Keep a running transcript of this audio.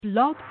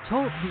Blog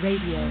Talk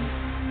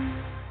Radio.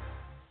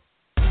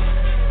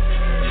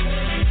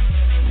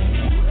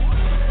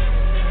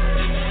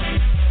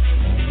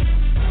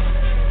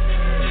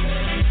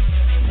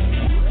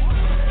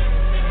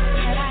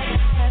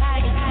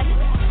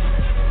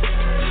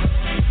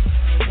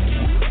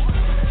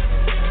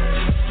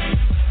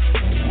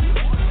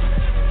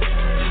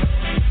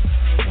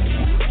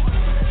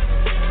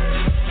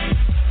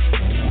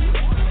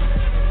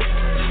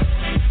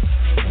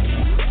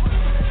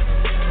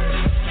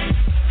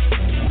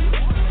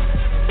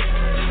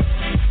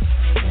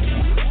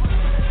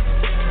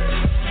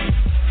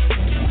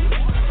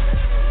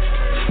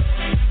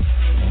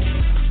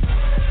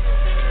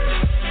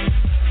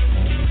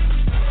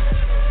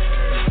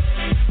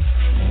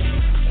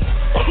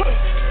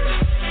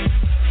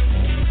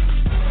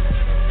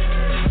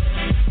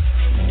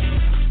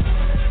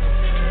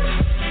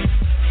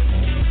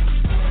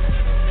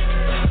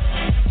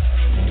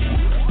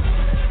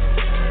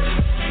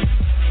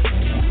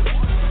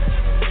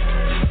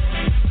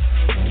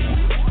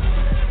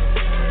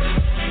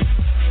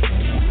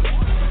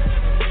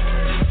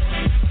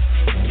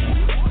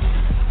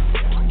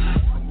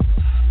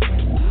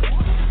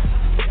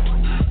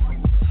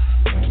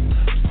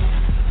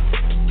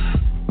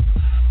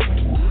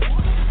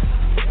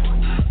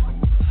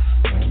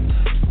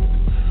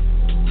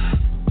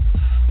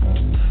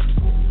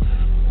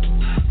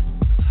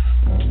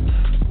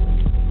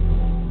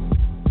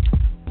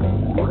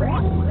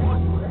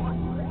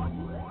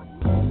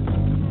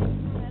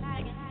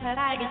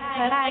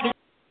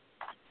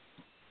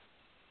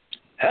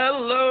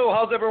 Hello,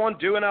 how's everyone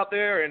doing out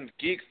there in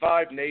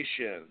Geekvibes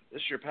Nation?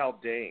 This is your pal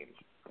Dane.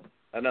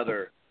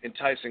 Another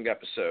enticing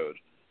episode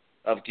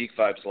of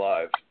Geekvibes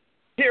Live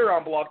here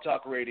on Blog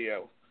Talk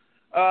Radio.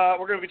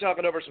 We're going to be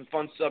talking over some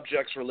fun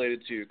subjects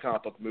related to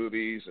comic book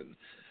movies and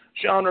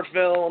genre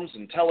films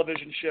and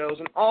television shows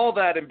and all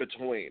that in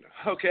between.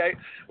 Okay,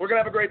 we're going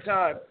to have a great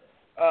time.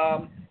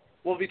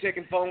 We'll be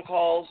taking phone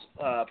calls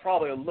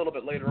probably a little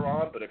bit later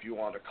on, but if you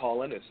want to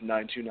call in, it's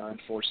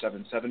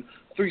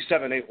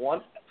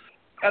 929-477-3781.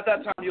 At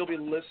that time, you'll be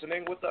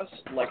listening with us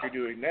like you're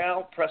doing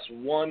now. Press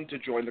 1 to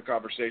join the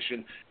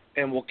conversation,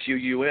 and we'll cue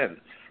you in.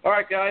 All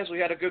right, guys, we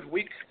had a good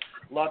week.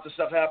 Lots of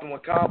stuff happened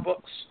with comic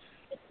books.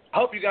 I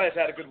hope you guys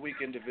had a good week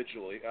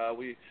individually.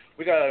 We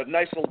got a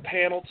nice little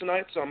panel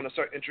tonight, so I'm going to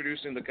start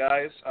introducing the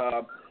guys.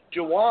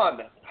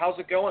 Jawan, how's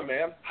it going,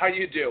 man? How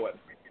you doing?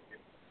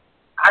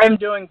 I'm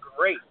doing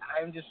great.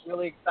 I'm just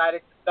really excited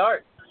to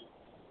start.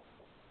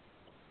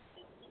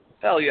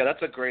 Hell yeah,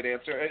 that's a great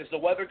answer. Is the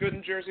weather good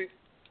in Jersey?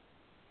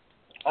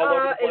 All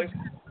over the place? As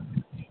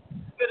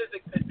good as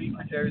it could be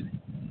for Jersey.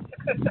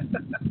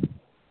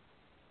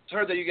 It's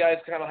heard that you guys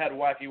kind of had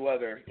wacky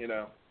weather, you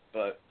know,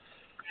 but...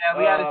 Yeah,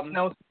 we had a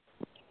snow...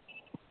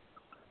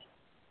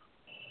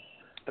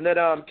 And then,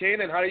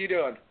 Kanan, how are you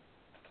doing?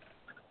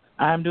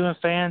 I'm doing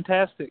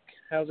fantastic.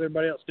 How's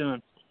everybody else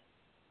doing?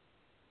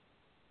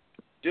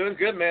 Doing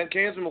good, man.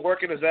 Kanan's been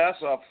working his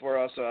ass off for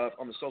us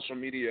on the social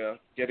media,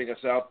 getting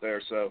us out there.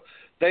 So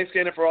thanks,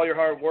 Kanan, for all your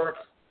hard work.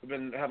 We've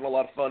been having a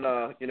lot of fun,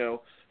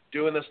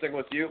 doing this thing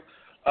with you.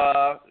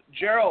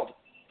 Gerald,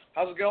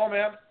 how's it going,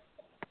 man?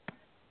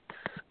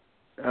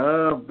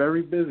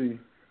 Very busy.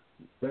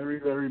 Very,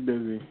 very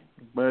busy.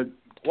 But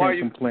can't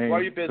complain. Why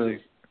are you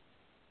busy?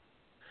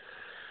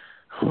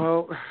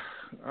 Well,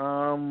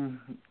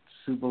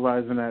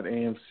 supervising at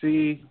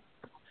AMC.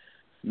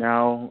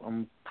 Now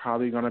I'm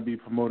probably going to be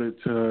promoted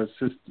to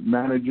assistant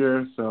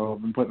manager, so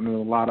I've been putting in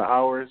a lot of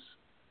hours.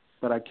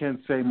 But I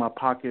can't say my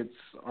pockets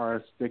are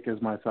as thick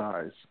as my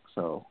thighs,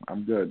 so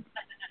I'm good.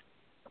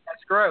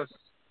 That's gross.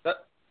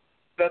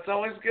 That's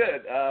always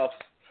good.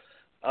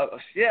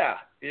 Yeah,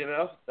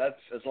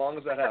 that's as long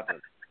as that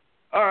happens.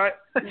 All right.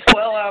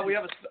 Well, we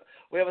have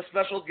a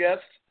special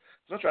guest.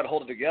 I'm gonna try to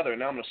hold it together.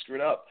 Now I'm gonna screw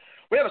it up.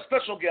 We have a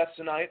special guest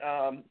tonight.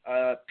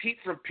 Pete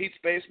from Pete's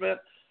Basement.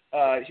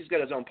 He's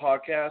got his own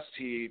podcast.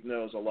 He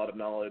knows a lot of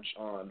knowledge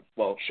on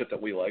shit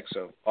that we like.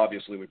 So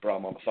obviously we brought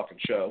him on the fucking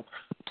show.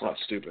 Not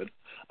stupid.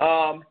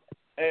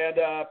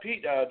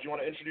 Pete, do you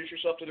want to introduce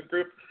yourself to the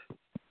group?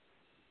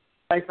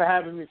 Thanks for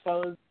having me,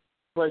 fellas.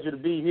 Pleasure to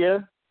be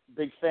here.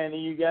 Big fan of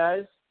you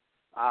guys.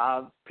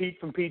 Pete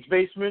from Pete's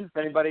Basement. If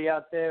anybody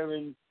out there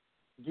in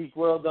Geek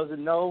World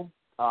doesn't know,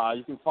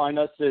 you can find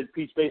us at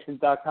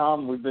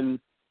pete'sbasement.com. We've been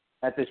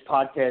at this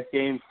podcast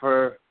game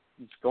for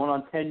going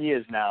on 10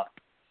 years now.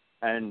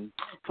 And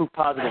proof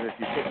positive, if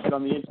you put it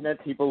on the internet,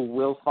 people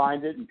will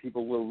find it and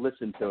people will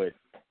listen to it.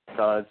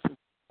 So it's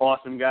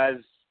awesome,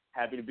 guys.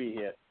 Happy to be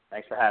here.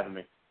 Thanks for having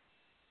me.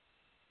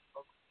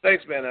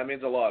 Thanks, man. That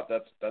means a lot.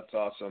 That's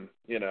awesome.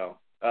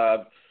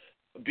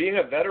 Being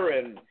a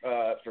veteran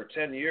for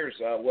 10 years,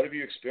 what have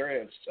you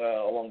experienced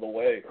along the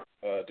way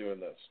doing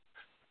this?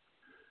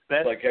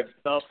 Best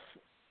stuff.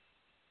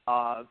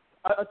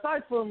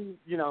 Aside from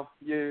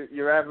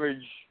your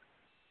average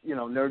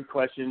nerd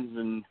questions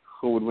and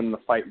who would win the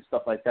fight and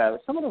stuff like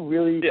that, some of the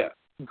really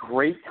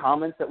great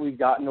comments that we've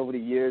gotten over the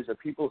years are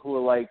people who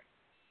are like,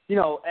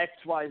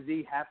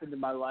 XYZ happened in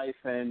my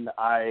life and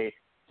I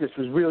just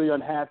was really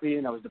unhappy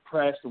and I was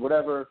depressed or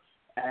whatever.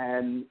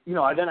 And, then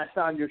I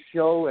found your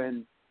show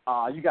and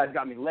you guys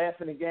got me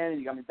laughing again and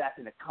you got me back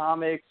into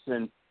comics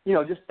and,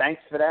 just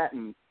thanks for that.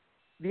 And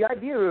the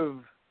idea of,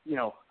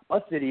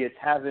 us idiots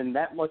having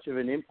that much of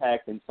an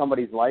impact in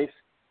somebody's life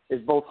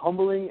is both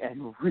humbling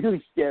and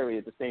really scary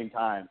at the same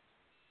time.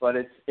 But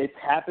it's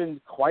happened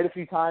quite a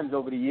few times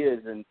over the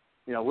years, and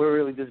we're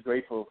really just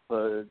grateful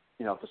for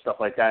for stuff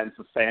like that and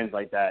for fans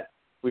like that.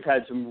 We've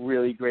had some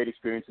really great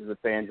experiences with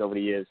fans over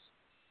the years.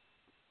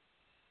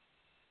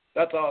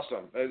 That's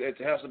awesome. It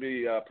has to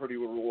be pretty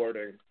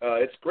rewarding.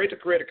 It's great to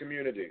create a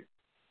community.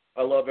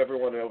 I love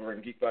everyone over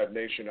in Geek Vibe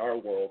Nation, our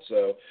world.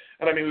 So,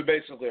 and I mean, we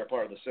basically are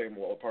part of the same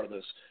world, part of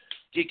this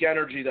geek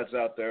energy that's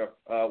out there,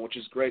 which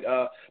is great.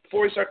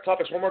 Before we start the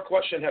topics, one more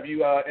question. Have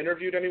you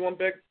interviewed anyone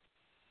big?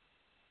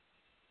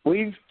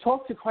 We've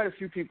talked to quite a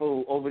few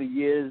people over the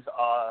years.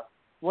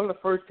 One of the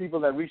first people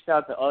that reached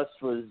out to us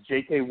was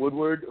J.K.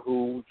 Woodward,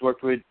 who's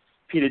worked with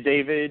Peter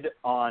David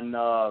on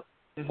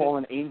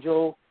Fallen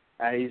Angel.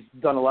 He's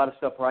done a lot of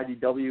stuff for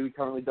IDW. He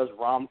currently does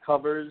ROM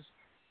covers.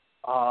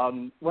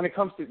 When it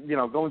comes to,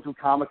 going through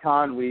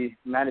Comic-Con, we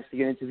managed to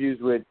get interviews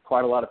with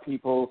quite a lot of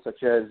people,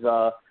 such as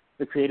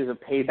the creators of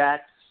Paybacks,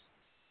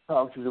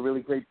 which was a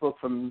really great book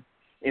from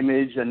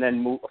Image, and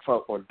then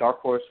or Dark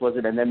Horse, was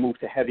it, and then moved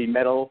to Heavy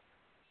Metal.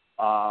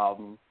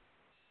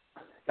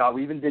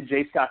 We even did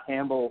J. Scott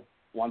Campbell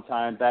one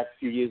time back a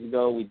few years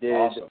ago. We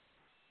did.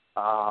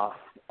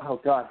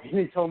 Awesome.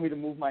 He told me to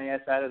move my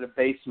ass out of the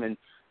basement.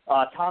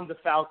 Tom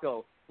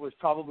DeFalco was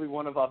probably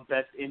one of our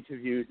best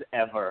interviews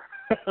ever.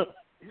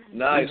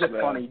 Nice, He's a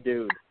man. funny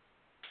dude.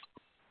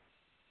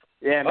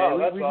 Yeah, man.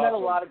 We've met a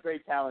awesome. lot of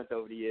great talent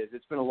over the years.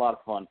 It's been a lot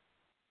of fun.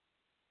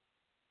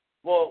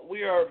 Well,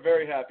 we are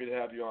very happy to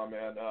have you on,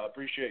 man.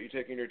 Appreciate you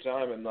taking your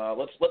time, and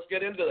let's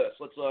get into this.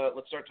 Let's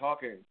start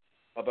talking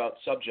about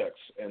subjects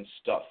and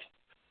stuff.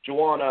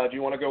 Joanna, do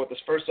you want to go with this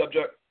first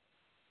subject?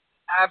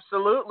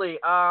 Absolutely.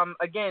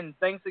 Again,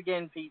 thanks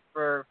again, Pete,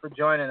 for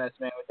joining us,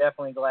 man. We're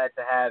definitely glad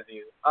to have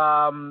you.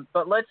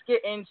 But let's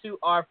get into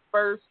our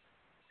first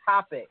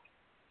topic.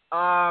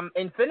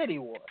 Infinity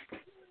War.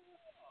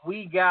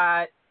 We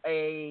got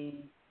a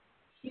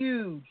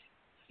huge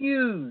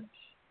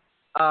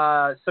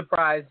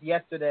surprise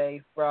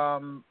yesterday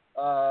from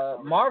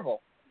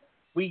Marvel.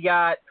 We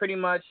got pretty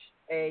much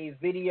a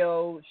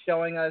video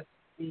showing us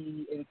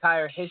the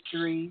entire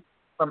history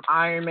from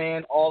Iron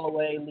Man all the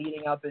way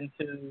leading up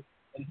into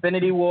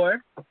Infinity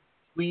War.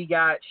 We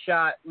got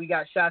shots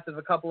of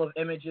a couple of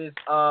images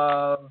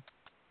of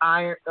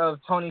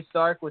Tony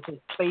Stark with his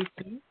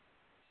spacesuit.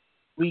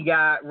 We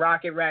got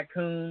Rocket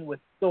Raccoon with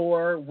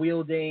Thor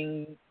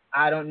wielding,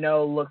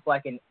 looks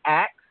like an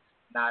axe,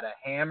 not a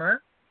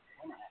hammer,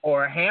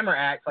 or a hammer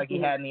axe like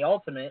he had in the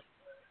Ultimate,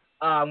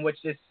 which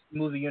this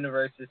movie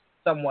universe is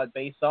somewhat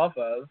based off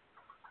of.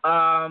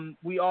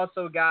 We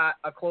also got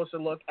a closer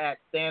look at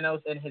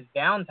Thanos in his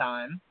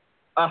downtime.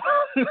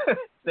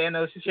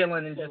 Thanos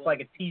chilling in just like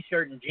a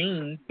t-shirt and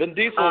jeans. Vin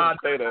Diesel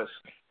Thanos.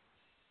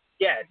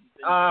 Yes,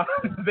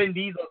 Vin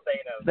Diesel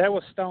Thanos. That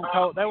was Stone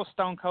Cold. That was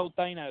Stone Cold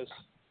Thanos.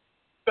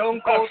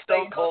 Stone Cold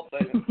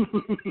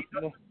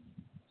Thanos.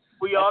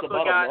 We That's also the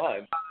bottom got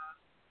line.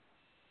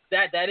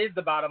 that is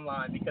the bottom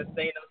line because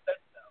Thanos said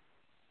so.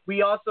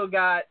 We also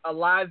got a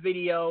live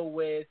video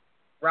with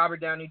Robert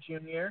Downey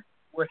Jr.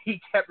 where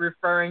he kept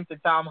referring to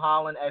Tom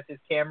Holland as his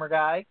camera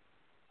guy.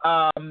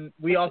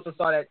 We also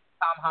saw that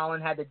Tom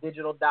Holland had the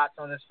digital dots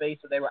on his face,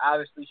 so they were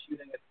obviously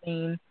shooting a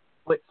scene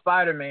with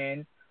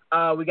Spider-Man.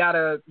 We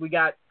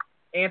got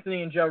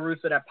Anthony and Joe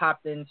Russo that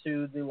popped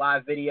into the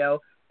live video.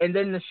 And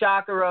then the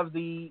shocker of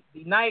the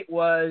night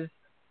was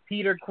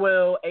Peter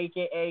Quill,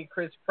 a.k.a.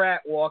 Chris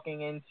Pratt,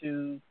 walking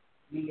into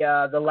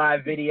the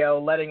live video,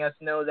 letting us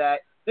know that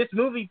this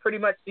movie pretty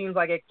much seems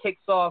like it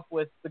kicks off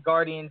with the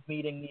Guardians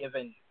meeting the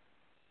Avengers.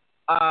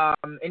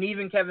 And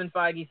even Kevin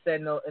Feige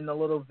said in the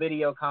little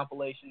video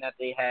compilation that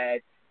they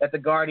had that the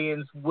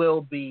Guardians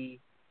will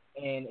be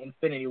in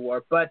Infinity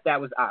War, but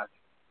that was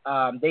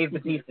obvious. Dave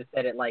Bautista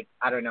said it like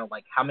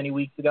how many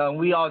weeks ago, and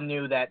we all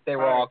knew that they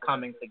were all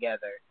coming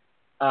together.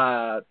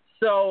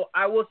 So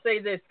I will say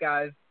this,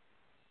 guys.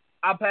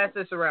 I'll pass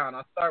this around.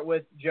 I'll start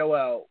with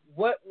Joel.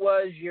 What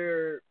was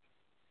your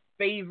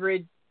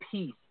favorite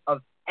piece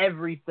of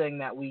everything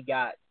that we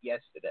got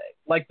yesterday?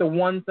 Like the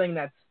one thing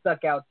that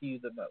stuck out to you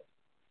the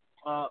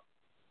most?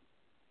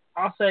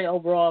 I'll say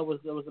overall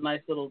it was a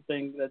nice little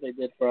thing that they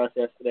did for us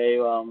yesterday.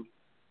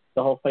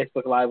 The whole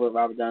Facebook Live with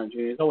Robert Downey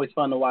Jr. It's always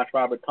fun to watch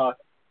Robert talk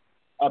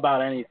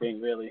about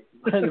anything, really.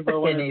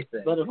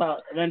 but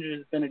about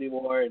Avengers Infinity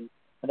War and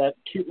that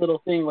cute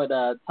little thing with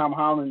Tom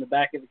Holland in the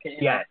back of the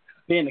camera,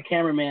 being the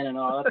cameraman and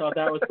all. I thought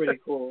that was pretty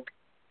cool.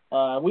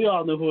 We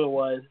all knew who it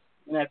was.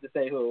 Didn't have to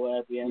say who it was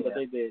at the end, but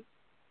they did.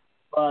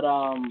 But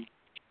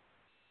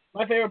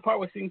my favorite part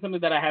was seeing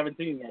something that I haven't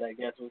seen yet, I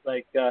guess. Was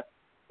like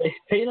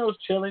Thanos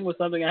chilling with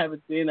something I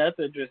haven't seen. That's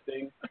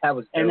interesting. That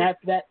was dope. And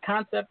that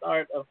concept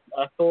art of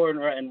Thor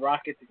and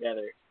Rocket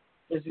together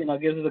just,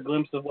 gives us a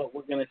glimpse of what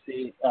we're going to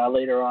see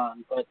later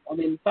on. But, I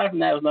mean, aside from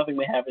that, it was nothing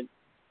we haven't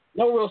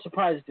no real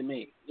surprise to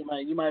me. You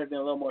might have been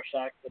a little more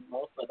shocked than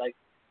most, but like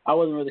I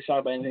wasn't really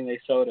shocked by anything they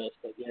showed us.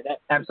 But yeah,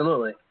 that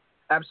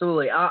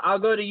Absolutely. I'll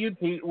go to you,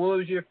 Pete. What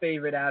was your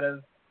favorite out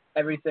of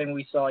everything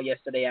we saw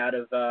yesterday out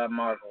of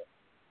Marvel?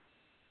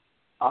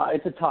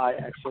 It's a tie,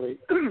 actually.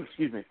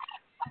 Excuse me.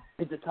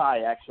 It's a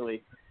tie,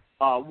 actually.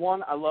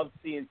 One, I loved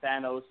seeing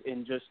Thanos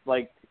in just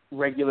like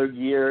regular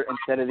gear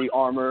instead of the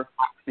armor,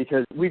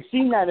 because we've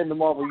seen that in the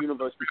Marvel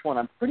Universe before, and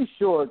I'm pretty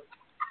sure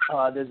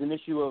there's an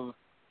issue of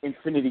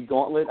Infinity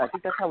Gauntlet. I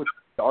think that's how it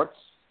starts,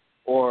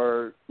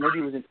 or maybe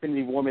it was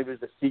Infinity War, maybe it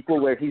was the sequel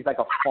where he's like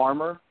a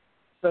farmer.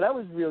 So that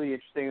was really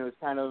interesting. It was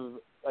kind of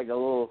like a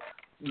little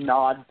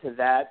nod to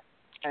that.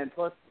 And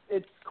plus,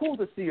 it's cool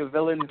to see a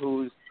villain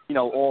who's,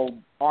 all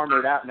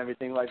armored out and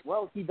everything. Like,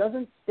 well, he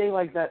doesn't stay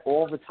like that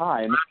all the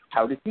time.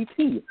 How does he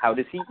pee? How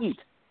does he eat?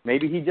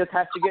 Maybe he just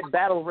has to get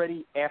battle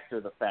ready after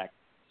the fact.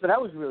 So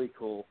that was really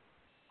cool.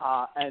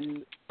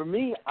 And for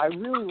me, I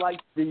really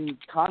liked the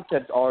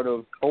concept art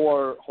of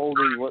Thor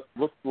holding what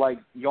looked like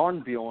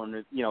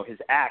Yarnbjorn, his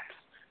axe,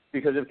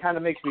 because it kind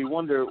of makes me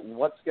wonder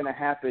what's going to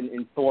happen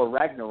in Thor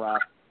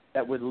Ragnarok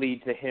that would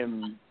lead to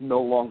him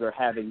no longer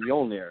having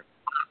Mjolnir.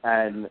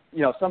 And,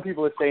 some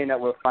people are saying that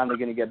we're finally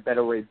going to get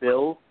Better Ray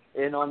Bill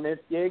in on this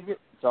gig,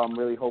 so I'm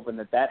really hoping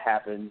that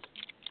happens.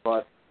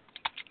 But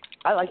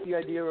I like the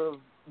idea of,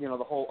 the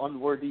whole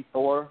unworthy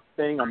Thor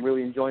thing. I'm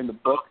really enjoying the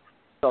book.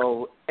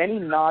 So any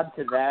nod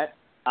to that,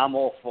 I'm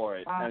all for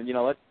it. And,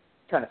 let's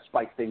kind of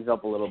spice things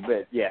up a little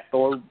bit. Yeah,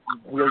 Thor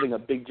wielding a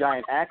big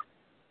giant axe,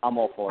 I'm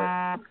all for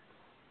it.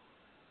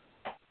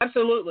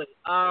 Absolutely.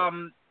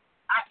 I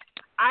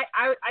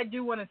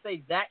do want to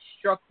say that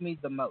struck me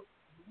the most.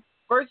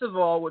 First of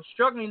all, what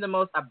struck me the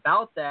most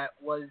about that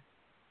was,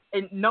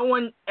 and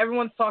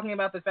everyone's talking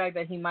about the fact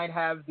that he might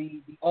have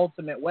the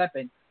ultimate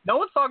weapon. No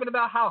one's talking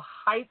about how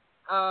hyped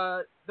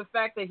the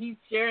fact that he's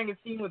sharing a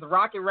scene with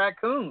Rocket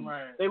Raccoon.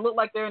 Right. They look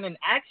like they're in an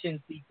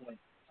action sequence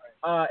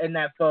in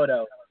that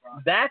photo.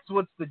 That's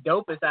what's the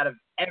dopest out of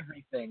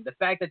everything. The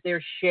fact that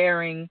they're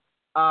sharing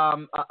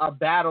a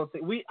battle.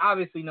 We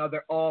obviously know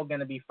they're all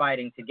going to be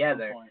fighting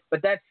together,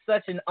 but that's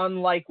such an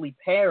unlikely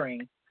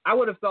pairing. I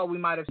would have thought we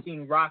might have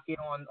seen Rocket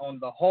on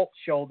the Hulk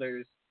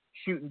shoulders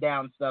shooting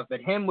down stuff,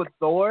 but him with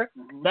Thor,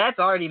 that's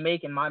already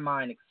making my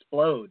mind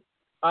explode.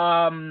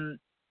 Kanan,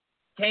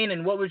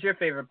 what was your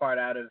favorite part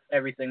out of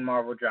everything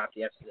Marvel dropped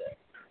yesterday?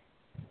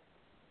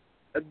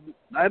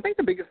 I think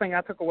the biggest thing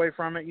I took away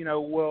from it,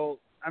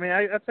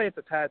 I'd say it's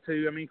a tie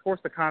too. Of course,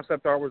 the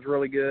concept art was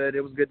really good.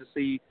 It was good to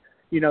see,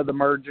 the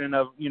merging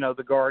of,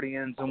 the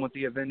Guardians and with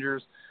the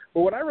Avengers.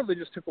 But what I really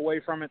just took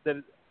away from it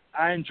that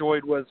I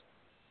enjoyed was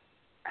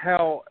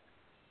how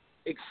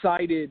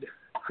excited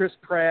Chris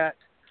Pratt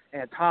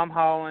and Tom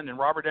Holland and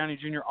Robert Downey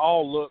Jr.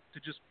 all look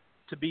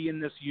to be in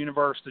this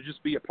universe, to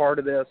just be a part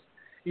of this.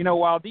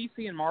 While DC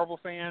and Marvel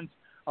fans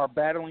are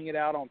battling it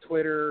out on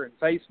Twitter and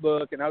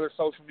Facebook and other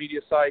social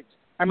media sites,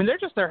 they're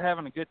just there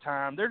having a good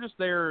time. They're just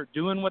there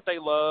doing what they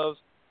love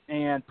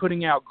and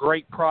putting out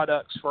great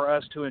products for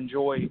us to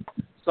enjoy.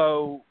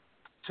 So,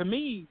 to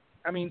me,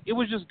 it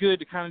was just good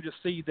to kind of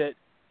just see that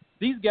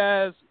these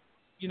guys,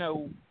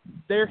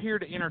 they're here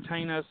to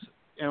entertain us,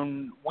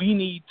 and we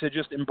need to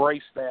just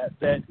embrace that,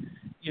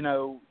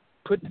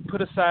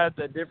 put aside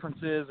the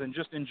differences and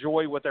just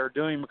enjoy what they're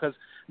doing, because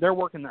they're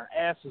working their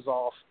asses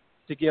off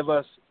to give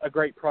us a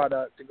great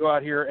product to go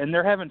out here, and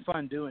they're having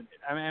fun doing it.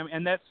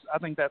 I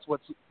think that's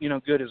what's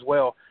good as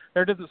well.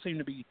 There doesn't seem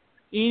to be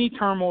any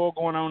turmoil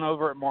going on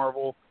over at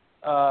Marvel.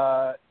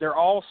 They're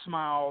all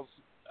smiles.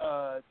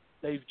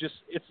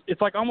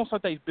 It's like almost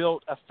like they've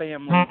built a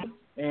family,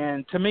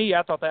 and to me,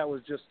 I thought that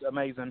was just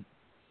amazing.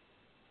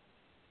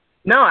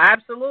 No,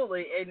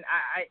 absolutely, and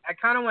I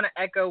kind of want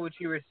to echo what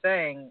you were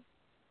saying.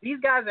 These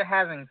guys are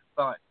having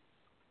fun.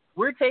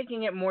 We're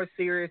taking it more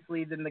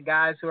seriously than the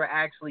guys who are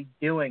actually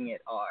doing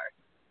it are.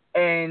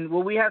 And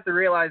what we have to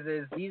realize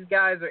is these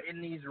guys are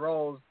in these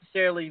roles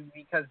necessarily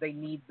because they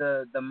need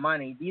the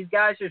money. These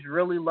guys just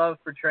really love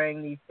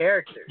portraying these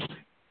characters.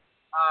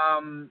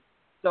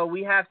 So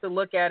we have to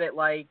look at it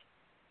like,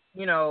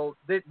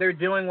 they're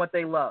doing what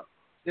they love.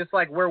 Just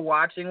like we're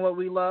watching what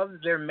we love,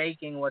 they're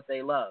making what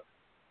they love.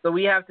 So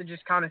we have to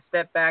just kind of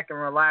step back and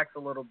relax a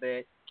little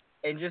bit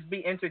and just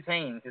be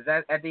entertained, because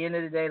at the end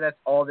of the day, that's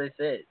all this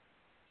is.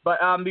 But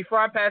before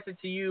I pass it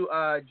to you,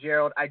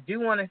 Gerald, I do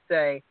want to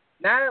say,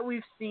 now that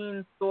we've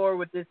seen Thor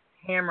with this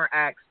hammer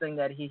axe thing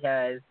that he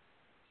has,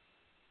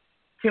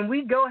 can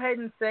we go ahead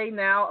and say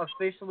now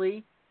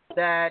officially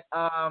that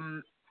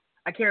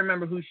I can't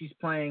remember who she's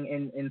playing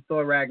in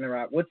Thor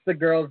Ragnarok. What's the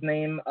girl's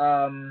name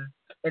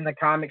in the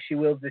comics? She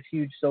wields this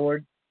huge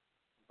sword.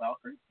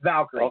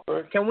 Valkyrie.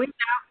 Can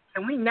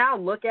we now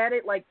look at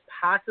it like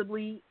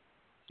possibly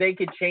they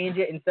could change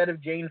it, instead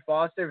of Jane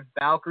Foster,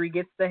 Valkyrie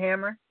gets the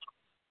hammer?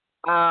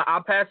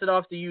 I'll pass it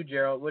off to you,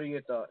 Gerald. What are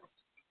your thoughts?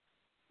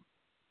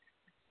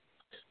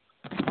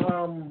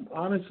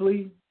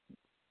 Honestly,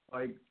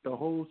 like the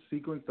whole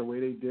sequence, the way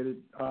they did it,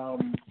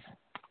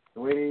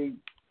 the way they,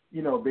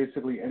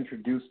 basically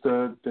introduced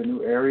the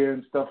new area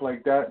and stuff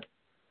like that,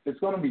 it's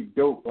going to be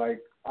dope. Like,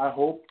 I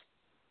hope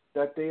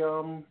that they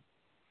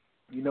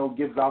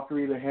give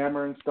Valkyrie the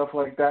hammer and stuff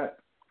like that.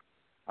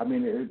 I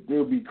mean, it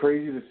would be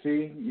crazy to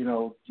see.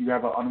 You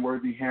have an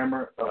unworthy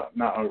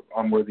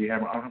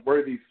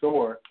unworthy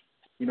Thor,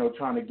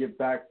 trying to get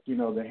back,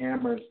 the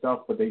hammer and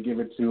stuff, but they give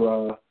it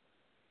to,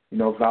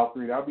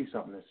 Valkyrie. That would be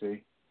something to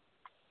see.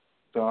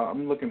 So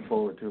I'm looking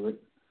forward to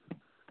it.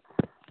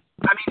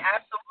 I mean,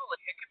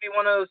 absolutely. It could be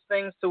one of those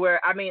things to where,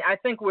 I mean, I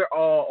think we're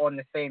all on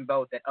the same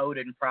boat that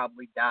Odin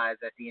probably dies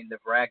at the end of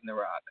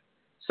Ragnarok.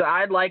 So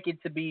I'd like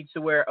it to be to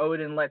where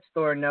Odin lets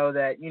Thor know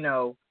that,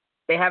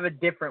 they have a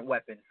different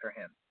weapon for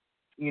him.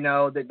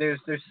 That there's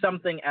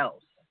something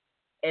else.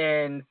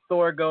 And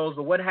Thor goes,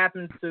 well, what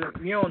happens to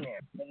Mjolnir?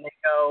 And they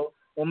go,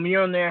 well,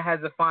 Mjolnir has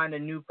to find a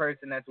new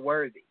person that's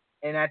worthy.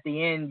 And at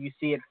the end, you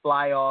see it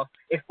fly off.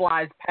 It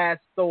flies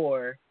past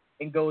Thor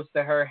and goes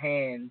to her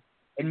hand.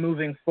 And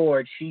moving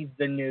forward, she's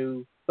the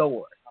new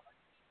Thor.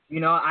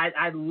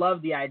 I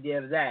love the idea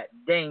of that.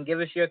 Dane, give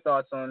us your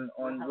thoughts on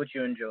what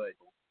you enjoyed.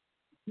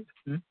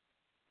 Hmm?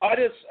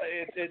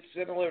 It's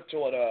similar to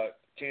what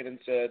Kanan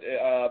said.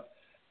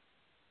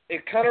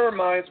 It kind of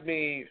reminds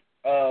me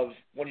of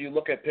when you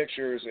look at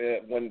pictures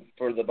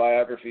for the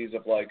biographies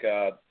of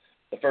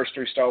the first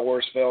 3 Star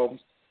Wars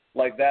films,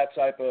 like that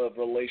type of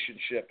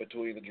relationship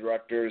between the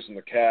directors and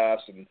the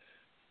cast, and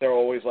they're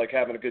always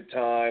having a good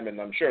time.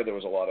 And I'm sure there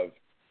was a lot of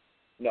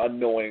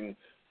annoying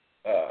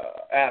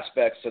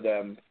aspects to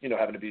them,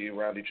 having to be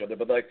around each other,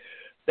 but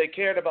they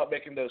cared about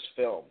making those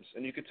films,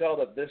 and you could tell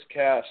that this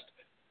cast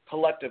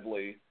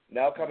collectively,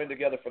 now coming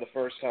together for the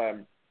first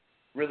time,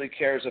 really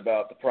cares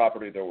about the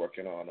property they're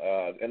working on,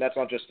 and that's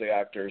not just the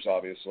actors,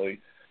 obviously,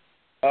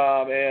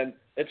 and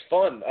it's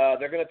fun.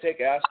 They're going to take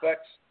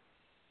aspects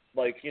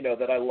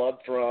that I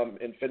loved from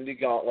Infinity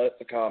Gauntlet,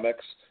 the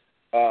comics,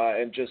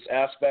 and just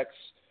aspects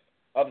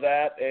of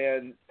that,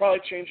 and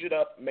probably change it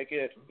up, make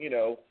it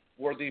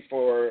worthy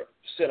for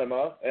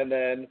cinema, and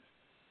then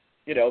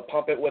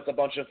pump it with a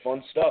bunch of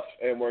fun stuff,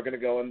 and we're going to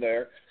go in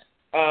there.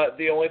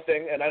 The only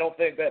thing, and I don't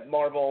think that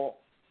Marvel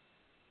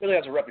really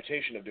has a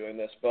reputation of doing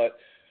this, but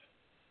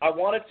I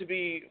want it to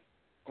be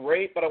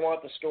great, but I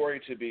want the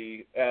story to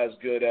be as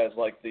good as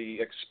the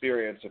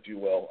experience, if you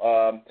will.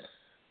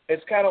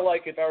 It's kind of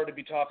like if I were to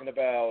be talking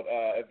about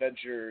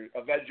Avengers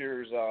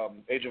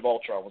Age of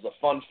Ultron was a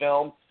fun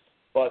film,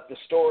 but the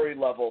story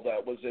level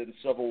that was in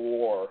Civil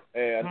War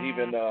and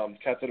even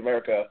Captain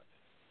America,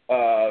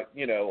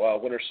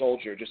 Winter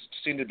Soldier just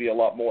seemed to be a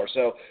lot more.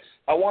 So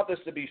I want this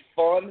to be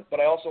fun, but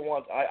I also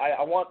want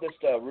I want this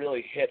to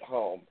really hit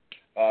home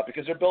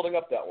because they're building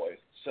up that way.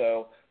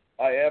 So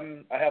I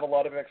have a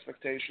lot of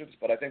expectations,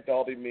 but I think they'll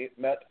all be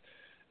met.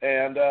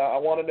 And I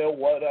want to know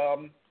what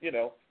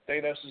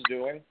Thanos is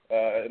doing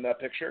in that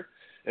picture.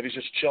 If he's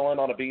just chilling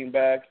on a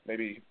beanbag,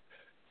 maybe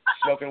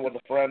smoking with a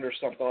friend or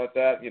something like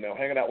that,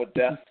 hanging out with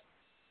death,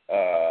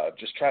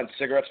 just trying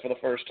cigarettes for the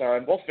first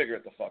time. We'll figure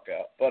it the fuck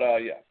out. But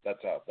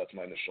that's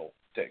my initial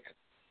take.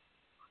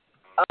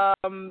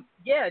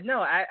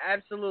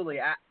 Absolutely.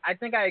 I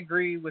think I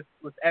agree with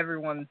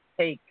everyone's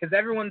take, because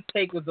everyone's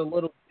take was a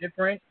little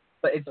different,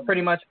 but it's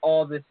pretty much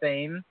all the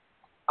same.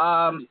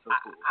 I'm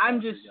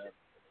just,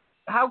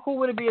 how cool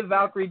would it be if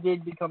Valkyrie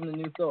did become the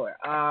new Thor?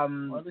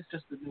 Or it's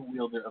just the new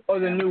wielder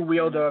of the new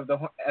wielder of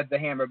the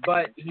hammer.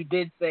 But he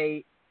did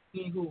say,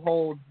 he who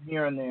holds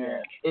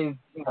Mjolnir is,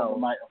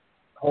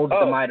 holds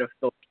the might of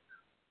Thor.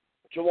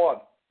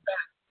 Jawan.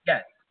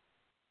 Yes.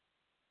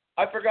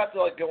 I forgot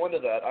to go into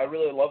that. I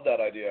really love that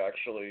idea,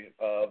 actually.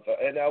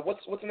 And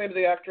what's the name of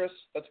the actress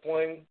that's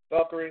playing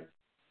Valkyrie? Is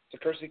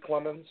it Kirstie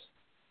Clemens?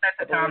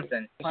 Tessa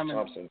Thompson.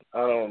 Thompson. I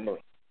don't remember.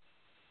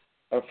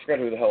 I forgot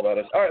who the hell that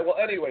is. All right. Well,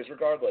 anyways,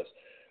 regardless,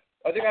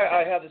 I think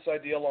I had this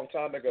idea a long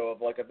time ago of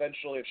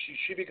eventually if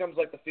she becomes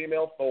the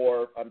female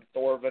Thor,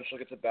 Thor eventually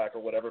gets it back or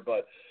whatever,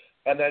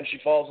 and then she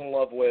falls in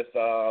love with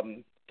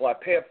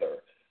Black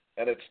Panther,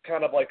 and it's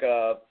kind of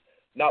a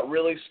not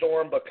really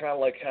Storm, but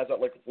kind of has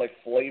that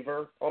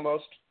flavor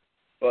almost.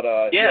 But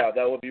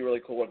that would be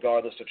really cool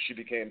regardless if she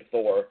became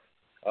Thor,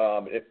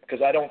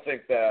 because I don't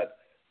think that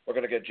we're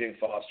gonna get Jane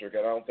Foster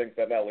again. I don't think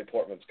that Natalie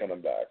Portman's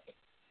coming back.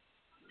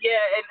 Yeah,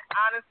 and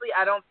honestly,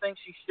 I don't think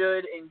she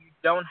should, and you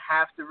don't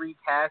have to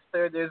recast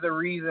her. There's a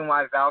reason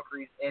why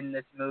Valkyrie's in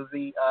this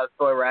movie,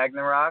 Thor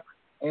Ragnarok,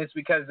 and it's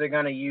because they're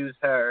going to use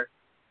her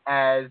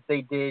as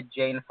they did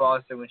Jane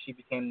Foster when she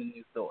became the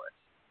new Thor.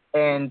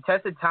 And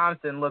Tessa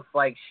Thompson looks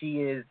like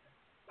she is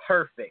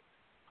perfect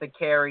to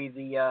carry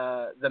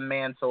the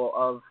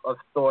mantle of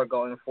Thor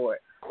going forward.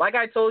 Like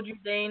I told you,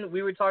 Dane,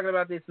 we were talking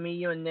about this, me,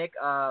 you, and Nick,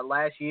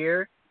 last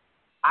year.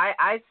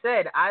 I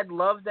said I'd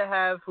love to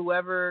have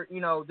whoever,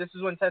 this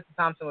is when Tessa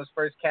Thompson was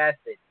first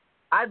casted.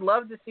 I'd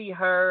love to see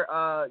her,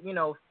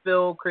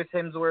 fill Chris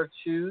Hemsworth's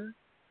shoes.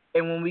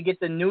 And when we get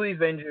the new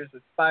Avengers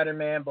with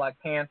Spider-Man, Black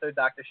Panther,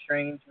 Doctor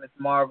Strange, Ms.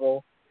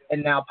 Marvel,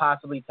 and now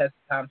possibly Tessa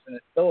Thompson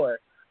as Thor,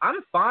 I'm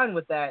fine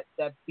with that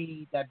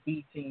B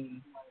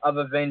team of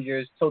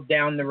Avengers till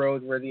down the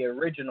road where the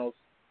originals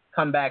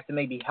come back to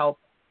maybe help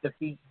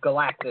defeat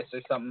Galactus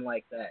or something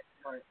like that.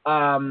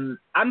 I'm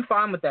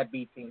fine with that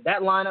B team.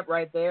 That lineup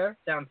right there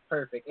sounds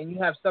perfect. And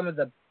you have some of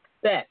the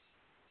best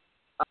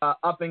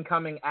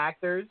up-and-coming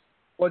actors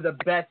or the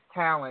best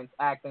talent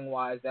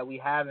acting-wise that we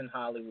have in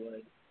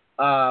Hollywood,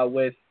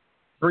 with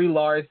Brie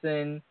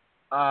Larson,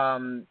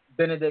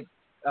 Benedict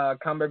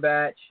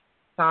Cumberbatch,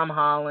 Tom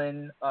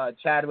Holland,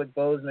 Chadwick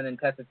Boseman, and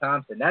Tessa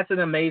Thompson. That's an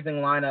amazing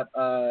lineup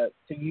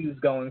to use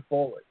going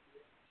forward.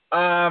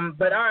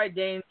 But all right,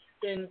 Dane,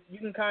 you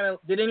can kind of.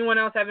 Did anyone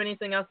else have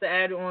anything else to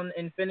add on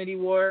Infinity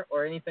War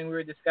or anything we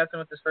were discussing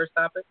with this first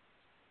topic?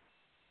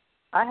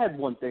 I had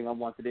one thing I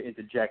wanted to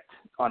interject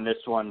on this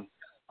one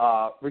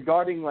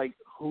regarding like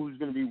who's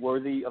going to be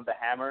worthy of the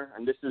hammer,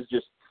 and this is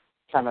just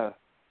kind of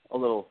a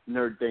little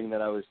nerd thing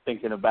that I was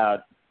thinking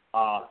about.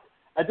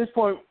 At this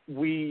point,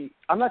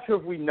 I'm not sure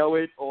if we know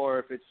it or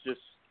if it's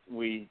just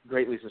we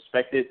greatly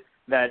suspect it,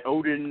 that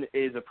Odin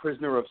is a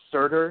prisoner of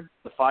Surtur,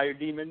 the fire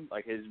demon,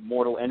 like his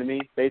mortal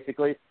enemy,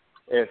 basically.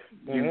 If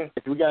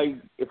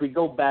we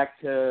go back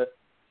to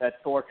that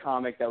Thor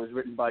comic that was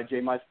written by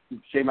J. Michael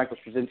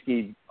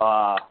Straczynski,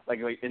 like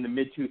in the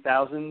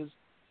mid-2000s,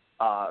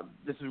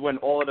 this is when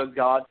all of the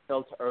gods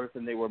fell to Earth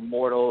and they were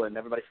mortal and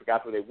everybody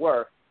forgot who they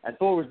were, and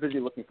Thor was busy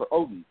looking for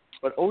Odin.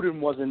 But Odin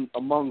wasn't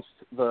amongst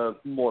the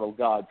mortal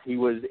gods. He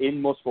was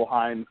in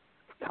Muspelheim,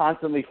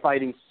 constantly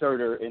fighting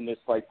Surtur in this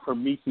like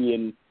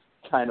Promethean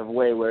kind of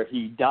way where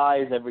he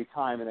dies every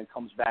time and then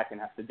comes back and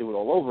has to do it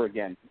all over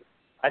again.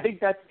 I think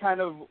that's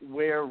kind of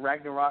where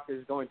Ragnarok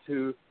is going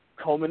to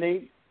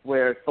culminate,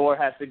 where Thor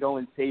has to go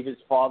and save his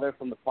father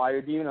from the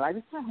fire demon. And I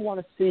just kind of want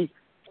to see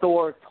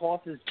Thor toss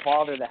his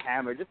father the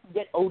hammer, just to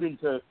get Odin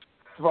to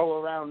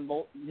throw around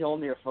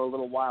Mjolnir for a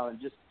little while and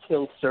just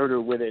kill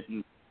Surtur with it.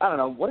 And I don't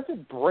know, what if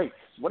it breaks?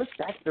 What if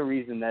that's the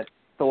reason that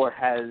Thor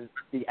has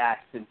the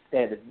axe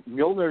instead? If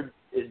Mjolnir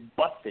is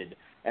busted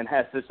and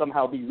has to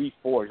somehow be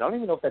reforged. I don't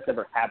even know if that's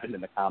ever happened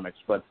in the comics,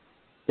 but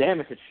damn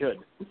if it should.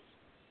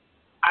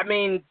 I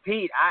mean,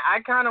 Pete, I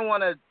kind of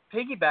want to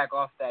piggyback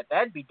off that.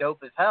 That'd be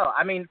dope as hell.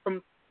 I mean,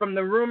 from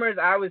the rumors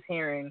I was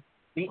hearing,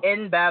 the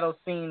end battle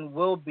scene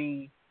will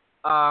be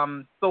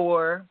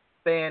Thor,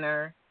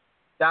 Banner,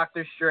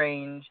 Doctor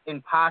Strange,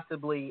 and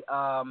possibly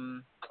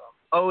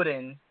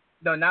Odin.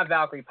 No, not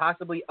Valkyrie.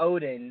 Possibly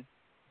Odin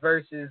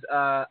versus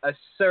a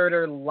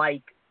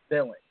Surtur-like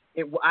villain.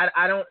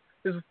 I don't.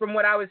 Because from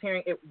what I was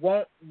hearing, it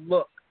won't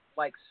look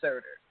like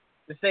Surtur.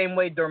 The same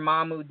way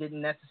Dormammu didn't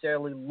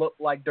necessarily look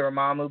like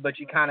Dormammu, but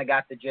you kind of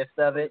got the gist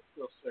of it.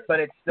 But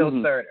it's still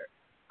Surtur.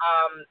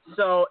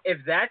 So if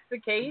that's the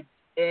case,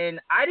 and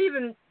I'd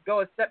even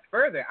go a step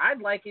further.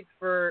 I'd like it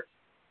for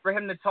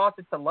him to toss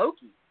it to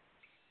Loki.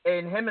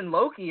 And him and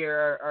Loki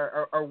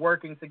are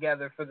working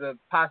together for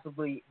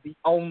possibly the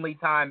only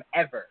time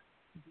ever.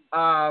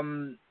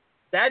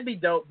 That'd be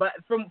dope. But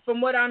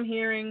from what I'm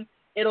hearing,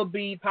 it'll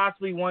be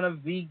possibly one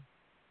of the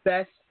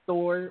best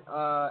Thor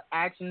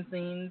action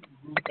scenes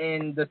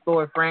in the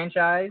Thor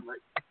franchise,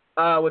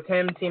 with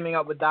him teaming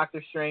up with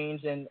Doctor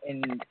Strange and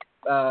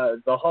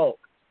the Hulk.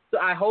 So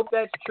I hope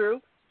that's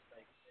true.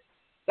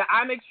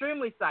 I'm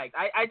extremely psyched.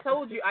 I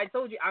told you,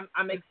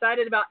 I'm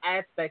excited about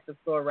aspects of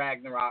Thor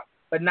Ragnarok,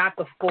 but not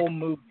the full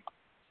movie.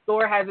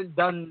 Thor hasn't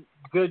done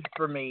good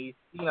for me,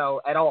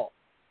 at all.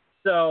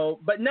 So,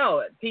 but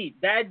no, Pete,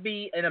 that'd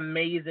be an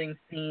amazing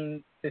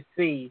scene to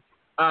see,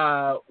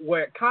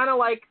 where kind of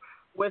like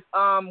with,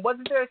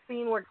 wasn't there a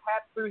scene where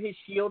Cap threw his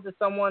shield to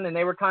someone and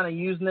they were kind of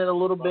using it a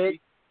little bit?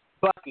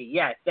 Bucky,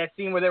 yes, that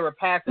scene where they were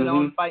passing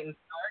on fighting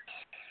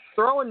Stark.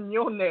 Throwing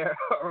Mjolnir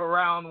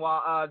around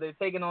while they're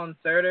taking on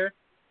Surtur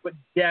would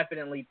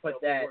definitely put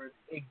that,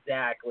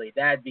 exactly.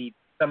 That'd be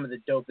some of the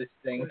dopest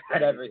things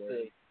I'd ever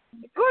seen.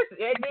 Of course, he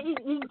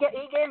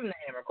gave him the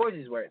hammer. Of course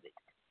he's worthy.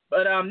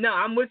 But no,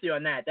 I'm with you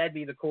on that. That'd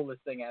be the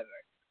coolest thing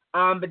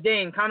ever. But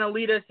Dane, kind of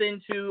lead us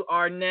into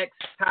our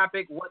next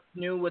topic. What's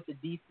new with the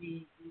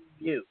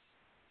DCEU?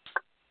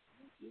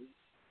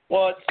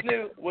 What's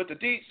new with the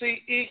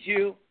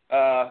DCEU?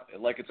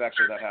 Like it's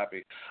actually that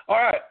happy. All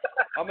right,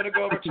 I'm going to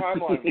go over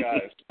timeline,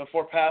 guys,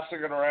 before passing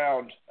it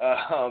around.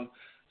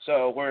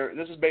 So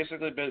this has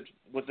basically been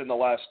within the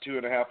last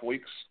 2.5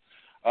 weeks.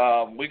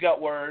 We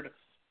got word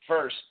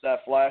first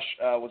that Flash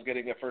was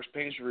getting a first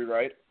page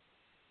rewrite.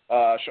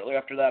 Shortly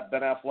after that,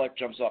 Ben Affleck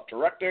jumps off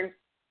directing.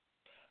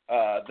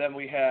 Then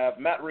we have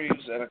Matt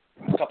Reeves and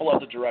a couple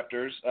other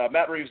directors.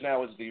 Matt Reeves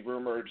now is the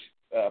rumored,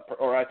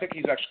 or I think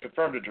he's actually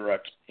confirmed to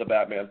direct the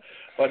Batman,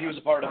 but he was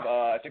a part of,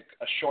 I think,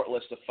 a short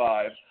list of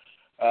 5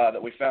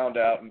 that we found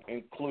out,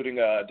 including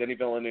Denis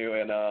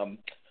Villeneuve and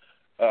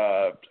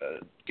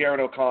Garrett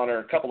O'Connor,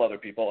 a couple other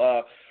people.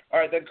 All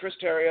right, then Chris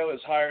Terrio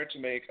is hired to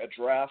make a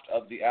draft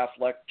of the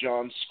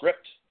Affleck-John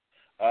script.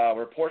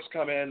 Reports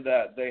come in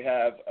that they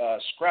have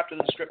scrapped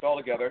the script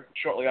altogether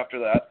shortly after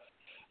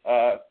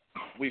that.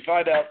 We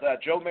find out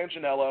that Joe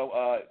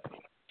Manganiello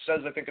says,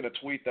 I think in a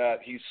tweet, that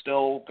he's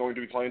still going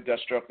to be playing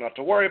Deathstroke, not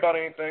to worry about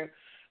anything.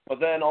 But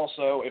then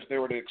also, if they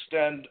were to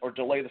extend or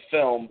delay the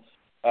film,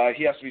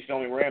 he has to be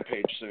filming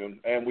Rampage soon.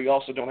 And we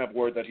also don't have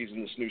word that he's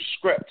in this new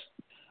script.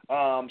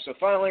 So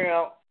finally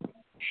out,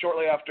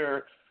 shortly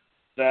after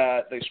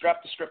that, they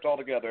scrapped the script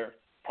altogether.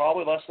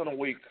 probably less than a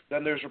week,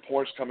 then there's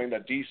reports coming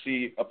that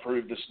DC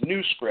approved this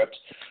new script.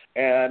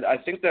 And I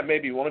think that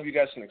maybe one of you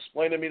guys can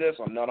explain to me this.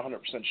 I'm not 100%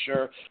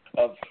 sure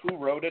of who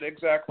wrote it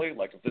exactly,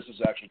 like if this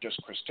is actually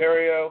just Chris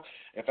Terrio,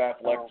 if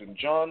Affleck and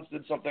Johns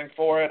did something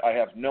for it. I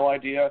have no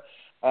idea.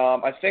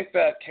 I think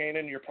that,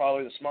 Kanan, you're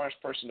probably the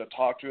smartest person to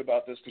talk to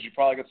about this because you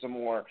probably get some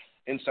more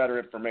insider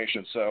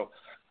information. So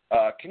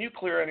can you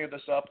clear any of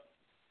this up?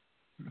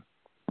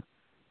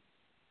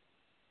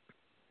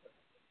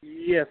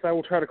 Yes, I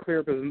will try to clear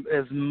up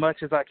as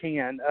much as I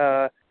can.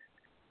 A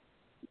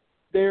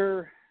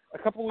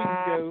couple weeks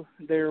ago,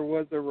 there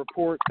was a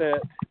report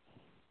that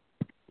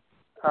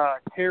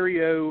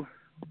Terrio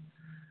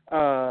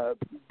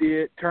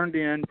turned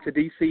in to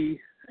DC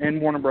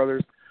and Warner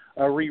Brothers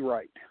a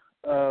rewrite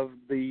of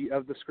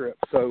the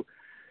script. So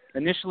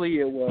initially,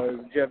 it was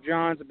Jeff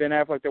Johns and Ben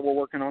Affleck that were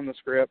working on the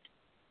script,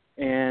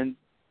 and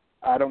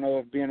I don't know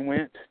if Ben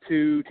went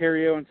to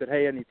Terrio and said,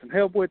 "Hey, I need some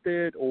help with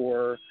it,"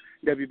 or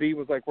WB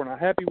was like, "We're not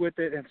happy with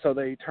it," and so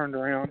they turned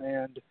around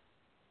and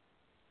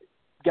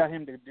got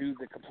him to do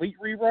the complete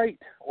rewrite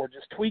or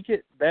just tweak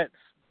it. That's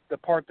the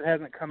part that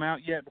hasn't come out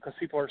yet because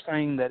people are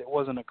saying that it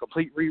wasn't a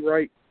complete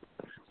rewrite.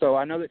 So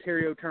I know that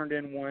Terrio turned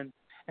in one,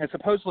 and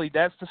supposedly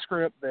that's the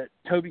script that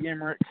Toby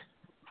Emmerich,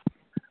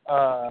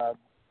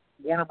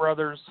 Warner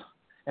Brothers,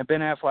 and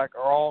Ben Affleck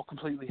are all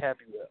completely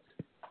happy with,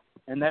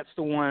 and that's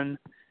the one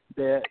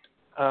that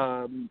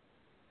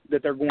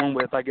that they're going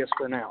with, I guess,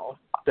 for now.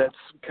 That's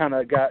kind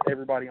of got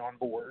everybody on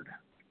board.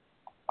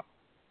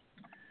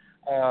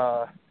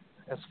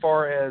 As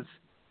far as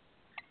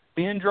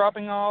Ben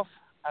dropping off,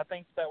 I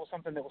think that was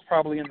something that was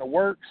probably in the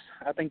works.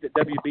 I think that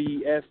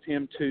WB asked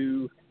him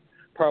to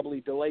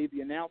probably delay the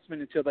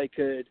announcement until they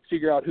could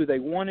figure out who they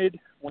wanted.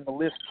 When the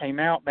list came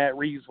out, Matt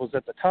Reeves was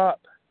at the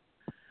top.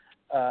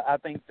 I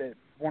think that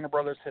Warner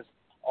Brothers has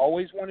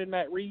always wanted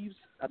Matt Reeves.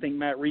 I think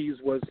Matt Reeves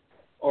was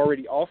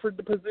already offered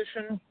the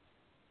position.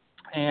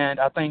 And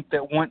I think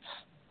that once,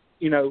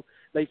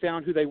 they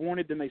found who they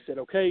wanted, then they said,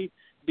 okay,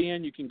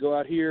 Ben, you can go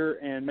out here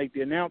and make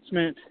the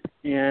announcement.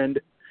 And,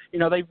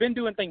 they've been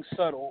doing things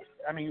subtle.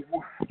 I mean,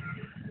 we're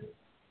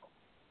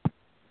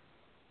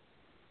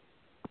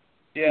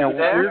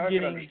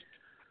getting.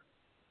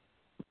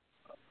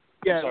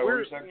 Yeah,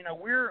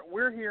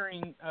 we're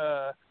hearing,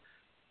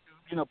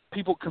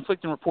 people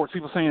conflicting reports.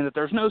 People saying that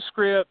there's no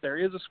script, there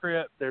is a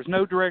script, there's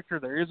no director,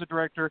 there is a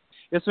director.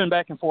 It's been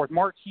back and forth.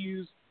 Mark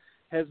Hughes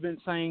has been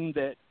saying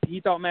that he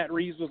thought Matt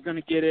Reeves was going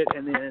to get it,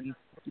 and then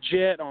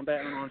Jet on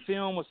Batman on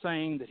Film was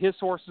saying that his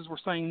sources were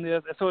saying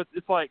this. And so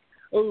it's like,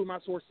 oh, my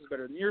source is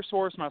better than your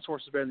source, my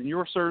source is better than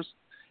your source.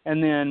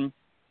 And then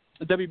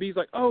the WB's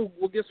like, oh,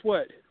 well, guess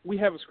what? We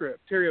have a script.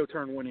 Terrio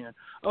turned one in.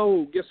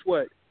 Oh, guess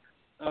what?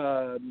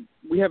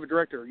 We have a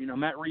director.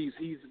 Matt Reeves,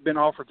 he's been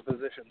offered the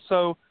position.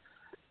 So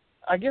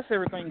I guess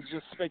everything's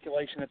just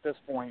speculation at this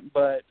point.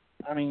 But,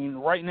 I mean,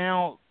 right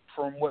now,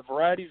 from what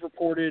Variety's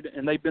reported,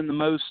 and they've been the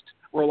most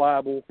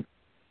reliable,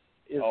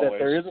 is Always. that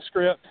there is a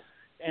script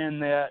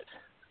and that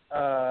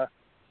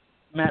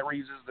Matt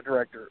Reeves is the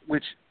director,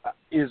 which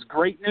is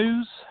great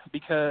news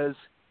because,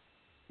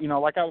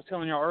 like I was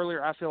telling y'all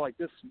earlier, I feel like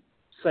this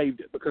saved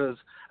it because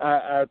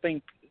I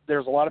think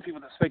there's a lot of people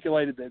that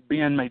speculated that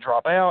Ben may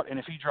drop out, and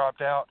if he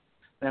dropped out,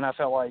 then I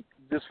felt like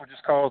this would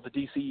just cause the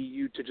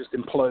DCEU to just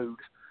implode.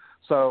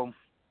 So,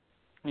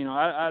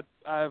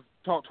 I've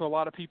talked to a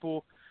lot of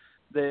people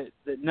that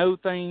know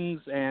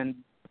things, and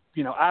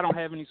I don't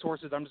have any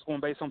sources. I'm just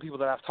going based on people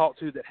that I've talked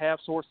to that have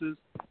sources,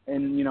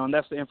 and and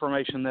that's the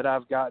information that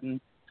I've gotten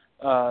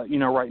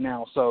right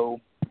now. So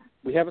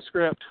we have a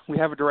script, we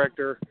have a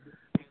director.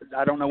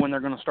 I don't know when they're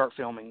going to start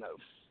filming though.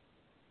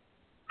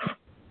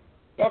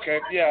 Okay,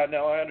 yeah,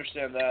 no, I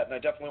understand that, and I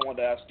definitely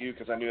wanted to ask you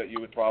because I knew that you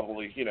would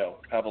probably,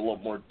 have a little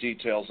more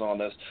details on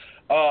this.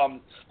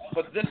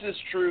 But this is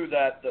true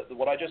that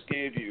what I just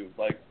gave you,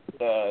 like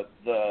the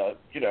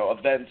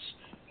events,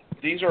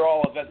 these are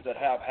all events that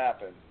have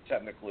happened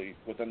technically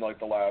within like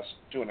the last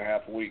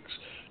 2.5 weeks.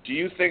 Do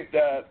you think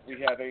that we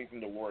have anything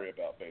to worry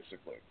about,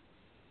 basically?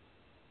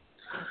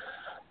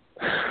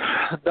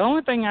 The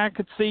only thing I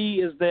could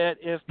see is that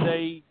if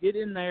they get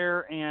in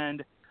there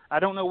and I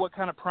don't know what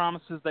kind of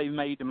promises they've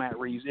made to Matt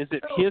Reeves. Is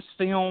it his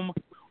film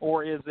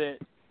or is it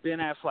Ben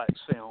Affleck's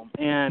film?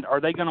 And are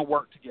they going to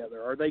work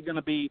together? Are they going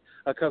to be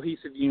a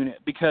cohesive unit?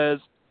 Because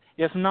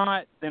if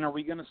not, then are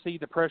we going to see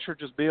the pressure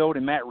just build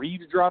and Matt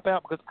Reeves drop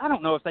out? Because I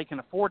don't know if they can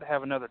afford to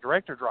have another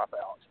director drop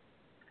out.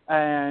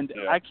 And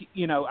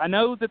I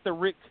know that the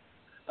Rick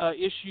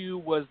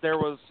issue was there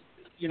was,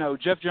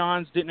 Jeff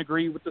Johns didn't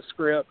agree with the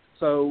script,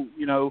 so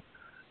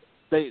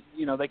they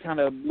kind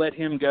of let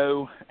him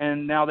go,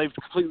 and now they've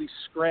completely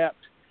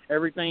scrapped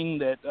everything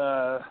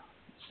that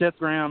Seth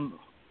Graham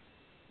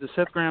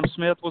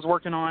Smith was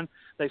working on.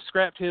 They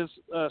scrapped his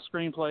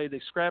screenplay. They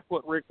scrapped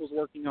what Rick was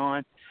working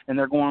on, and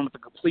they're going with a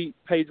complete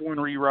page one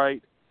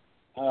rewrite.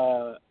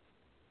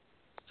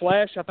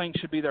 Flash, I think,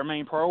 should be their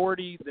main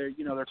priority. They're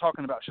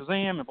talking about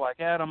Shazam and Black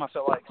Adam. I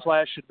felt like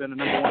Flash should have been a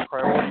number one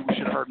priority. We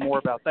should have heard more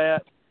about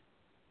that.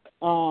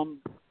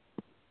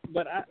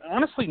 But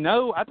honestly,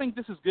 no. I think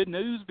this is good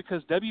news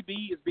because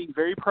WB is being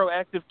very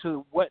proactive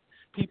to what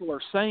people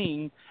are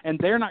saying, and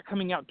they're not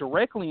coming out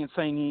directly and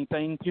saying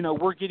anything. You know,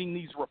 we're getting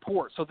these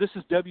reports. So this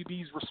is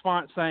WB's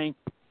response saying,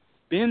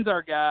 Ben's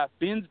our guy.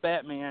 Ben's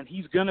Batman.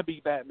 He's going to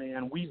be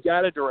Batman. We've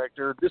got a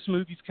director. This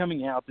movie's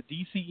coming out. The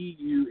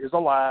DCEU is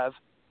alive.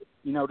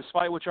 You know,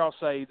 despite what y'all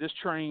say, this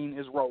train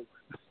is rolling.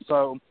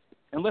 So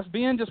unless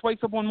Ben just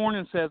wakes up one morning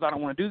and says, I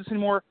don't want to do this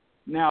anymore.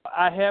 Now,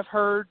 I have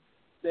heard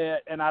that,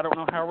 and I don't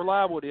know how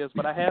reliable it is,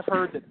 but I have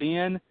heard that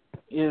Ben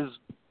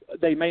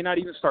they may not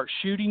even start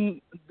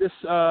shooting this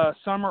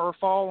summer or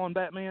fall on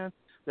Batman,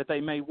 that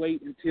they may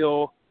wait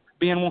until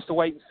Ben wants to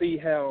wait and see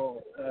how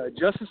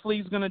Justice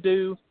League's going to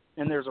do,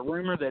 and there's a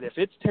rumor that if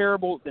it's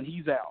terrible, then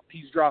he's out.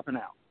 He's dropping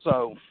out.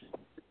 So,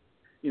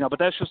 you know, but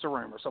that's just a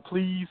rumor. So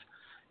please,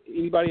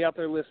 anybody out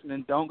there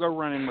listening, don't go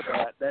running with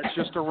that. That's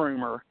just a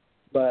rumor.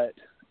 But,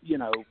 you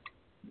know,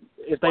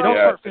 if they don't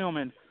start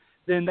filming,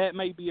 then that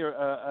may be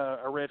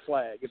a red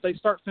flag. If they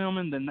start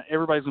filming, then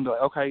everybody's going to be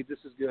like, okay, this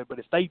is good. But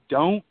if they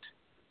don't,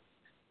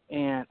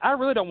 and I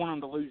really don't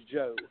want them to lose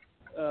Joe.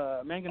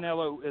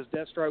 Manganiello as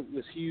Deathstroke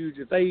was huge.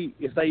 If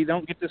they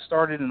don't get this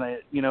started and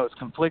it's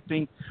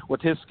conflicting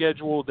with his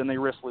schedule, then they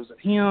risk losing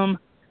him.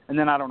 And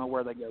then I don't know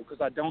where they go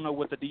because I don't know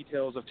what the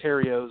details of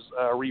Terrio's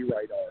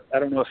rewrite are. I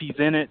don't know if he's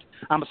in it.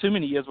 I'm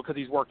assuming he is because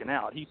he's working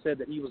out. He said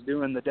that he was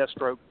doing the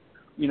Deathstroke,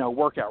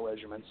 workout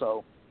regimen.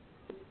 So,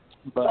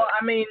 but well,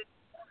 I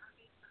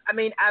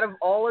mean, out of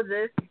all of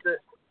this, the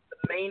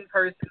main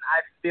person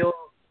I feel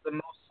the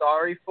most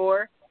sorry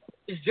for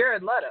is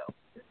Jared Leto.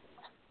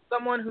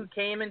 Someone who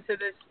came into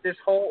this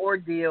whole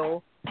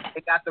ordeal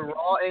and got the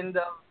raw end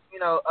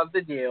of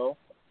the deal,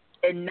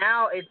 and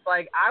now it's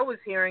like I was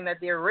hearing that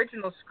the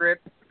original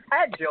script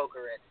had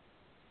Joker in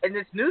it, and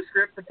this new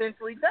script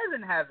potentially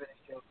doesn't have any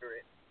Joker in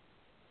it.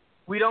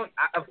 We don't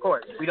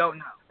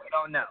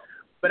know.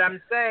 But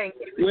I'm saying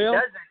if it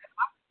doesn't,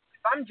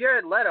 if I'm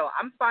Jared Leto,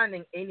 I'm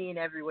finding any and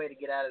every way to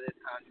get out of this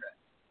contract.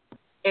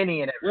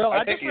 Any and every. Well,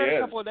 I just read a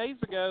couple of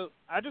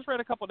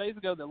days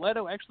ago that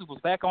Leto actually was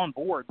back on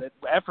board. That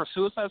after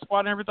Suicide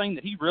Squad and everything,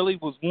 that he really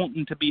was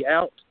wanting to be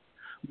out.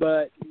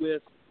 But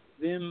with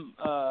them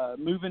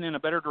moving in a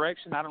better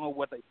direction, I don't know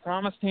what they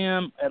promised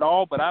him at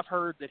all. But I've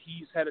heard that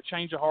he's had a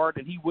change of heart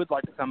and he would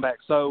like to come back.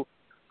 So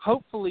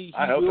hopefully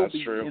he will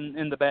be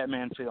in the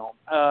Batman film.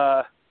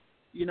 But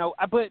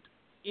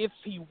if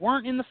he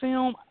weren't in the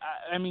film,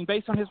 I mean,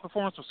 based on his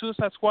performance with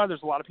Suicide Squad,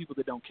 there's a lot of people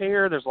that don't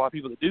care. There's a lot of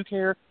people that do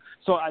care.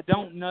 So I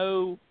don't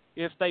know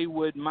if they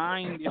would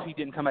mind if he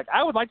didn't come back.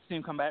 I would like to see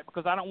him come back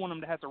because I don't want him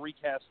to have to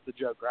recast the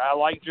Joker. I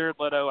like Jared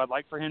Leto. I'd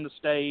like for him to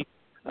stay,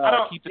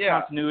 keep the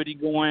continuity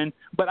going.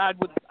 But I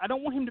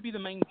don't want him to be the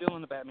main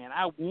villain of Batman.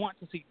 I want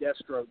to see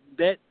Deathstroke.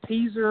 That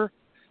teaser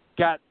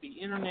got the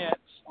internet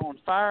on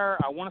fire.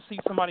 I want to see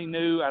somebody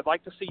new. I'd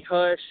like to see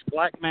Hush,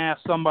 Black Mask,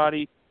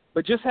 somebody.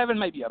 But just having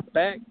maybe a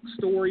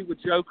backstory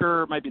with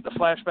Joker, maybe the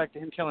flashback to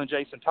him killing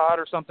Jason Todd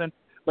or something,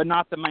 but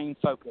not the main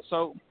focus.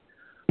 So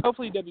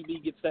hopefully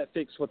WB gets that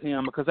fixed with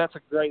him because that's a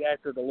great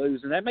actor to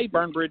lose. And that may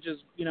burn bridges,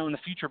 in the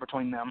future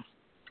between them.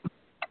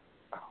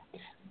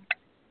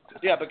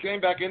 Yeah, but getting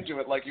back into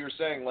it, like you were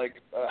saying,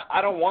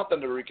 I don't want them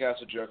to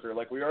recast a Joker.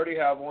 Like, we already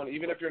have one.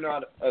 Even if you're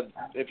not,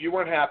 if you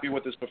weren't happy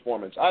with his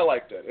performance, I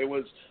liked it. It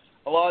was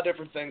a lot of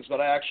different things,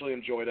 but I actually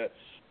enjoyed it.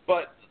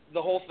 But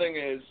the whole thing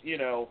is,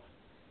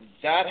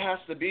 that has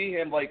to be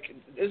him. Like,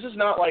 this is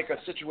not like a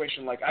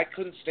situation like I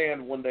couldn't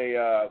stand when they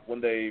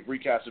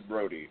recasted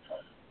Brody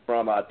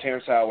from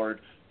Terrence Howard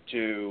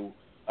to.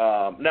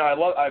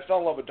 Now I fell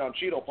in love with Don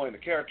Cheadle playing the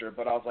character,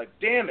 but I was like,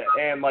 damn it!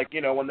 And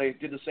when they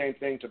did the same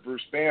thing to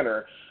Bruce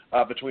Banner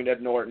between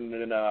Ed Norton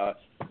and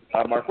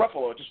Mark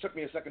Ruffalo, it just took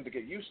me a second to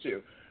get used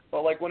to.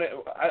 But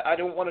I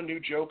don't want a new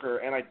Joker,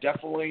 and I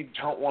definitely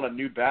don't want a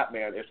new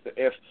Batman.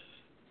 If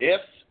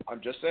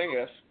I'm just saying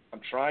I'm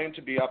trying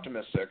to be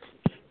optimistic.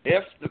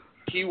 If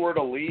he were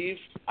to leave,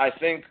 I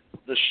think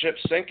the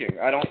ship's sinking.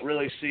 I don't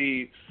really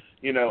see,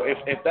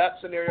 if that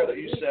scenario that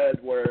you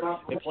said where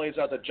it plays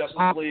out that Justice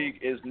League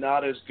is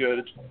not as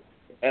good,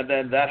 and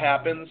then that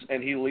happens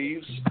and he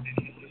leaves,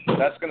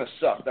 that's going to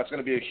suck. That's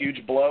going to be a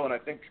huge blow, and I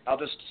think I'll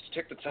just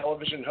stick to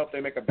television and hope they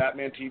make a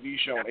Batman TV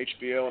show on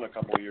HBO in a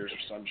couple of years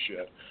or some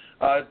shit.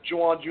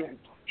 Juwan, do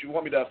you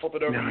want me to flip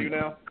it over to you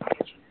now?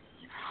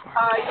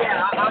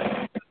 Yeah.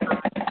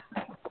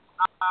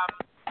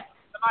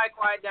 Somebody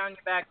quiet down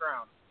your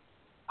background.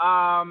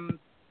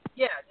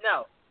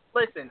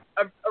 Listen,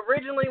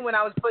 originally when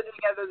I was putting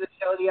together the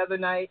show the other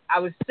night, I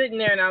was sitting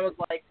there and I was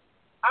like,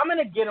 I'm going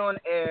to get on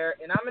air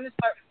and I'm going to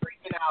start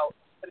freaking out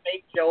to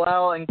make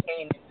Joel and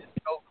Kanan just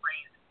go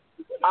crazy.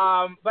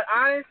 But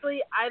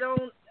honestly,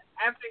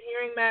 after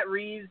hearing Matt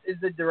Reeves is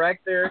the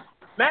director,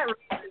 Matt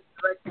Reeves has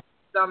directed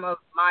some of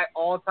my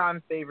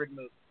all-time favorite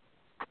movies.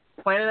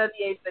 Planet of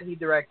the Apes that he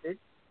directed.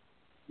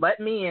 Let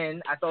Me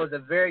In, I thought it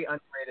was a very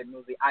underrated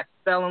movie. I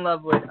fell in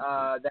love with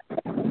that. That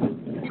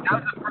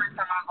was the first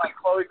time I was like,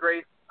 Chloe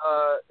Grace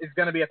is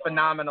going to be a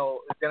phenomenal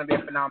actress.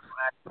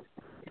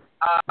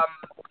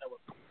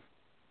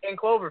 In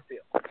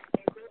Cloverfield.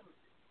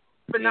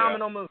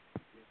 Phenomenal movie.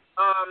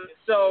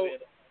 So,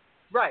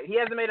 right, he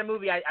hasn't made a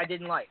movie I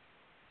didn't like.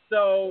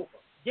 So,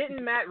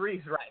 getting Matt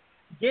Reeves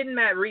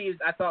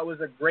I thought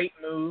was a great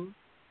move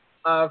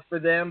for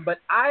them. But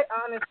I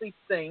honestly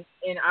think,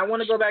 and I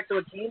want to go back to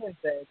what Keenan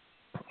said,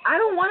 I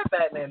don't want a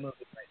Batman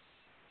movie right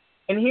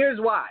now. And here's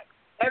why.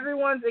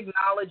 Everyone's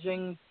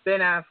acknowledging Ben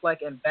Affleck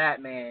and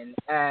Batman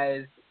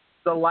as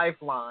the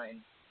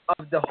lifeline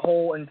of the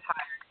whole entire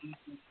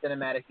DC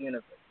cinematic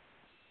universe.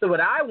 So what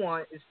I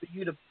want is for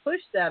you to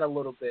push that a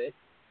little bit,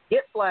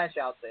 get Flash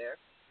out there,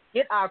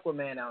 get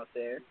Aquaman out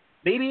there,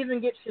 maybe even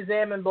get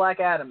Shazam and Black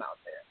Adam out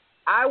there.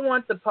 I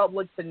want the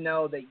public to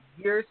know that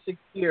you're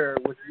secure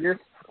with your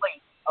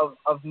slate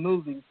of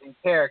movies and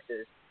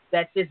characters,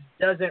 that this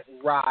doesn't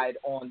ride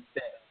on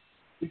Ben.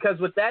 Because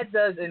what that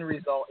does in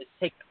result is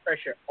take the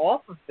pressure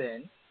off of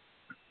Ben,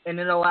 and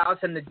it allows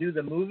him to do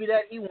the movie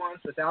that he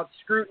wants without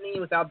scrutiny,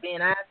 without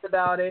being asked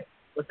about it,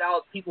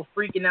 without people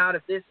freaking out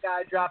if this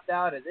guy dropped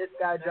out or this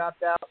guy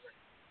dropped out.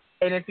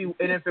 And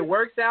if it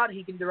works out,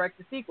 he can direct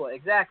the sequel.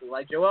 Exactly,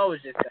 like Joel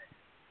was just saying.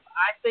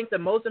 I think the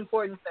most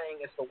important thing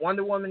is for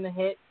Wonder Woman to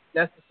hit,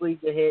 Justice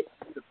League to hit,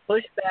 to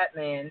push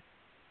Batman,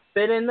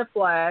 fit in the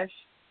Flash.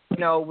 You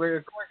know, we're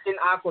of course getting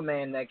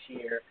Aquaman next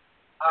year.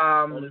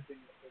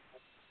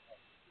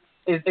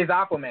 Is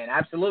Aquaman,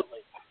 absolutely.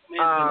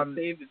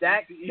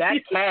 That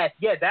cast,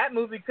 yeah, that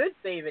movie could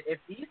save it if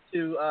these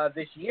two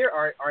this year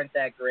aren't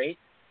that great.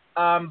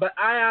 But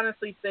I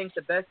honestly think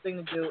the best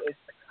thing to do is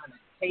to kind of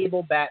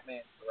table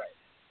Batman for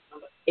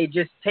right. It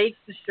just takes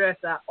the stress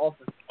out off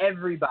of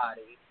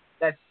everybody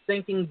that's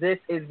thinking this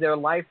is their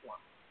lifeline.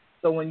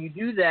 So when you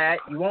do that,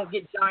 you won't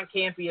get John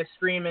Campea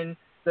screaming,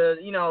 the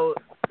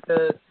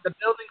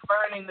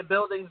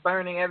building's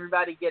burning,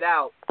 everybody get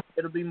out.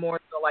 It'll be more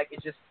so like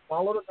it's just a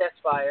small little death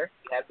fire.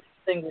 You have the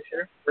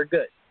extinguisher, we're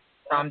good.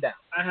 Calm down.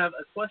 I have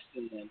a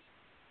question then.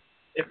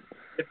 If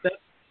that,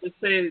 let's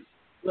say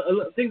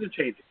things are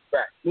changing.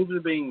 Right. Movies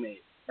are being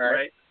made.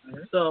 Right.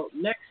 Mm-hmm. So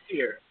next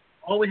year,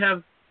 all we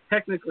have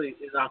technically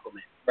is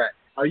Aquaman. Right.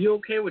 Are you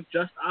okay with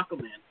just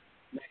Aquaman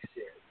next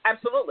year?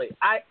 Absolutely.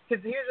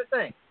 Because here's the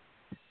thing.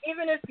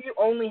 Even if you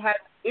only had,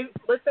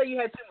 let's say you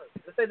had two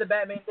movies. Let's say the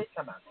Batman did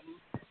come out.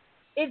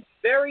 It's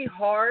very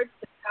hard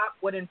to top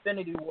what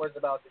Infinity War is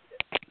about to do.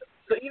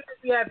 So even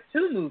if you have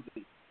two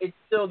movies, it's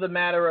still the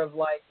matter of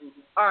like,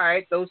 all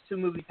right, those two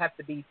movies have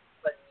to be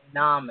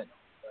phenomenal.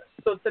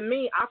 So to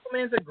me,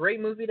 Aquaman's a great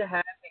movie to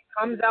have. It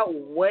comes out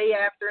way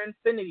after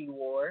Infinity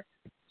War,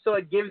 so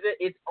it gives it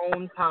its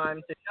own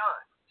time to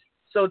shine.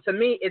 So to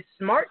me, it's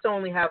smart to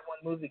only have one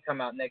movie come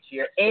out next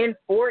year and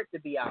for it to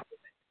be Aquaman.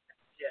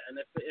 Yeah, and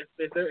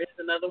if there is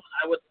another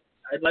one,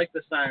 I'd like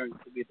the Siren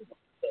to be the one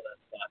to fill that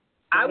spot.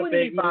 I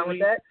wouldn't be fine with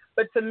that.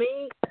 But to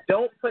me,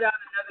 don't put out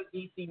another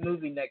DC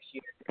movie next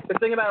year. The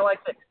thing about it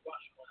like this,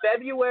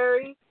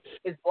 February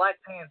is Black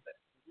Panther.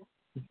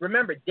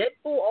 Remember,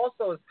 Deadpool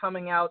also is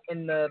coming out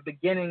in the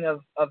beginning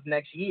of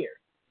next year.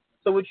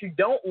 So what you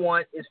don't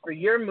want is for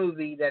your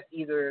movie that's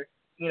either,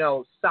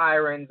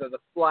 Sirens or The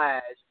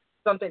Flash,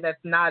 something that's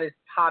not as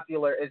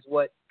popular as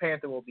what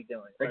Panther will be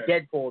doing, or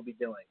Deadpool will be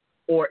doing,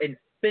 or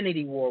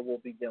Infinity War will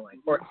be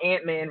doing, or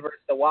Ant-Man versus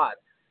the Wasp.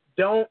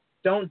 Don't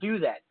do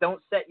that.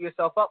 Don't set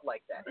yourself up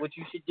like that. What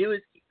you should do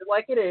is keep it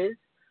like it is.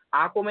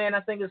 Aquaman,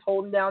 I think, is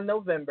holding down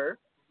November,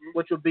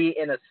 which will be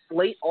in a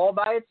slate all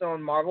by its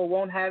own. Marvel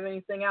won't have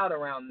anything out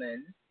around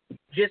then.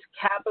 Just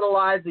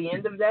capitalize the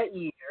end of that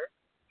year.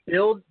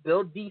 Build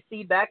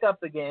DC back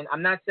up again.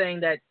 I'm not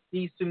saying that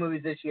these two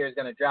movies this year is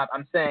going to drop.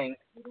 I'm saying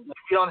if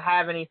you don't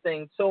have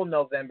anything till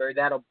November,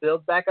 that'll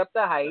build back up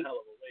the hype,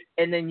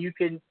 and then you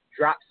can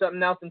drop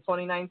something else in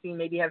 2019.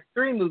 Maybe have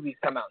 3 movies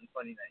come out in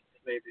 2019.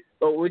 Maybe.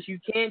 But what you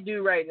can't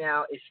do right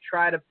now is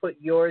try to put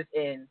yours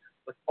in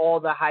with all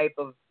the hype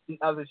of the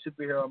other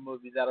superhero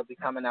movies that'll be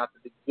coming out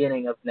at the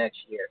beginning of next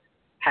year.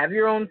 Have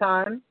your own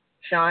time,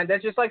 shine.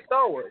 That's just like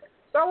Star Wars.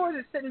 Star Wars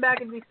is sitting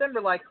back in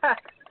December like,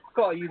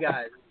 call you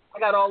guys. I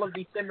got all of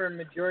December and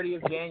majority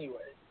of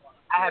January.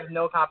 I have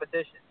no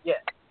competition. Yeah.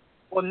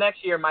 Well,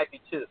 next year might be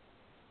 2.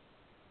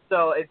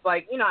 So it's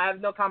like, I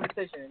have no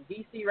competition. And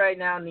DC right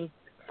now needs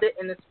to sit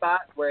in the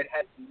spot where it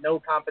has no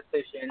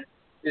competition.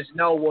 There's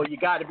you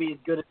got to be as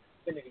good as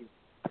Infinity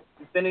War.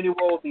 Infinity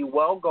War will be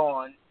well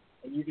gone,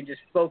 and you can just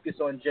focus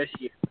on just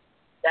you.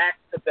 That's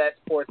the best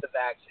course of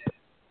action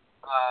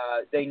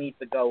they need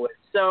to go with.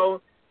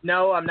 So,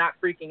 no, I'm not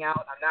freaking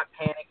out. I'm not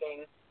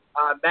panicking.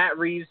 Matt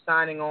Reeves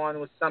signing on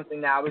was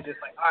something that I was just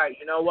like, all right,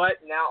 you know what?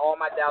 Now all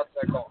my doubts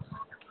are gone.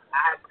 I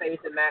have faith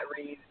in Matt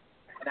Reeves,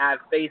 and I have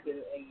faith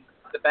in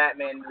the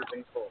Batman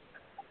moving forward.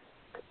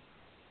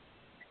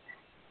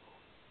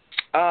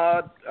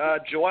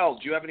 Joel,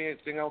 do you have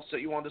anything else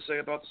that you wanted to say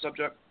about the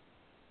subject?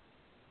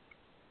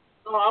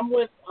 No, I'm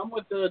with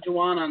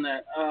Juwan on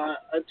that.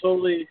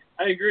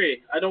 I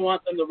agree. I don't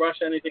want them to rush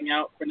anything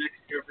out for next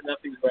year if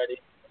nothing's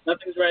ready. If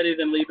nothing's ready,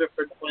 then leave it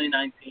for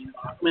 2019.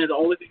 Aquaman is the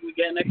only thing we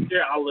get next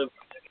year. I'll live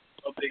with it.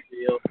 No big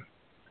deal.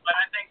 But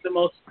I think the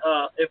most,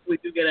 if we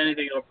do get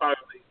anything, it'll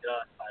probably be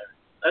Siren.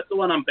 That's the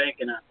one I'm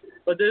banking on.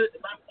 But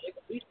if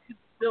we could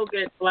still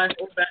get Flash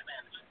or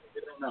Batman,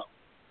 we don't know.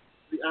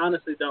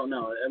 honestly don't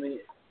know. I mean,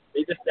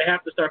 they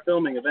have to start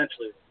filming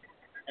eventually,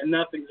 and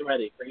nothing's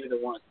ready for either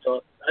one.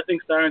 So I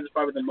think Sirens is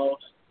probably the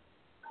most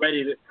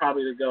ready to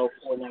go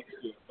for next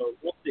year. So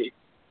we'll see.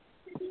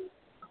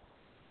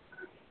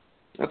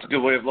 That's a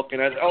good way of looking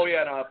at it. Oh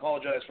yeah, and I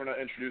apologize for not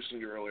introducing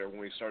you earlier when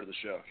we started the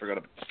show.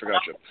 Forgot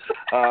you.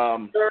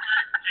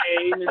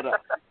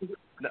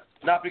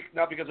 Not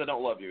because I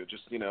don't love you.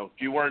 Just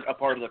you weren't a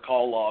part of the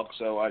call log,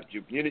 so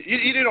you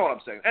know what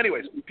I'm saying.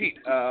 Anyways, Pete,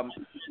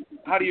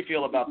 how do you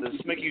feel about this?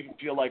 Does it make you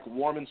feel like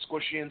warm and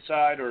squishy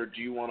inside, or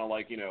do you want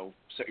to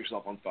set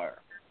yourself on fire?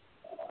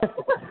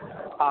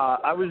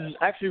 I was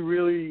actually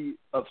really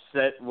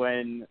upset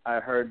when I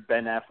heard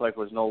Ben Affleck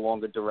was no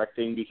longer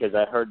directing, because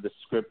I heard the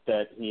script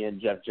that he and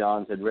Jeff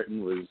Johns had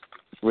written was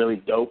really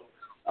dope.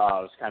 It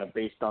was kind of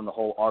based on the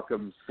whole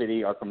Arkham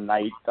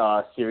Knight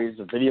series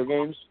of video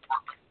games.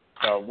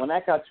 So when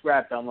that got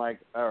scrapped, I'm like,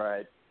 all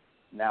right,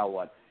 now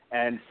what?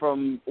 And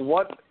from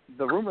what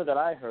the rumor that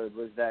I heard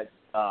was that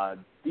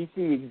DC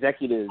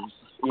executives,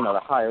 the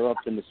higher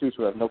ups in the suits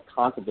who have no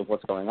concept of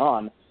what's going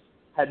on,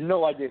 had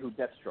no idea who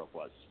Deathstroke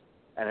was.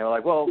 And they were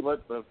like, well,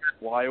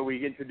 why are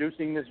we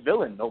introducing this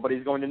villain?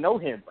 Nobody's going to know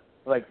him.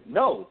 Like,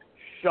 no,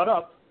 shut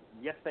up.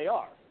 Yes, they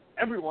are.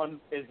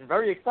 Everyone is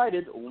very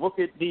excited. Look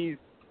at these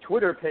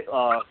Twitter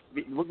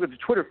look at the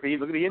Twitter feed,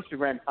 look at the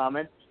Instagram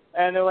comments,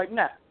 and they're like,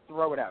 nah,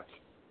 throw it out.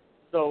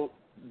 So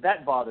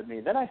that bothered me.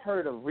 Then I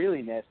heard a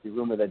really nasty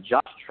rumor that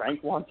Josh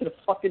Trank wanted to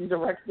fucking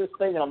direct this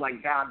thing, and I'm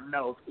like, God,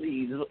 no,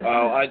 please.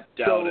 Oh, I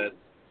doubt it.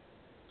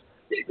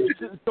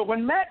 So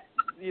when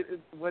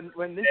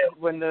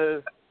when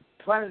the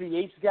Planet of the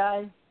Apes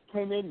guy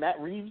came in, Matt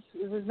Reeves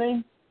is his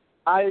name,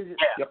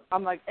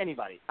 I'm like,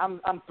 anybody.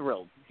 I'm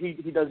thrilled. He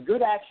does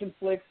good action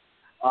flicks.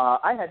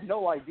 I had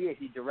no idea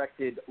he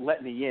directed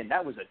Let Me In.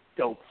 That was a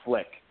dope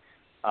flick.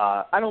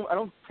 I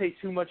don't pay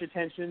too much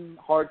attention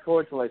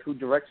hardcore to who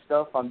directs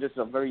stuff. I'm just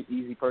a very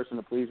easy person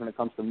to please when it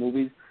comes to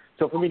movies.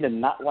 So for me to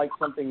not like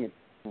something, it's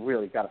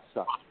really gotta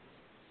suck.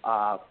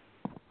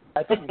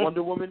 I think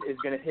Wonder Woman is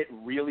gonna hit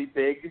really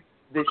big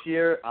this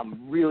year.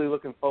 I'm really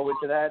looking forward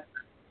to that.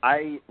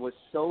 I was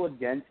so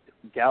against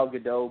Gal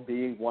Gadot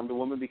being Wonder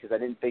Woman because I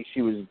didn't think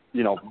she was,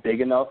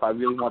 big enough. I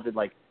really wanted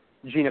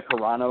Gina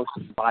Carano's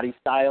body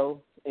style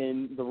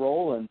in the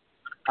role, and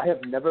I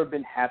have never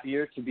been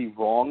happier to be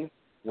wrong.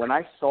 When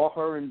I saw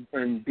her in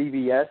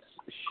BVS,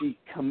 she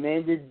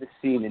commanded the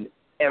scene in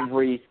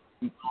every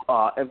she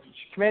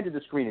commanded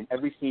the screen in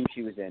every scene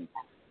she was in,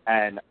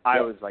 and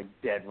I was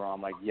dead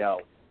wrong. I'm yo,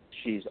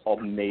 she's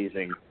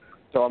amazing.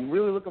 So I'm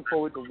really looking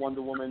forward to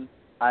Wonder Woman.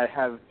 I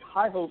have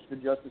high hopes for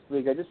Justice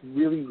League. I just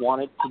really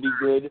want it to be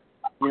good.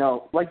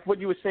 Like what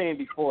you were saying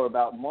before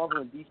about Marvel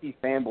and DC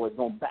fanboys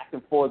going back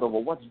and forth over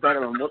what's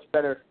better and what's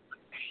better.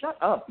 Shut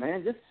up,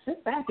 man. Just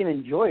sit back and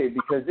enjoy it,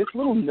 because this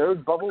little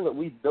nerd bubble that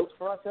we've built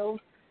for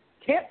ourselves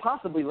can't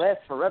possibly last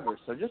forever.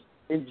 So just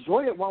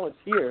enjoy it while it's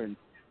here, and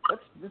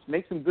let's just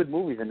make some good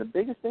movies. And the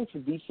biggest thing for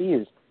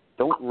DC is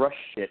don't rush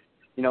shit.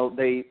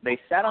 They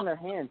sat on their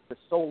hands for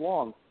so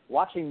long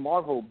watching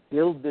Marvel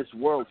build this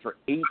world for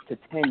 8 to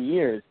 10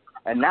 years,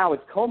 and now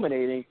it's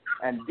culminating,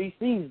 and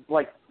DC's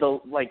like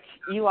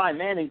Eli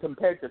Manning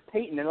compared to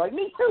Peyton, and they're like,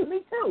 me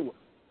too.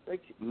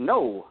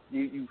 No,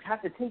 you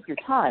have to take your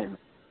time.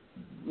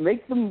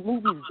 Make the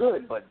movies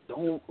good, but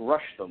don't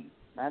rush them.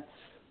 That's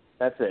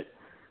it.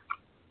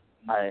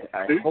 I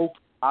hope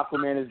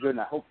Aquaman is good,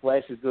 and I hope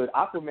Flash is good.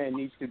 Aquaman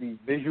needs to be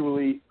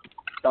visually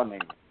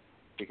stunning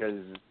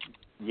because,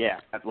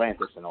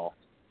 Atlantis and all.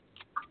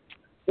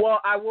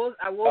 Well, I will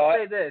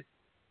say this.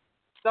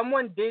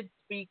 Someone did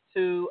speak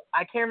to,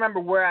 I can't remember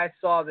where I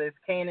saw this.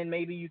 Kanan,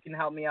 maybe you can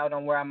help me out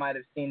on where I might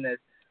have seen this.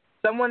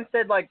 Someone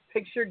said,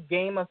 picture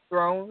Game of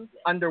Thrones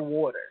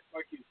underwater.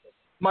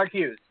 Mark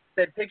Hughes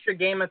said, picture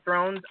Game of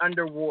Thrones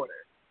underwater.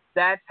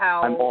 That's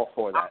how I'm all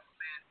for that. Aquaman's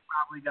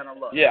probably going to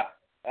look. Yeah,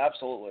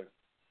 absolutely.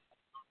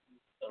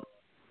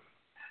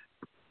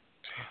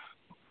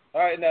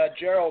 All right, now,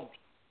 Gerald,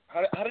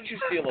 how did you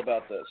feel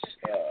about this?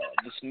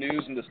 This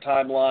news and this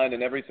timeline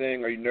and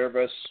everything? Are you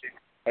nervous?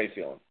 How are you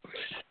feeling?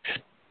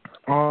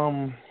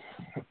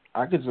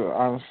 I could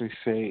honestly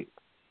say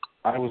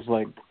I was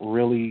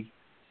really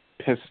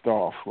pissed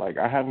off.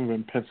 I haven't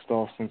been pissed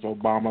off since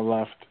Obama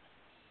left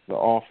the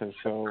office.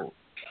 So,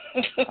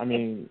 I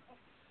mean,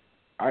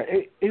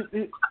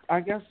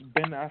 I guess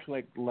Ben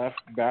Affleck left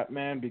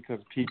Batman because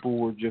people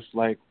were just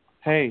like,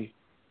 hey,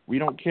 we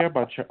don't care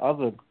about your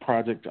other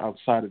project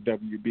outside of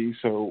WB,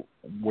 so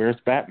where's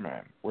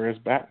Batman? Where's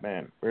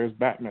Batman? Where's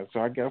Batman?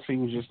 So I guess he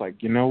was just like,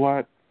 you know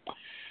what?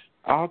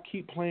 I'll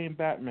keep playing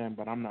Batman,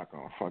 but I'm not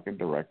going to fucking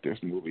direct this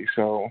movie.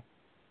 So,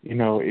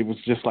 it was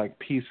just like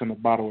peace in a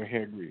bottle of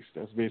hair grease.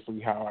 That's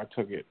basically how I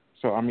took it.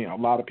 So, I mean, a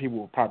lot of people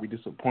were probably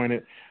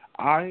disappointed.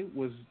 I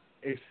was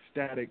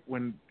ecstatic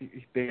when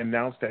they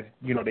announced that,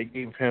 they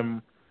gave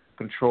him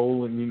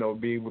control and,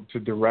 be able to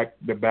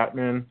direct the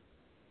Batman.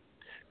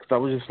 Because I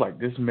was just like,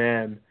 this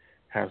man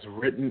has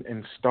written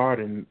and starred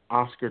in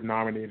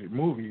Oscar-nominated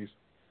movies.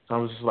 So I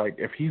was just like,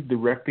 if he's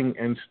directing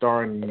and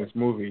starring in this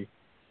movie,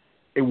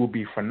 it will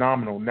be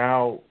phenomenal.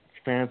 Now,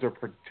 fans are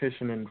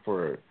petitioning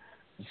for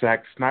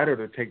Zack Snyder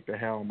to take the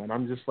helm, and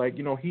I'm just like,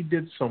 he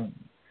did some,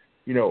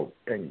 he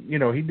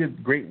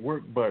did great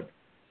work, but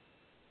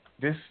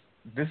this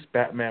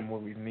Batman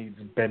movie needs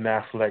Ben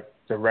Affleck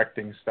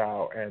directing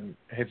style and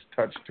his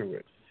touch to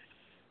it.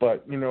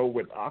 But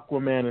with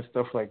Aquaman and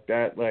stuff like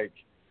that, like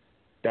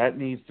that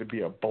needs to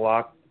be a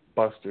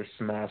blockbuster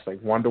smash.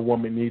 Like Wonder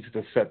Woman needs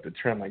to set the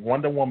trend. Like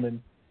Wonder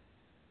Woman,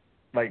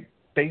 like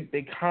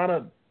they kind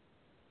of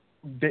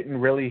didn't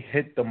really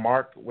hit the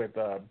mark with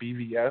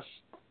BVS,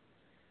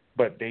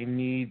 but they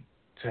need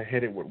to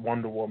hit it with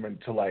Wonder Woman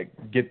to like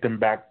get them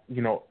back,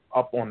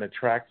 up on the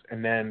tracks.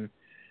 And then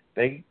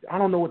I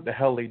don't know what the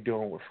hell they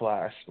doing with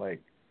Flash.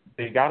 Like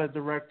they got a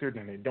director,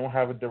 then they don't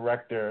have a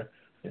director,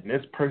 and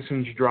this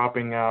person's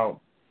dropping out.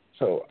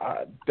 So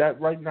that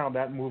right now,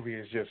 that movie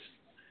is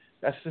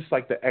that's just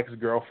like the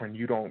ex-girlfriend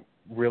you don't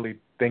really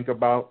think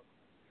about.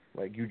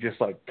 Like you just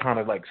like kind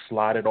of like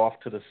slide it off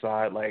to the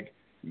side. Like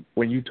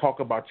when you talk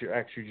about your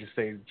ex, you just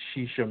say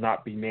she shall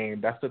not be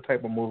named. That's the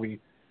type of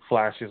movie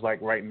Flash is like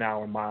right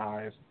now in my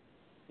eyes.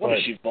 What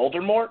is she,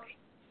 Voldemort?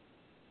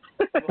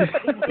 I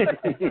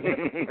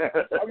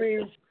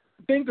mean,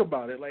 think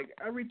about it. Like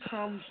every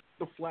time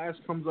the Flash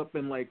comes up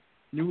in like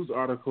news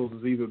articles,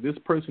 is either this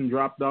person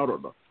dropped out or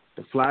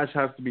the Flash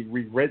has to be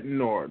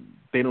rewritten or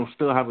they don't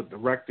still have a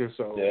director.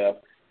 So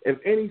if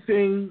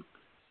anything,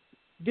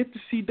 get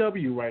the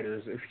CW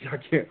writers if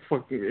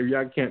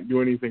y'all can't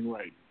do anything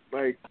right.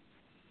 Like,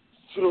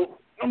 so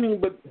I mean,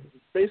 but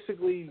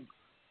basically,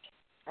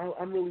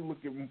 I'm really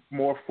looking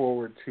more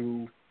forward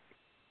to,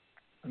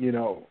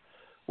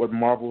 what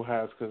Marvel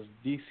has, because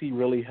DC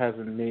really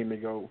hasn't made me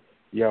go,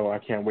 yo, I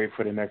can't wait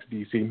for the next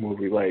DC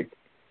movie. Like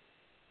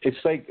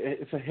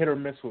it's a hit or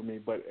miss with me.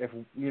 But if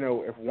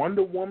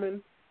Wonder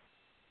Woman,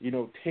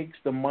 takes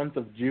the month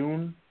of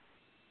June,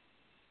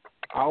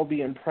 I'll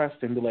be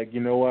impressed and be like,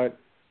 you know what,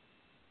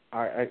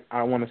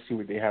 I want to see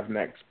what they have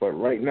next. But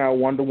right now,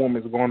 Wonder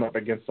Woman is going up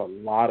against a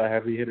lot of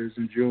heavy hitters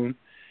in June.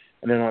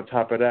 And then on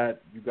top of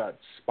that, you got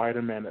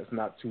Spider-Man that's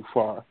not too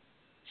far.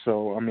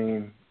 So, I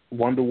mean,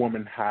 Wonder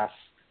Woman has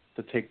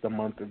to take the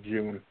month of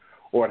June,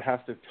 or it has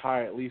to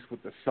tie at least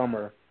with the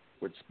summer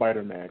with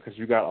Spider-Man, because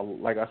you got,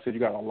 like I said, you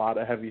got a lot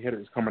of heavy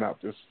hitters coming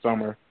out this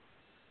summer.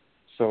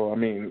 So, I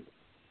mean,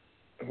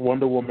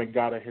 Wonder Woman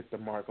got to hit the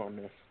mark on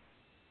this.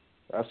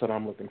 That's what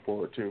I'm looking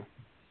forward to.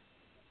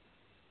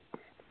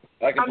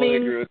 I completely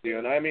agree with you.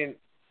 And I mean,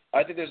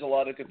 I think there's a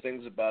lot of good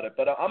things about it.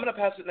 But I'm going to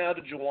pass it now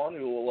to Juwan,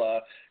 who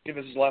will give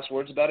us his last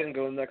words about it and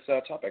go to the next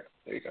topic.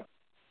 There you go.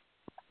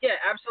 Yeah,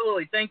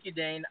 absolutely. Thank you,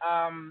 Dane.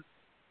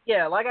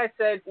 Yeah, like I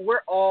said,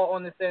 we're all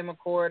on the same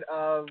accord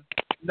of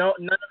none of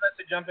us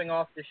are jumping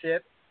off the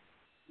ship.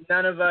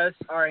 None of us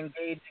are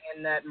engaging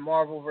in that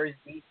Marvel versus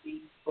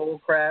DC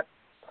bullcrap.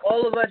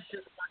 All of us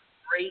just want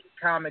great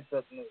comic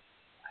book movies.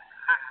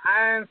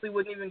 I honestly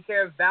wouldn't even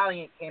care if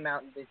Valiant came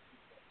out in this season.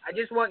 I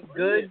just want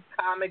good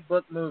comic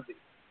book movies.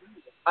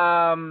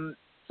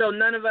 So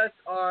none of us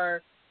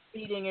are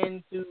feeding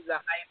into the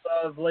hype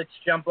of let's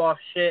jump off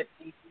ship,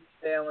 DC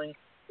sailing.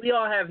 We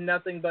all have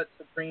nothing but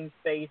supreme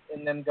faith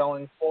in them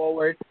going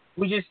forward.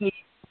 We just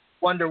need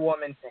Wonder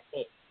Woman to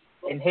hit,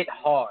 and hit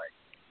hard.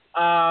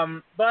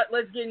 But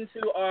let's get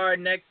into our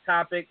next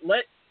topic.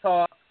 Let's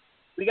talk.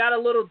 We got a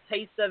little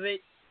taste of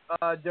it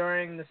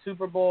during the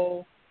Super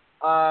Bowl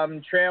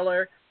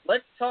trailer.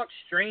 Let's talk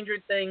Stranger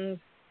Things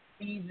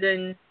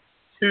Season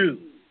 2.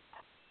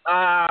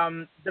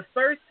 The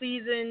first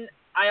season,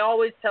 I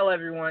always tell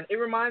everyone, it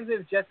reminds me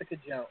of Jessica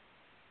Jones,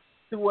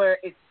 to where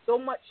it's so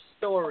much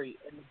story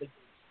in the beginning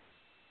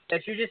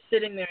that you're just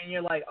sitting there and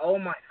you're like, oh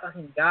my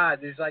fucking God,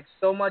 there's like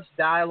so much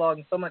dialogue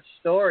and so much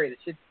story. That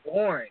shit's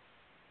boring.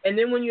 And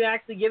then when you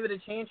actually give it a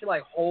chance, you're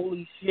like,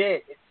 holy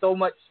shit, it's so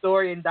much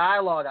story and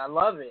dialogue. I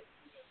love it.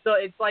 So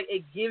it's like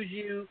it gives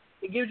you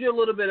a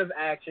little bit of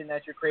action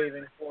that you're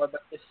craving for,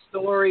 but the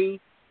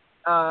story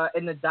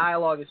and the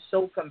dialogue is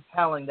so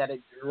compelling that it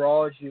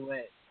draws you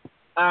in.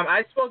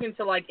 I've spoken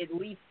to like at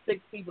least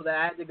 6 people that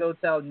I had to go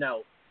tell,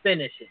 no,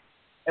 finish it.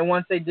 And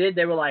once they did,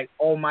 they were like,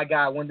 oh my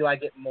God, when do I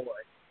get more?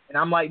 And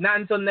I'm like, not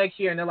until next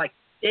year. And they're like,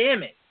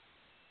 damn it.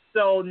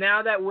 So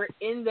now that we're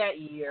in that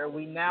year,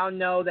 we now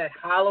know that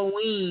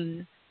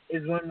Halloween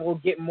is when we'll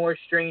get more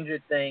Stranger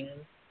Things.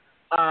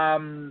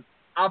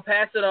 I'll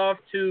pass it off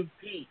to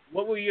Pete.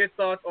 What were your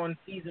thoughts on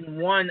Season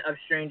 1 of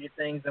Stranger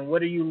Things, and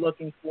what are you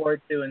looking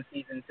forward to in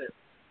Season 2?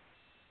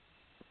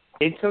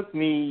 It took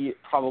me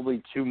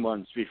probably 2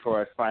 months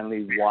before I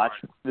finally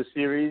watched the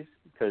series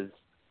because,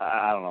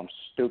 I don't know, I'm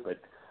stupid.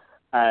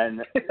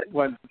 And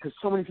because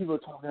so many people are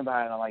talking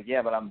about it, and I'm like,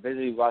 yeah, but I'm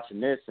busy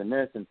watching this and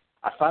this. And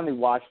I finally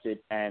watched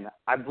it, and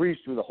I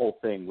breezed through the whole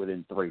thing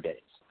within 3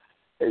 days.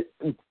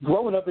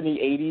 Growing up in the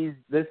 80s,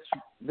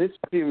 this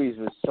series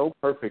was so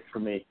perfect for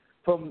me.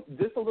 From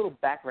just a little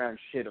background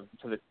shit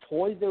to the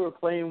toys they were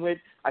playing with.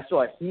 I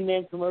saw a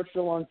He-Man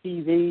commercial on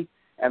TV,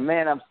 and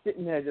man, I'm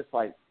sitting there just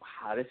like,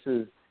 wow, this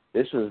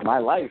was my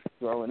life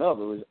growing up.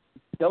 It was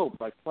dope,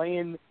 like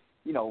playing,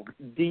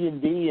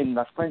 D&D in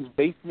my friend's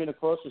basement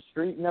across the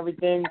street and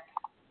everything.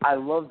 I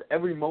loved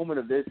every moment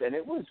of this, and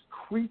it was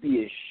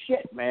creepy as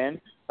shit, man.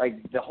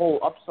 Like, the whole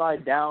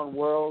upside-down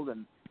world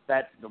and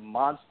the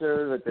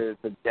monster, that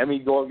the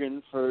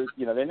Demogorgon for,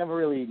 they never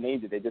really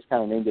named it. They just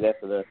kind of named it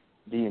after the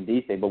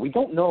D&D thing. But we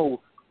don't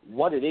know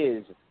what it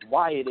is,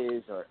 why it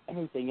is, or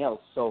anything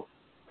else. So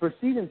for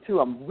Season 2,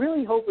 I'm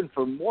really hoping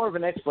for more of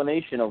an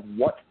explanation of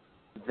what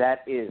that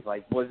is.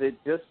 Like, was it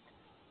just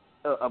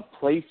a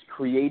place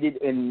created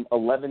in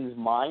Eleven's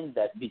mind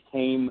that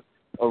became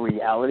a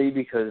reality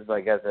because,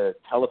 like, as a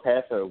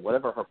telepath or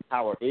whatever her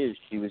power is,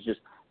 she was just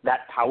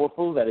that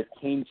powerful that it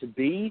came to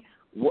be?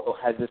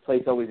 Has this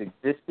place always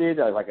existed,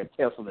 like a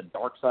Tales from the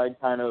Dark Side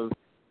kind of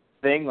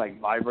thing, like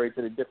vibrates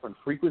at a different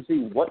frequency?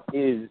 What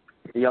is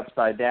the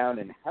Upside Down,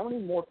 and how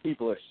many more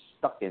people are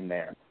stuck in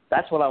there?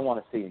 That's what I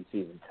want to see in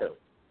Season 2.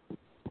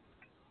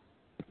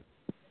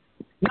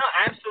 No,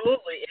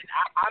 absolutely. And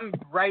I'm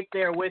right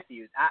there with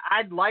you.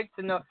 I'd like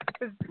to know,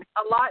 because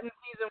a lot in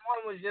Season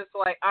 1 was just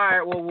like, all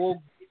right, well,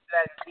 we'll get to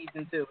that in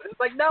Season 2. But it's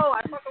like, no,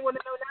 I fucking want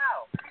to know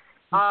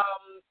now.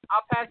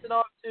 I'll pass it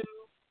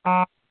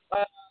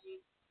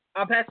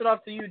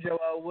off to you,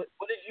 Joel. What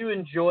did you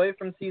enjoy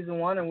from Season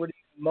 1, and what are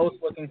you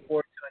most looking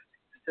forward to in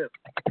Season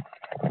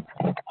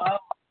 2?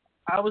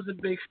 I was a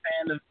big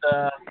fan of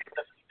the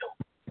feel.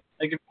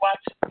 Like, if you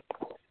watch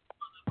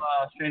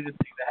Stranger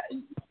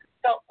Things, it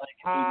felt like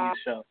an 80s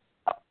show.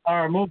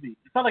 Or a movie.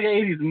 It felt like an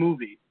 80s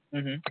movie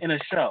in a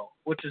show,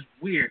 which is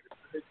weird.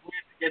 It's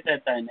weird to get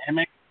that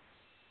dynamic,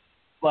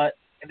 but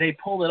they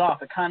pulled it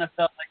off. It kind of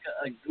felt like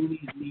a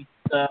Goonies meets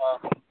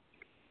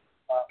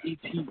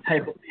E.T.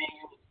 type of thing.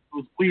 It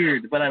was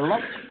weird, but I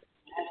loved it.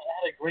 It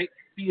had a great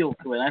feel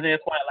to it. And I think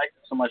that's why I liked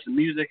it so much. The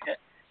music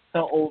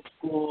felt old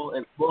school.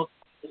 It looked.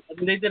 I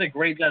mean, they did a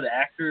great job. The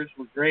actors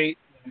were great.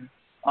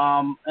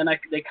 And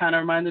they kind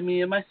of reminded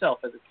me of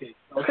myself as a kid.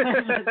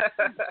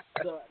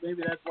 So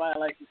maybe that's why I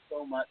like it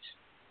so much.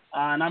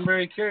 And I'm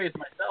very curious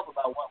myself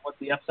about what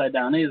the Upside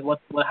Down is,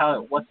 what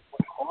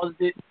caused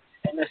it.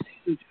 And the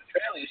Season 2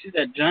 trailer, you see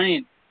that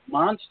giant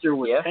monster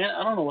with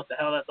I don't know what the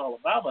hell that's all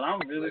about, but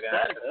I'm really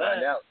excited for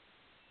that.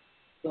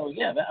 So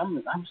yeah,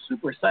 I'm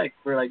super psyched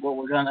for like what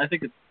we're gonna. I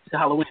think it's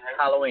Halloween.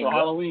 Halloween. So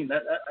Halloween.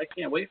 I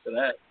can't wait for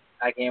that.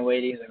 I can't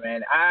wait either,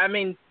 man. I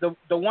mean,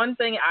 the one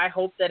thing I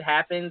hope that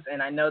happens,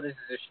 and I know this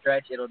is a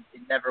stretch, it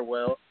never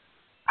will.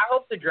 I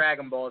hope the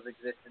Dragon Balls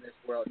exist in this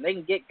world, and they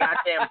can get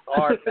goddamn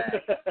Barb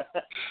back.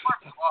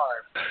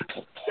 Barb.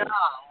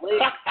 Golly.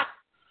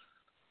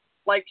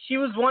 Like, she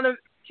was one of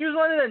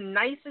the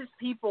nicest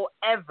people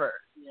ever,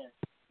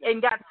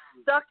 and got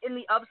stuck in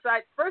the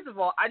upside. First of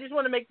all, I just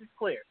want to make this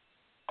clear.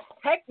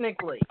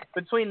 Technically,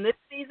 between this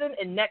season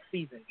and next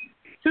season,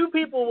 2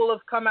 people will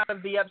have come out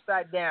of the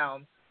Upside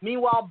Down.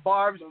 Meanwhile,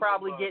 Barb's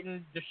probably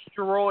getting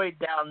destroyed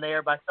down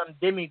there by some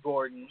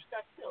Demogorgon.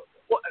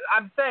 Well,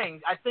 I'm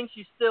saying, I think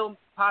she's still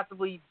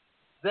possibly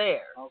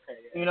there. Okay.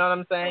 Yeah. You know what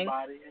I'm saying? Her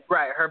body.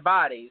 Right, her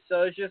body.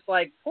 So it's just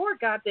like, poor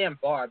goddamn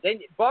Barb.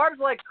 Barb's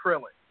like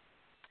Krillin.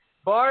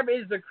 Barb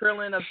is the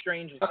Krillin of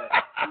Stranger Things.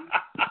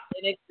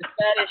 And it's the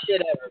saddest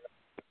shit ever.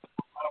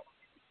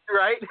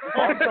 Right?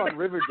 Barb's on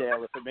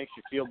Riverdale, if it makes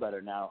you feel better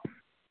now.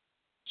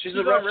 She's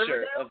the rough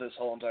shirt of this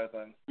whole entire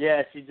thing.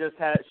 Yeah, she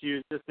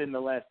was just in the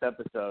last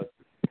episode.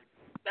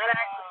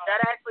 That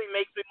actually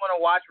makes me want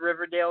to watch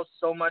Riverdale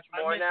so much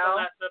more now. The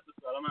last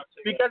episode. I'm not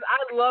because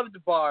I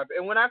loved Barb,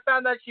 and when I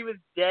found out she was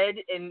dead,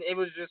 and it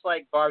was just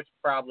like, Barb's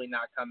probably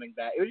not coming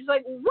back. It was just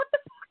like, what the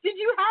fuck did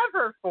you have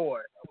her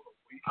for?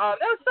 That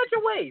was such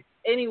a waste.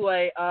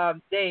 Anyway,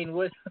 Dane,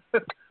 what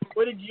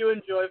did you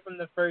enjoy from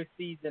the first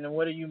season, and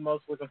what are you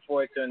most looking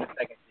forward to in the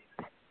second season?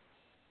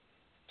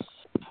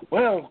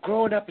 Well,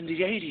 growing up in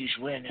the 80s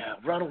when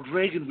Ronald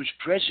Reagan was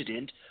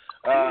president,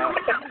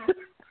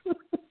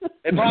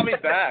 it brought me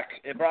back.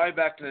 It brought me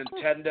back to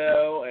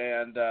Nintendo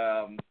and,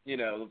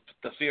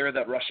 the fear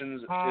that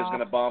Russians is going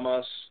to bomb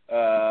us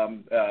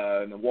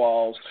in the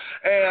walls.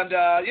 And,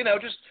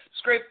 just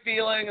great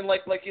feeling. And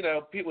like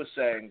Pete was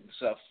saying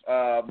stuff.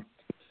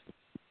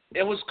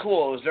 It was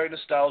cool. It was very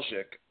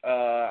nostalgic.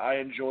 I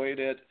enjoyed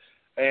it.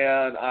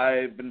 And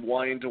I've been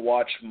wanting to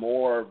watch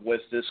more with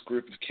this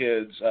group of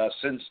kids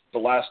since the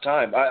last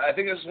time. I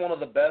think this is one of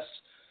the best,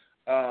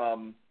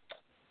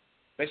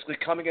 basically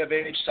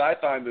coming-of-age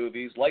sci-fi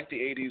movies like the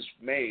 80s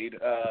made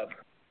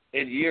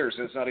in years.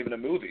 And it's not even a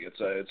movie; it's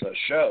a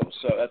show.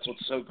 So that's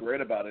what's so great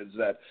about it, is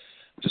that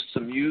just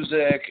the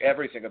music,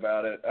 everything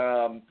about it.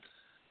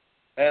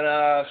 And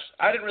I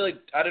don't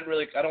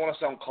want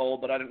to sound cold,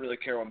 but I didn't really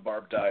care when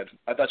Barb died.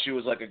 I thought she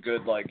was like a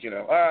good, all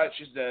right,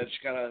 she's dead.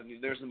 She kind of,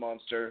 there's the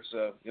monster,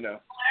 so,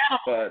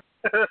 but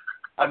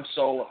I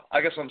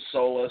guess I'm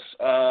soulless.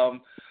 I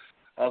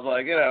was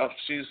like,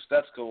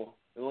 that's cool.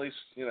 At least,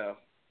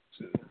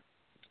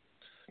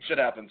 shit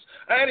happens.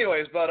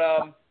 Anyways, but,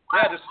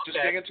 just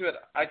getting into it.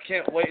 I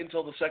can't wait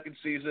until the second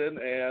season,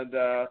 and,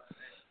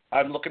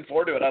 I'm looking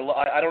forward to it.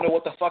 I don't know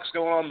what the fuck's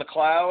going on in the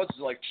clouds,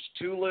 like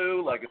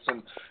Tulu, like it's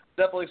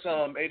definitely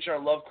some H.R.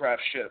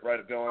 Lovecraft shit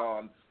going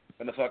on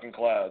in the fucking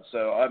clouds.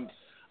 So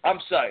I'm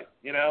psyched,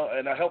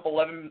 and I hope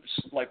 11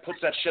 puts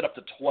that shit up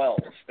to 12,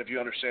 if you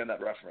understand that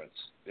reference.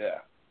 Yeah.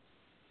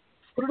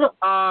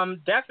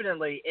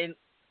 Definitely. And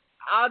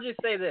I'll just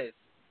say this.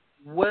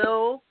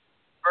 Will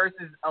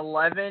versus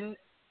 11,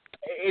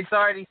 it's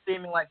already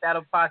seeming like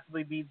that'll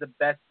possibly be the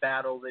best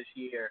battle this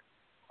year.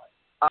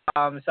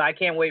 So I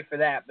can't wait for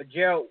that. But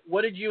Gerald,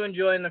 what did you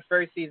enjoy in the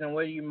first season?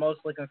 What are you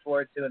most looking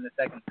forward to in the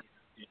second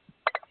season?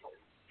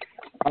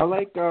 I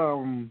like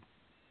the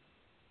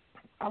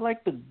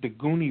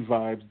Goonie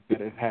vibes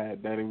that it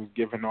had, that it was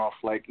giving off.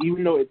 Like,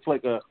 even though it's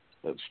like a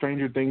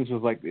Stranger Things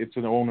was like its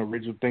own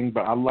original thing,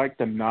 but I like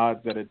the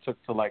nods that it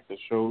took to like the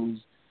shows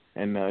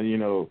and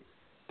the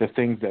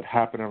things that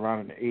happened around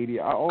in the '80s.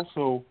 I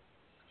also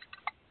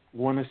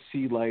want to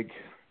see like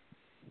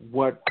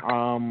what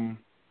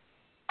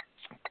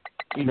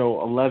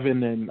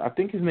 11, and I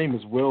think his name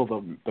is Will,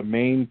 the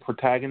main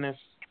protagonist.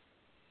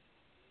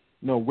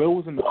 No, Will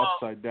was in the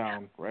Upside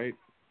Down, right?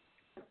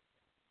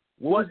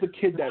 What was the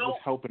kid that was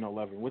helping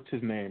 11? What's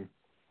his name?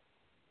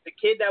 The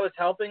kid that was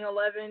helping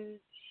 11?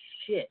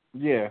 Shit.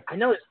 Yeah. I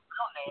know his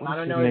real name. I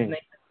don't know his name.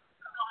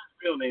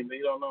 Real name, but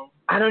you don't know.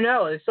 I don't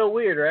know. It's so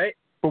weird, right?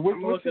 But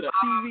what's his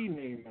TV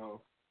name,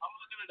 though?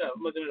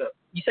 I'm looking it up.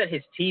 You said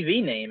his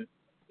TV name?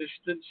 The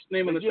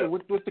name of the show.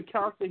 What's the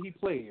character he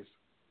plays?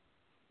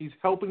 He's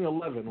helping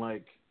 11.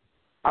 Like,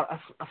 I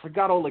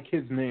forgot all the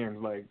kids'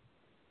 names. Like,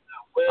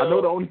 Will. I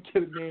know the only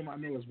kid's name I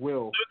know is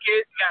Will.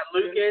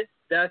 Lucas,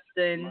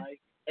 Dustin,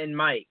 and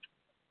Mike.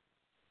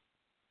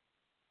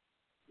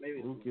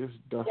 Maybe Lucas,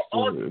 Dustin,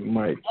 and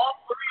Mike. All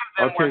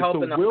three of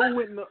them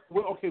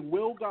were helping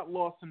Will got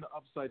lost in the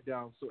Upside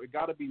Down, so it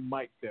got to be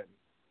Mike then.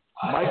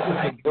 Mike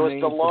is the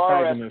main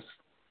protagonist.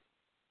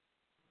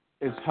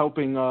 Is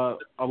helping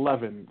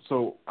 11.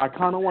 So I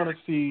kind of want to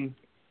see,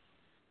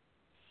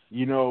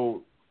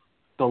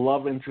 the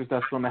love interest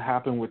that's going to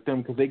happen with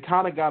them, because they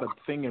kind of got a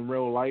thing in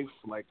real life.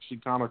 Like, she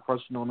kind of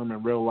crushing on them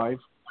in real life.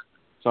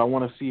 So I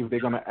want to see if they're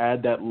going to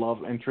add that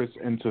love interest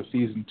into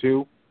season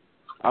 2.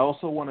 I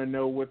also want to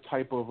know what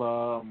type of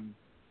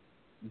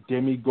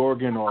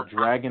demigorgon or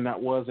dragon that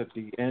was at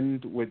the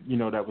end with,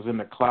 that was in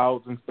the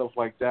clouds and stuff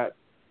like that.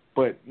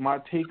 But my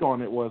take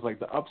on it was, like,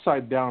 the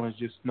Upside Down is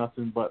just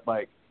nothing but,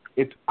 like,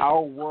 it's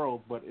our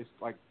world, but it's,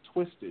 like,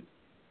 twisted.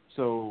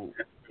 So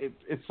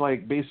it's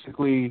like,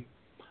 basically,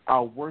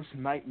 our worst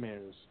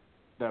nightmares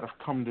that have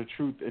come to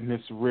truth in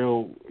this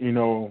real,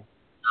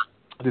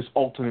 this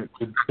alternate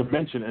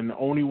dimension. And the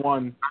only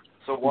one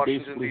who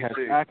basically has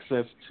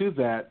access to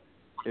that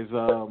is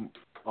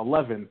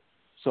 11.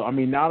 So, I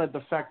mean, now that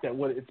the fact that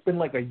it's been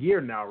like a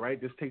year now,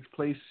 right? This takes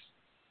place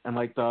in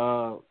like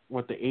the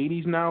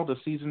 80s now, the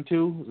season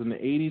 2 was in the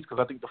 80s, because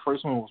I think the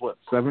first one was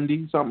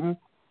 70-something?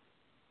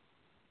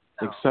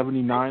 Like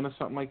 79 or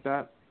something like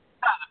that?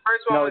 The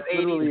first one was it's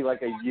literally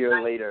like a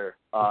year later.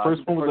 The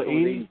first one was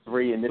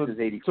 83, and this is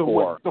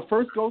 84. So the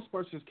first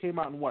Ghostbusters came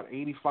out in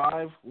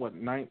 85?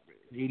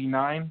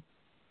 89?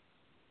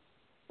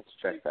 Let's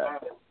check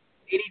that.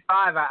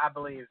 85, I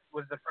believe,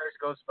 was the first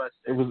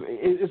Ghostbusters.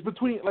 It's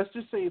between, let's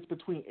just say it's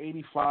between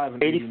 85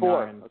 and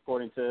 84, 89.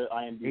 according to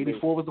IMDb.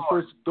 84 was the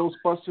first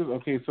Ghostbusters?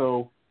 Okay,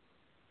 so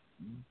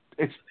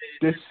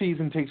this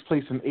season takes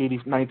place in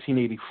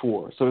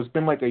 1984. So it's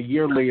been like a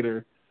year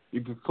later.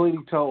 You can clearly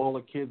tell all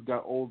the kids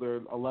got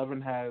older.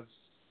 11 has,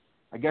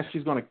 I guess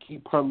she's going to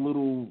keep her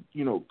little,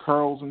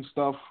 curls and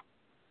stuff.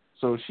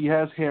 So she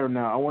has hair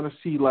now. I want to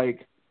see,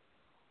 like,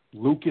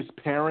 Lucas'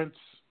 parents.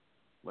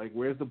 Like,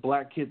 where's the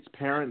black kid's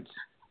parents?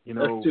 I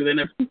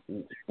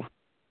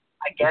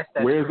guess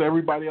that's where's true.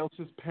 everybody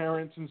else's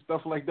parents and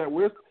stuff like that?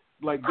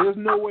 There's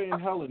no way in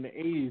hell in the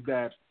 80s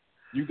that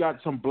you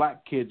got some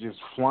black kid just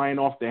flying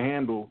off the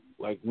handle.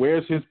 Like,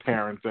 where's his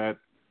parents at?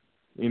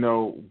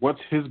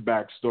 What's his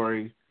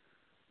backstory?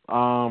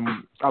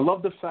 I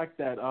love the fact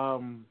that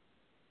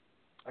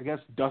I guess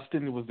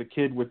Dustin was the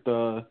kid with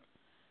the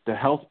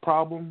health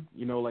problem.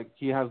 Like,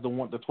 he has the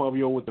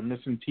 12-year-old with the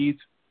missing teeth.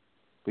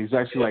 But he's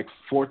actually like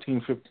 14,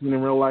 15 in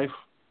real life.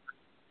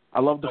 I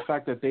love the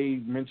fact that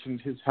they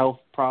mentioned his health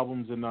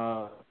problems and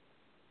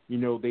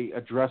they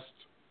addressed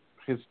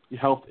his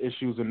health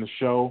issues in the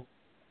show,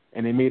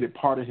 and they made it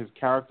part of his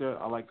character.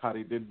 I like how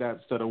they did that,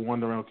 instead of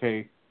wondering,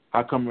 okay,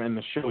 how come in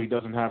the show he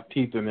doesn't have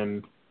teeth and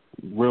in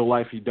real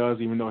life he does,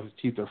 even though his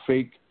teeth are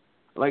fake.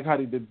 I like how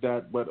they did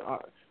that. But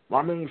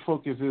my main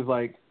focus is,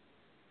 like,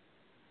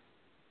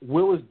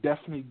 Will is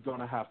definitely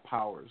going to have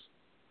powers.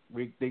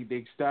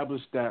 They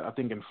established that, I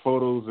think, in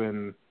photos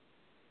and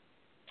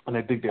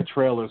I think their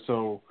trailer.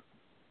 So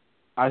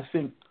I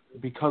think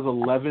because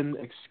 11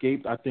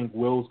 escaped, I think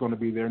Will's going to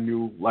be their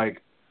new,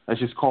 like,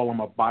 let's just call him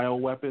a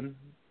bioweapon,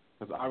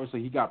 because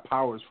obviously he got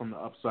powers from the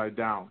Upside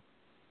Down.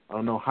 I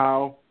don't know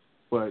how,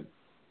 but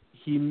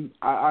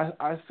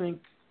I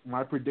think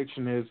my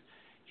prediction is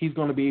he's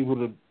going to be able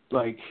to,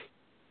 like,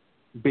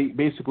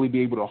 basically be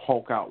able to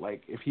Hulk out.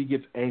 Like, if he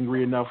gets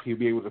angry enough, he'll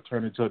be able to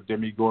turn into a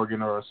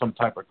demigorgon or some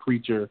type of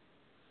creature,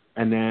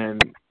 and then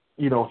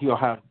he'll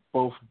have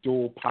both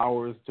dual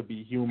powers to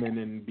be human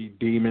and be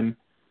demon.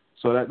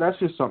 So that's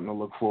just something to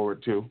look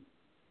forward to.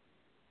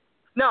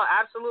 No,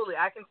 absolutely.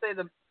 I can say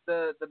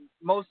the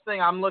most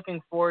thing I'm looking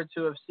forward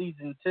to of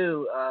season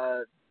 2,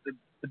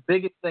 the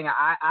biggest thing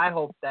I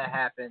hope that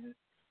happens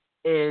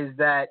is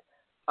that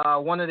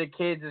one of the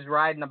kids is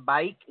riding a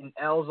bike and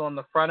Elle's on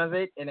the front of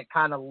it, and it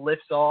kind of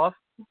lifts off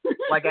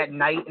like at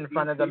night in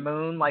front of the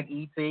moon, like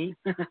E.T.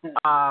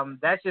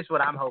 That's just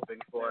what I'm hoping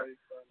for.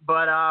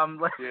 But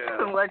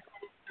let's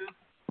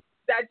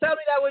tell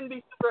me that wouldn't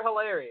be super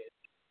hilarious.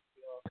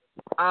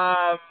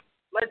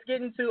 Let's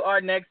get into our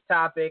next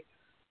topic.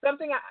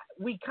 Something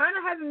we kind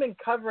of haven't been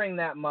covering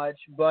that much,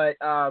 but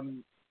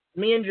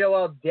me and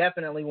Joel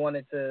definitely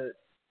wanted to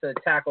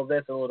tackle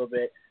this a little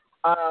bit.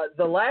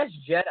 The Last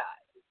Jedi,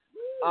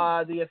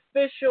 the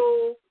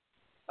official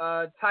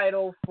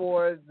title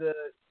for the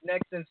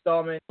next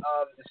installment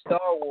of the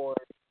Star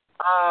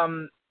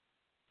Wars.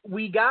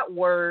 We got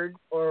word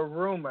or a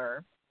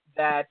rumor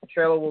that the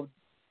trailer will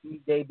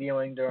be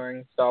debuting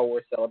during Star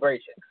Wars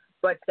Celebration.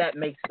 But that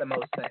makes the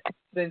most sense.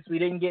 Since we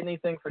didn't get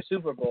anything for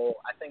Super Bowl,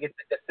 I think it's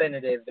a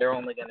definitive they're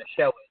only going to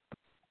show it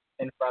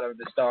in front of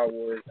the Star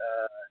Wars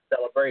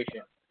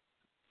Celebration.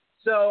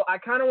 So I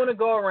kind of want to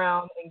go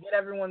around and get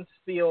everyone's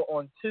feel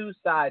on two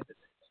sides of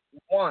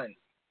this. One,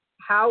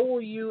 how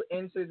will you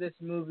enter this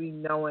movie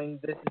knowing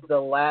this is the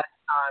last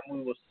time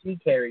we will see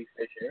Carrie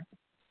Fisher?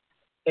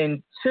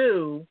 And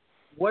two,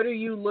 what are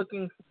you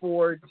looking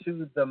forward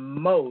to the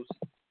most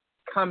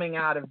coming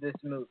out of this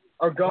movie?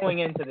 Or going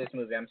into this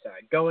movie,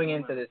 Going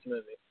into this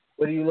movie.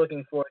 What are you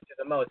looking forward to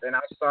the most? And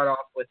I'll start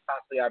off with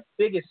possibly our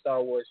biggest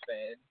Star Wars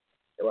fan,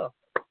 Joel.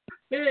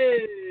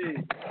 Hey!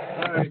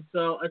 All right,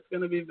 so it's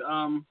gonna be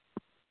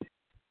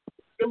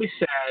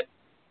sad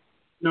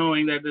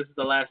knowing that this is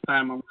the last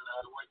time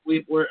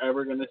we're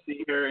ever gonna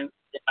see her in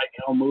like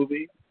a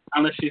movie,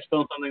 unless she's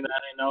filmed something that I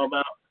didn't know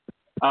about.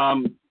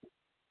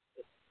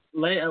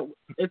 Leia,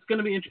 it's going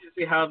to be interesting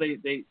to see how they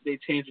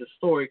change the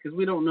story, because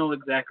we don't know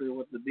exactly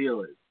what the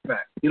deal is. Right.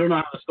 We don't know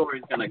how the story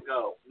is going to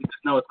go. We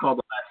just know it's called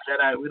The Last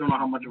Jedi. We don't know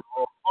how much of a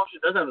role. Oh, she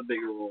does have a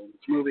bigger role in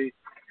this movie,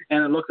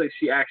 and it looks like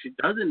she actually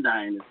doesn't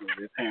die in this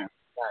movie, apparently.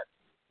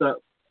 Right.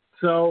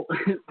 So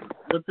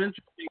what's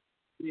interesting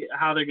is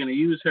how they're going to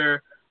use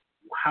her,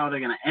 how they're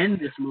going to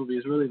end this movie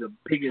is really the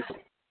biggest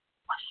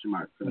question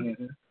mark for me.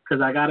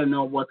 Because I got to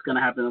know what's going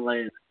to happen to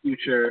Leia in the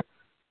future.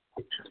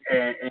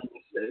 And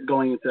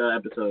going into the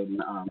episode.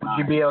 Would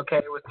you be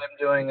okay with them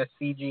doing a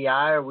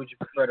CGI, or would you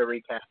prefer to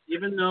recast?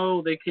 Even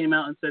though they came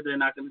out and said they're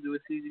not going to do a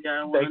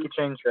CGI one, they could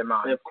change their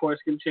mind. They, of course,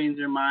 can change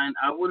their mind.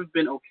 I would have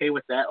been okay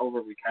with that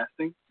over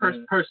recasting,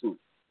 personally.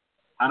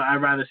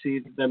 I'd rather see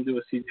them do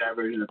a CGI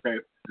version of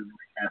Carrie than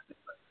recasting.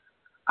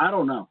 But I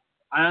don't know.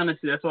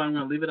 That's why I'm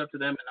going to leave it up to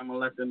them, and I'm going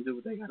to let them do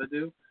what they got to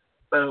do.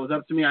 But if it was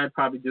up to me, I'd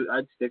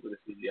stick with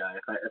a CGI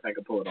if I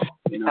could pull it off.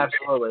 You know?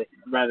 Absolutely.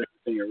 Rather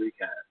than a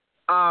recast.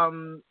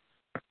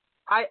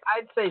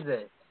 I'd say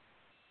this.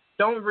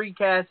 Don't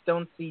recast,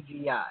 don't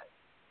CGI.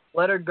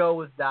 Let her go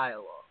with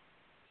dialogue.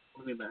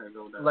 What do you mean let her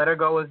go with dialogue? Let her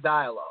go with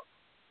dialogue.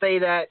 Say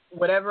that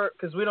whatever,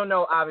 because we don't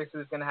know obviously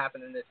what's going to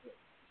happen in this movie.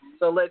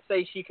 So let's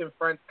say she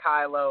confronts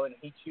Kylo and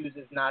he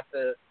chooses not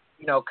to,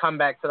 come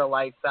back to the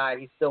light side.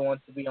 He still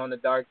wants to be on the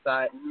dark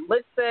side.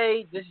 Let's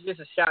say, this is just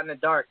a shot in the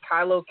dark,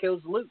 Kylo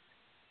kills Luke,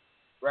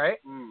 right?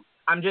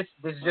 This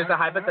is just a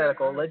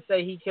hypothetical. Let's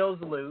say he kills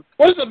Luke.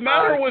 What is the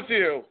matter with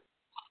you?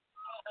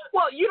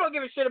 Well, you don't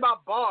give a shit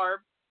about Barb.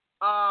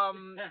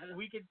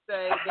 We could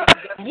say.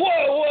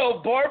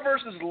 Whoa, Barb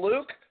versus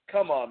Luke?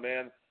 Come on,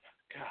 man.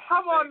 God,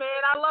 come on, man.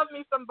 I love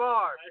me some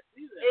Barb.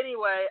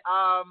 Anyway,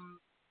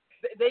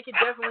 they could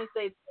definitely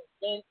say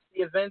the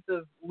events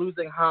of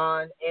losing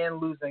Han and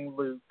losing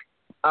Luke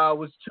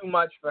was too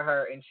much for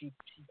her, and she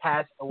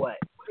passed away.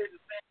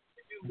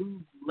 If you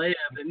lose Leia,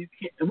 then you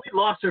can't. And we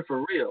lost her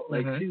for real.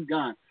 Like she's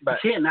gone.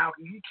 But you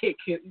can't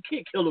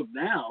kill Luke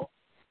now.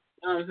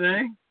 You know what I'm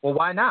saying? Well,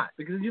 why not?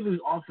 Because you lose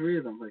all three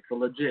of them, like for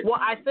legit.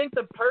 Well, I think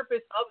the purpose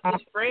of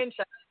this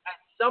franchise at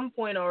some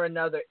point or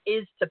another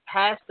is to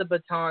pass the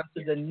baton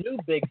to the new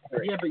big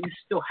three. Yeah, but you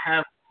still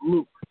have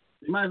Luke.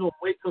 You might as well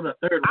wait till the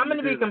third one. I'm going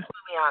to be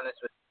completely honest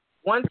with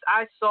you. Once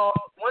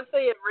they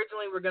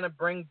originally were going to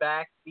bring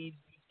back these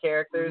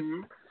characters,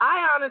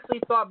 I honestly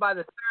thought by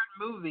the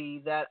third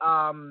movie that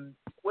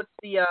what's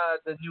the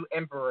new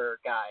Emperor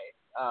guy?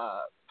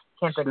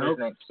 Can't think of his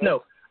name.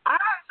 Snoke. I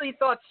honestly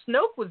thought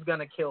Snoke was going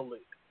to kill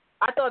Luke.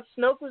 I thought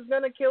Snoke was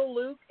going to kill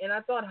Luke, and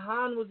I thought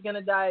Han was going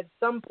to die at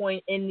some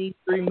point in these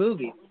three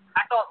movies.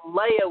 I thought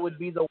Leia would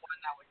be the one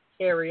that would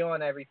carry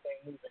on everything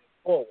moving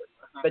forward.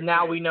 But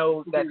now we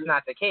know that's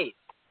not the case.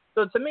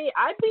 So to me,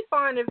 I'd be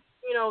fine if,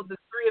 the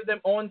three of them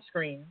on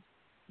screen,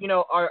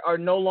 are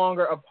no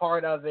longer a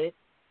part of it.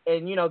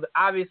 And,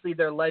 obviously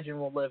their legend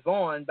will live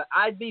on, but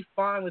I'd be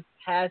fine with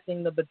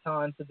passing the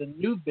baton to the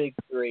new big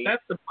three.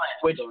 That's the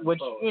plan.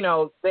 Which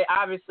they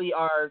obviously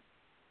are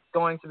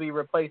going to be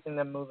replacing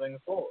them moving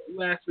forward.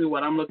 You asked me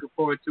what I'm looking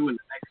forward to in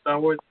the next Star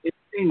Wars. It's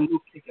seeing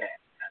Luke kick ass.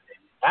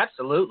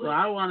 Absolutely. So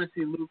I want to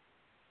see Luke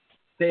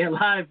stay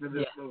alive for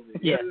this movie.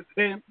 You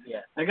understand?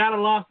 Yeah. I got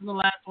a loss in the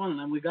last one,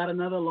 and we got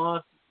another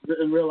loss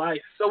in real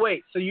life. So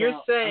wait, you're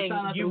saying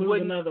you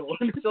wouldn't? Another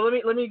one. So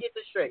let me get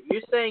this straight.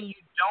 You're saying you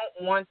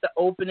don't want the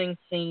opening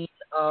scene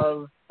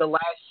of The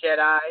Last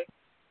Jedi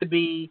to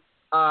be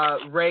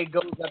Ray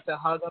goes up to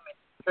hug him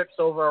and trips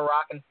over a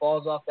rock and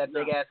falls off that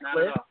big ass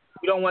cliff?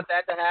 You don't want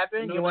that to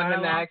happen? You want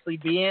him to actually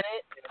be in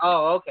it?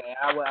 Oh, okay.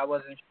 I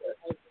wasn't sure.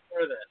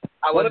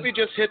 What if he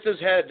just hits his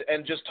head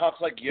and just talks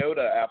like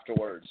Yoda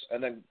afterwards,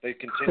 and then they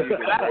continue?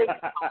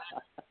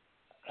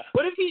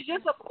 What if he's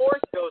just a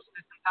force ghost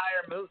this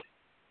entire movie?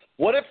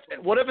 What if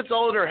it's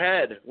all in her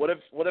head? What if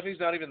he's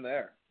not even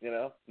there? You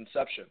know,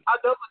 Inception. How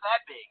dope would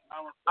that be?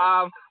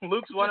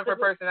 Luke's one of her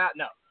personality.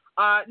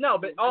 No,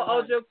 but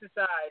all jokes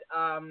aside,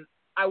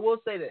 I will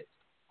say this: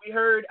 we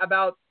heard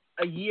about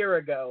a year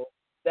ago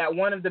that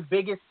one of the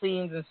biggest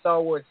scenes in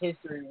Star Wars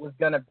history was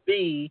gonna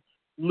be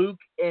Luke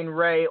and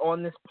Rey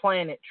on this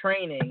planet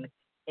training,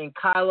 and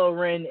Kylo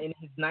Ren and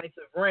his Knights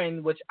of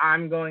Ren, which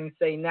I'm going to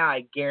say now,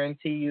 I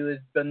guarantee you is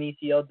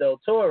Benicio del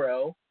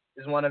Toro,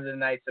 is one of the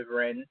Knights of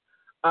Ren,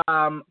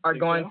 are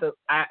going to...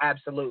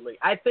 absolutely.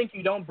 I think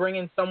you don't bring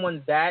in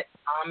someone that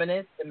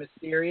ominous and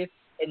mysterious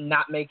and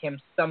not make him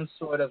some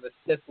sort of a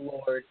Sith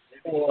Lord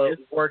or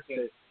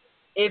working.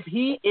 If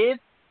he is...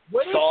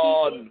 What if he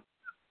is?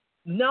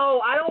 No,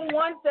 I don't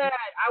want that.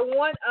 I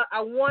want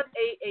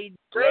a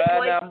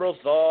red Admiral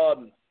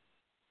Thawne.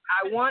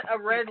 I want a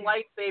red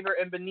lightsaber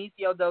in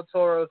Benicio del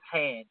Toro's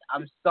hand.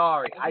 I'm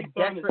sorry. I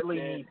desperately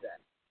need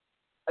that.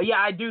 Yeah,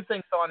 I do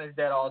think Thawne is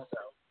dead also.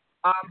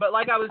 But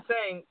like I was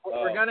saying,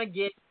 we're going to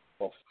get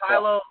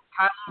Kylo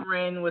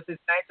Ren with his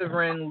Knights of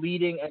Ren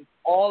leading an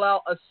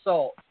all-out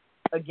assault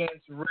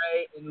against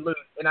Rey and Luke.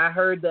 And I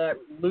heard that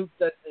Luke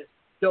does this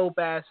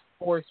dope-ass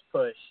force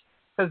push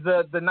because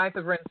the Knights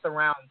of Ren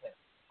surround him.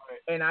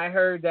 And I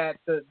heard that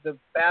the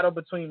battle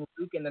between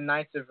Luke and the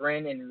Knights of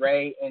Ren and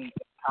Rey and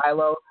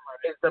Kylo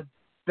is the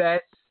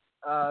best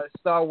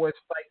Star Wars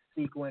fight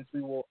sequence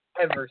we will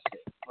ever see.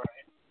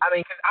 Right. I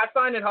mean, because I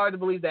find it hard to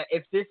believe that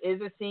if this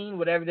is a scene,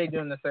 whatever they do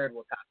in the third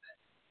will top that.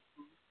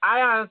 I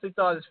honestly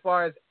thought as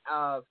far as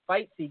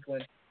fight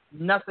sequence,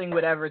 nothing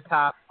would ever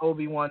top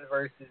Obi-Wan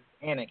versus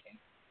Anakin.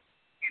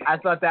 I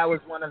thought that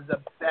was one of the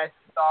best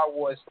Star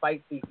Wars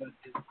fight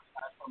sequences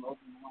from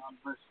Obi-Wan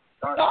versus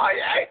Darth Vader. I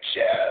hate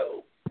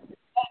you!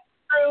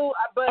 True,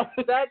 but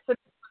that to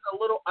me was a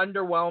little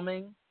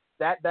underwhelming,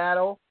 that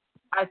battle.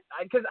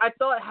 Because I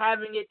thought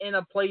having it in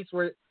a place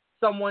where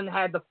someone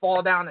had to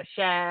fall down a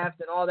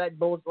shaft and all that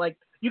bullshit, like,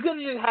 you could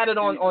have just had it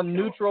on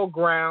neutral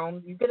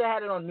ground. You could have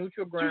had it on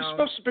neutral ground. You're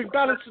supposed to bring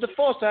balance to the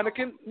Force,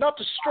 Anakin, not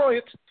destroy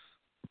it.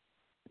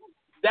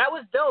 That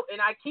was dope, and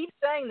I keep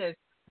saying this.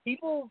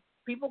 People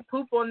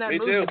poop on that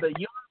movie, but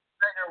Ewan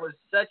McGregor was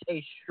such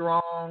a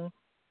strong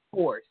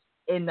force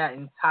in that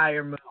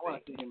entire movie.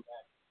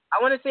 I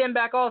want to see him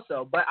back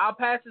also, but I'll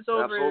pass this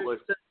over to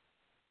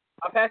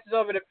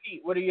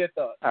Pete. What are your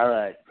thoughts? All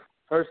right.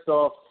 First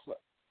off,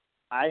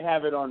 I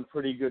have it on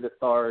pretty good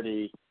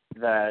authority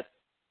that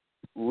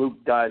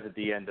Luke dies at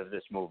the end of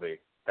this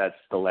movie. That's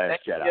The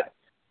Last Jedi.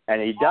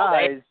 And he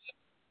dies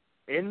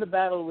in the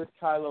battle with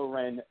Kylo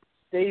Ren,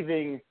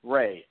 saving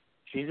Rey.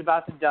 She's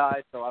about to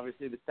die, so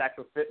obviously the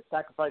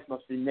sacrifice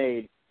must be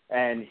made,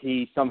 and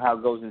he somehow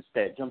goes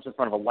instead, jumps in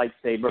front of a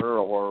lightsaber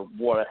or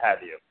what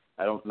have you.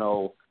 I don't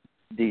know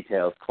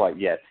details quite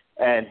yet.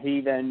 And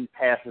he then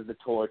passes the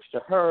torch to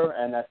her,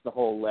 and that's the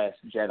whole Last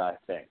Jedi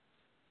thing.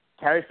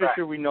 Carrie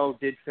Fisher, we know,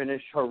 did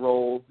finish her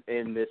role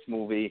in this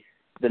movie.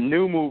 The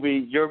new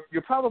movie, you're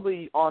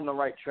probably on the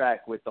right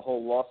track with the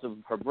whole loss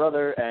of her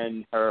brother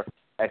and her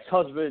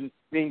ex-husband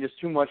being just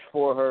too much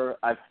for her.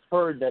 I've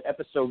heard that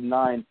Episode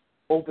 9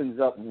 opens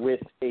up with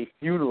a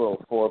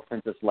funeral for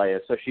Princess Leia.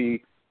 So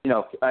she,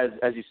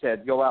 as you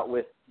said, go out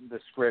with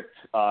the script,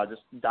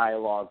 just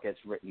dialogue gets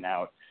written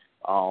out.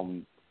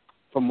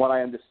 From what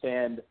I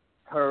understand,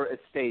 her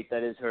estate,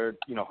 that is her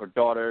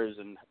daughters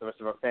and the rest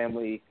of her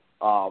family,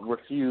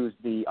 refused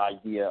the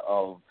idea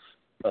of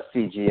a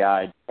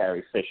CGI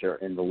Carrie Fisher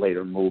in the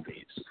later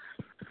movies.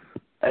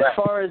 As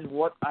far as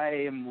what I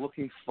am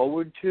looking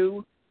forward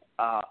to,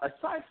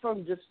 aside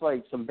from just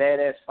like some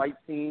badass fight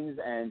scenes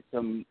and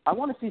I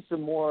want to see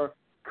some more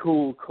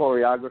cool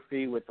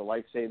choreography with the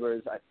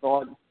lightsabers. I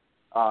thought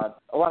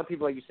a lot of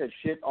people, like you said,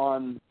 shit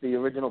on the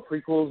original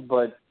prequels,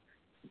 but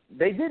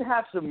they did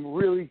have some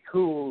really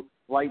cool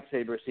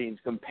lightsaber scenes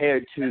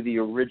compared to the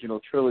original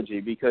trilogy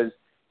because,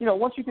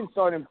 once you can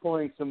start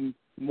employing some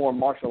more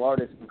martial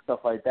artists and stuff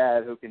like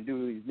that who can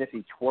do these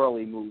nifty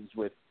twirly moves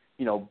with,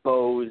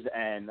 bows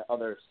and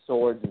other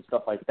swords and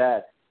stuff like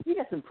that, you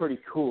get some pretty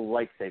cool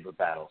lightsaber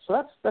battles.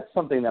 So that's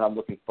something that I'm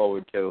looking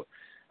forward to.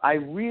 I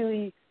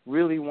really,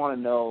 really want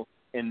to know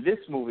in this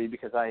movie,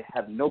 because I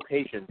have no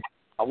patience,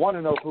 I want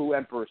to know who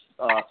Emperor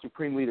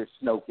Supreme Leader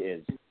Snoke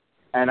is.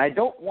 And I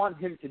don't want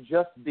him to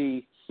just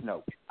be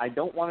Snoke. I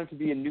don't want him to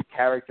be a new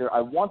character.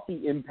 I want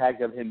the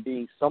impact of him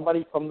being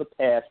somebody from the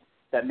past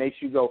that makes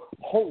you go,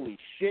 holy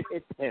shit,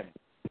 it's him.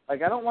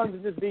 Like, I don't want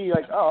him to just be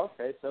like, oh,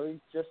 okay, so he's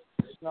just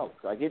Snoke.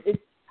 Like,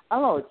 I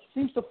don't know, it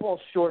seems to fall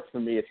short for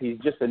me if he's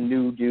just a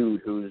new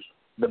dude who's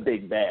the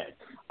big bad.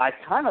 I've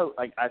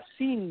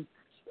seen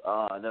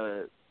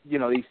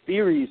these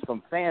theories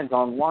from fans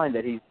online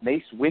that he's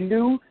Mace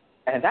Windu,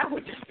 and that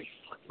would just be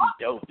fucking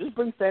dope. Just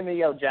bring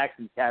Samuel L.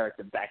 Jackson's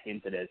character back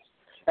into this.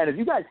 And if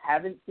you guys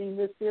haven't seen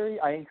this theory,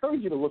 I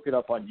encourage you to look it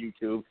up on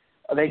YouTube.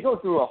 They go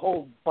through a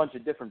whole bunch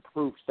of different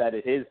proofs that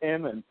it is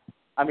him. And,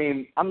 I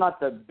mean, I'm not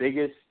the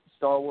biggest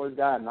Star Wars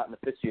guy. I'm not an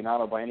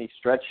aficionado by any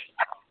stretch.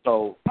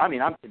 So, I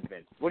mean, I'm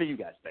convinced. What do you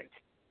guys think?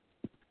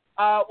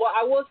 Well,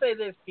 I will say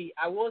this, Pete.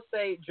 I will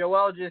say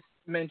Joel just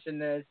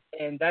mentioned this,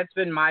 and that's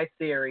been my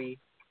theory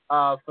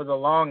for the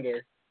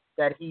longest,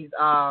 that he's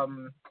I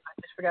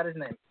just forgot his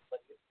name.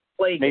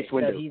 Plagueis. Mace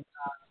Windu.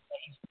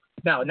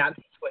 No, not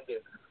Mace Windu.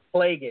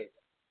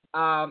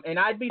 Plagueis. And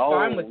I'd be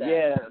fine with that.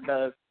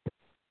 Yeah,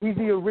 he's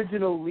the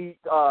original lead.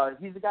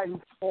 He's the guy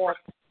who fought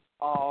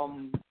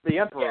the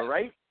Emperor,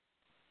 right?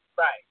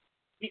 Right.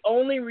 The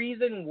only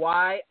reason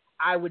why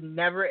I would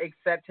never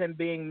accept him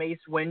being Mace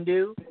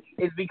Windu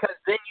is because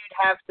then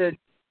you'd have to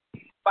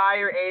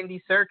fire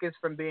Andy Serkis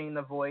from being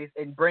the voice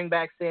and bring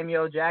back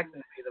Samuel Jackson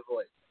to be the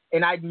voice.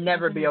 And I'd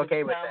never be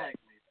okay with that.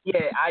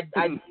 Yeah,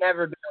 I'd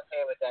never be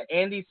okay with that.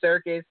 Andy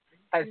Serkis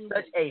has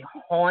such a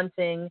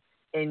haunting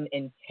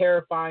and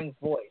terrifying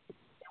voice.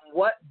 And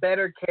what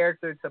better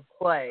character to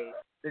play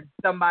than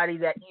somebody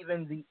that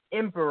even the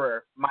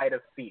Emperor might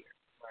have feared?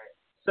 Right.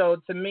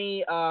 So to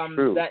me,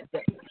 that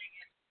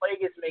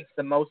Plagueis makes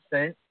the most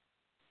sense.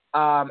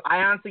 I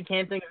honestly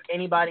can't think of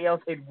anybody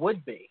else it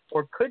would be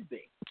or could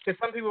be. Because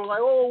some people are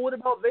like, oh, what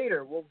about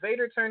Vader? Well,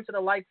 Vader turned to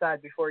the light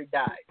side before he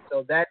died.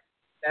 So that's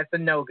a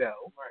no-go.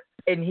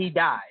 Right. And he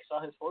died.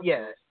 Saw his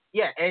fortune.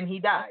 Yeah, and he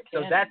died.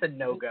 So that's a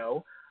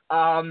no-go.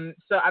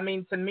 So, I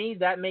mean, to me,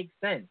 that makes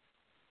sense.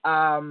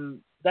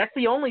 That's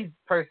the only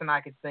person I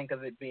could think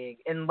of it being,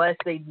 unless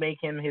they make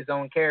him his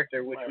own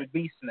character, which would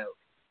be Snoke.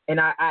 And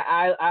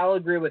I'll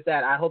agree with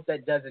that. I hope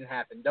that doesn't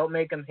happen. Don't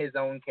make him his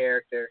own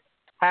character.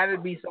 Have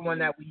it be someone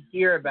that we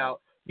hear about,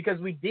 because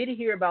we did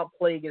hear about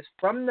Plagueis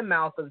from the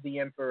mouth of the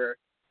Emperor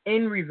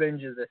in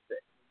Revenge of the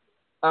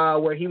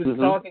Sith, where he was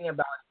talking about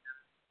it.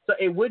 So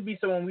it would be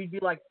someone we'd be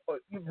like,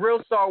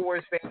 real Star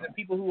Wars fans and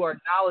people who are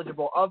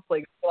knowledgeable of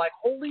Plagueis, like,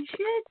 holy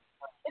shit,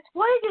 it's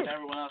Plagueis.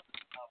 Everyone else.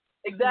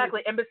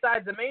 Exactly. And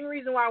besides, the main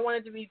reason why I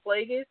wanted to be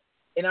Plagueis,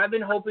 and I've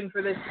been hoping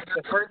for this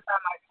the first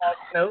time I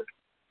saw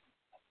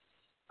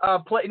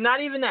Snoke. Not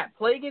even that.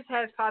 Plagueis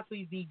has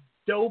possibly the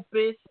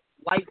dopest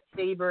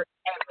lightsaber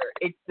ever.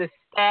 It's the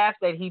staff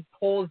that he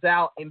pulls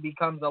out and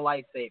becomes a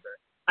lightsaber.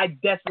 I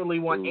desperately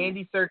want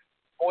Andy Serkis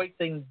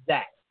voicing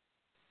that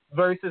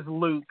versus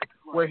Luke,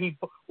 where he's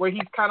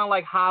kind of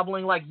like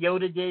hobbling like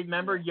Yoda did.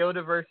 Remember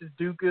Yoda versus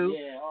Dooku?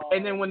 Yeah.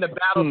 And then when the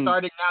battle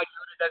started, now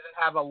Yoda doesn't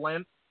have a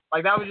limp.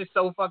 Like, that was just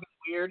so fucking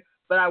weird.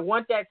 But I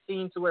want that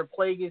scene to where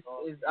Plagueis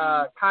is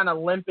kind of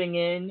limping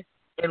in,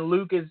 and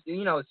Luke is,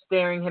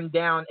 staring him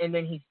down, and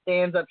then he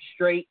stands up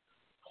straight,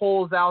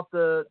 pulls out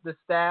the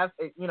staff,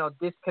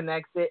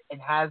 disconnects it, and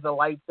has the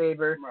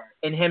lightsaber,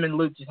 and him and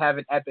Luke just have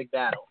an epic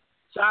battle.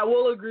 So I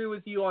will agree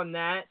with you on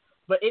that.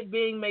 But it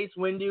being Mace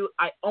Windu,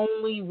 I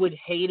only would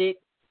hate it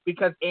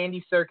because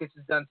Andy Serkis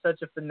has done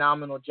such a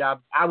phenomenal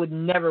job. I would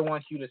never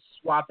want you to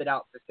swap it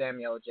out for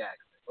Samuel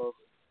Jackson.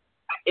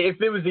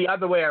 If it was the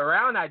other way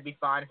around, I'd be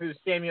fine. If it was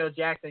Samuel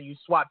Jackson, you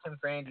swapped him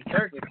for Andy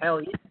Serkis, hell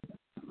yeah.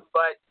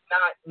 But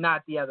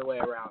not the other way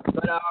around.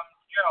 But Gerald,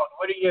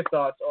 what are your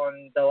thoughts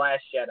on The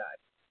Last Jedi?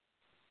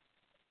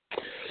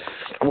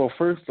 Well,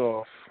 first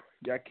off,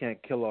 y'all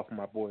can't kill off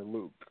my boy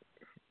Luke.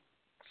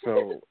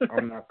 So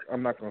I'm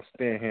not gonna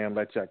stand here and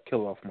let y'all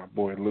kill off my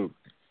boy Luke.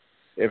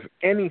 If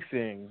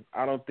anything,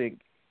 I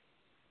think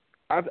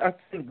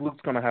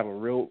Luke's gonna have a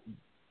real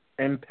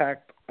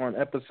impact on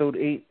Episode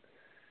 8.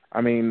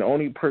 I mean, the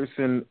only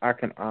person I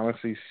can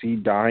honestly see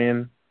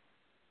dying,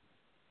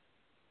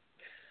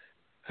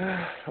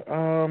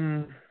 I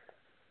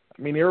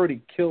mean, they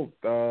already killed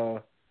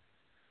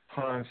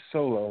Han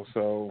Solo,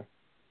 so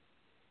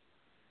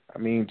I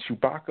mean,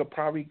 Chewbacca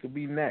probably could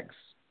be next.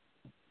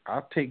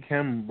 I'll take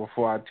him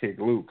before I take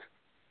Luke.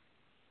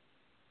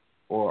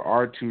 Or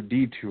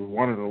R2-D2,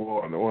 one of them,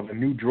 or the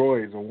new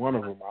droids, or one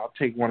of them. I'll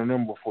take one of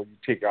them before you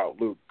take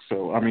out Luke.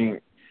 So, I mean,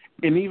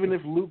 and even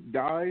if Luke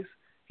dies,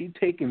 he's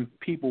taking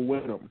people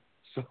with him.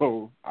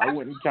 So I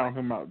wouldn't count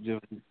him out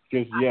just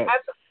yet.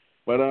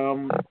 But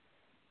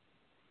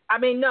I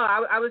mean, no,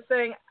 I was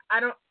saying I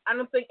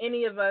don't think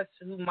any of us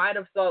who might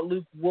have thought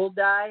Luke will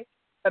die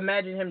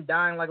imagine him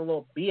dying like a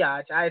little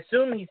biatch. I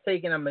assume he's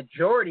taking a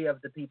majority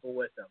of the people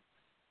with him.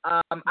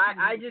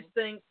 I just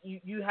think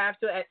you have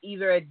to,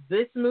 either at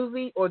this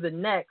movie or the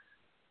next,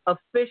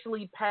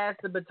 officially pass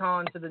the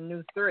baton to the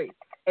new three.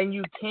 And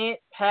you can't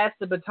pass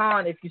the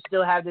baton if you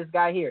still have this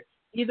guy here.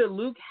 Either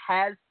Luke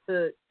has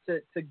to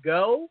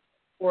go,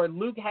 or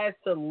Luke has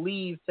to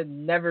leave to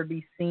never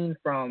be seen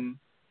from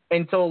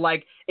until,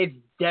 like, it's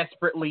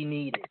desperately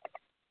needed.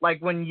 Like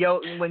when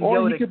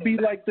Yoda, he could be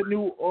like the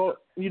new,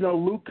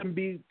 Luke can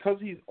be, because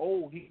he's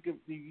old.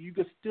 You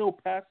could still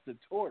pass the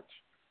torch,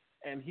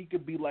 and he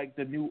could be like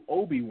the new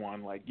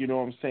Obi-Wan. Like, you know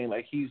what I'm saying?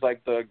 Like, he's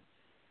like the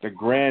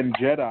Grand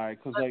Jedi.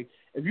 Because, like,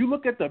 if you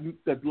look at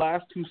the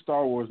last two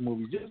Star Wars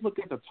movies, just look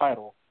at the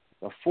title,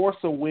 The Force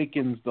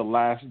Awakens, The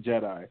Last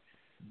Jedi.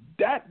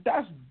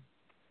 That's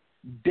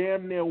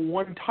damn near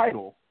one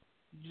title,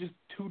 just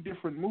two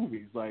different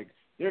movies. Like,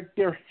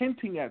 they're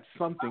hinting at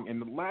something.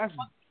 And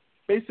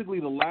basically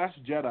the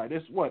last Jedi.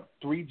 There's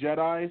 3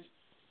 Jedis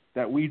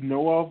that we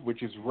know of,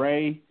 which is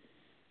Rey,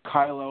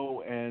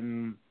 Kylo,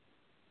 and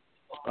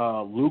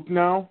Luke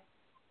now.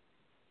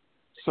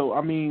 So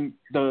I mean,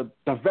 the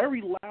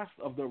very last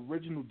of the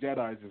original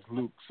Jedis is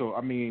Luke. So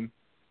I mean,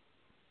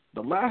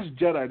 the last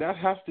Jedi, that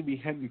has to be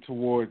heading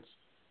towards,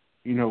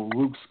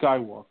 Luke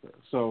Skywalker.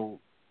 So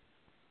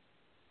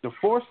the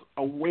Force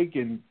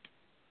awakened,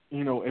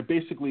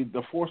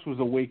 the Force was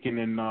awakened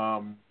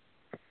in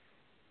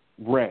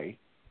Rey.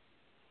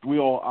 We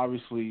all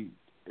obviously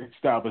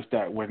established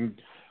that when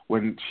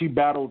she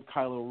battled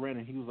Kylo Ren,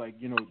 and he was like,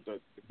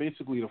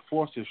 basically the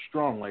Force is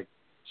strong. Like,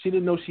 she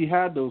didn't know she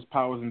had those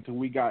powers until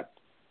we got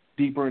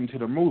deeper into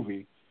the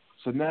movie.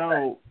 So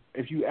now,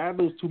 if you add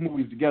those 2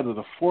 movies together,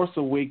 The Force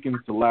Awakens,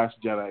 The Last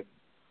Jedi,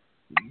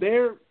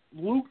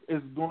 Luke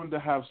is going to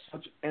have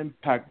such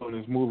impact on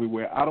this movie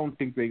where I don't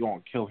think they're going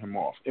to kill him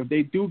off. If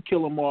they do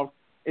kill him off,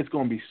 it's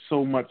going to be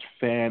so much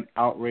fan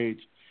outrage.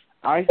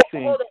 I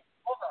think... Hold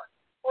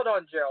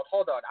on, Gerald.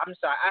 Hold on. I'm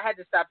sorry. I had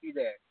to stop you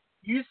there.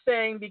 You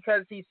saying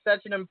because he's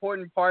such an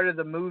important part of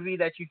the movie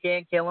that you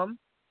can't kill him?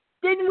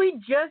 Didn't we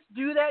just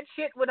do that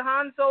shit with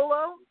Han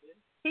Solo?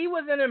 He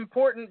was an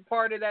important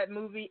part of that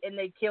movie, and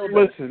they killed him.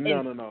 Listen,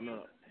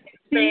 no.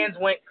 Fans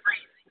went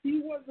crazy.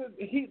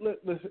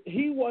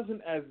 He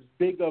wasn't as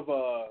big of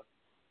a,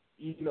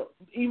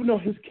 even though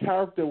his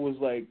character was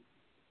like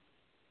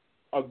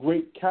a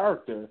great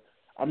character.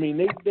 I mean,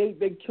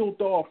 they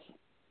killed off,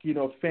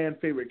 fan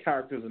favorite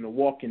characters in The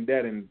Walking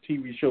Dead and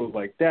TV shows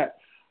like that,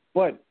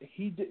 but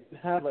he didn't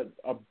have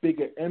a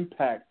bigger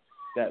impact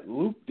that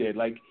Luke did.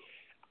 Like,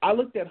 I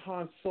looked at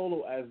Han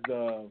Solo as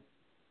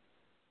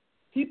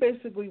he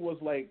basically was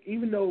like,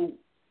 even though,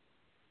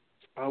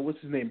 what's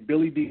his name,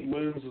 Billy D.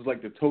 Williams was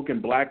like the token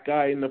black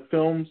guy in the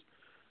films,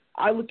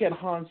 I look at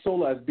Han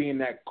Solo as being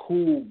that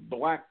cool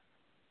black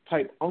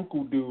type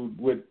uncle dude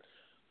with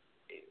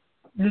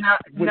his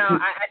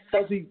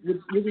fuzzy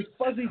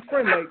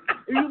friend. Like,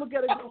 if you look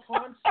at it,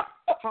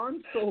 Han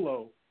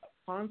Solo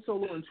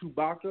and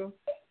Chewbacca,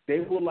 they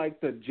were like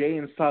the Jay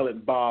and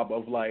Silent Bob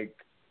of like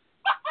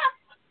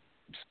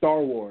Star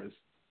Wars.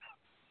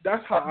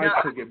 That's how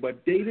I took it,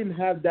 but they didn't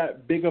have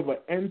that big of an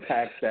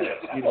impact that,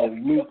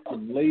 Luke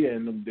and Leia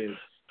and them did.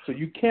 So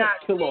you can't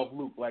kill off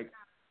Luke. Like,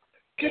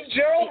 can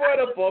Gerald write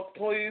a book,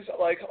 please?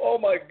 Like, oh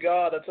my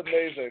God, that's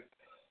amazing.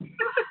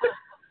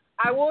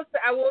 I will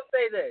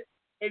say this.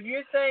 If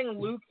you're saying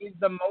Luke is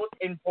the most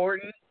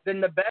important,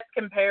 then the best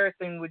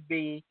comparison would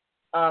be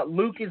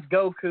Luke is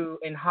Goku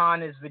and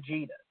Han is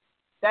Vegeta.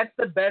 That's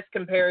the best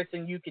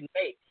comparison you can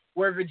make,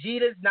 where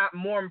Vegeta's not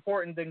more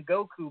important than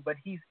Goku, but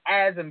he's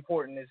as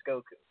important as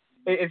Goku,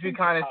 if you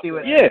kind of see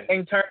what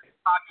in terms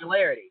of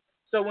popularity.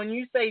 So when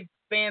you say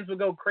fans would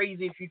go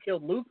crazy if you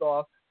killed Luke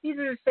off, these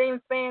are the same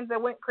fans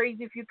that went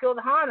crazy if you killed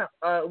Han,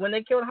 when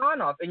they killed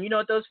Han off. And you know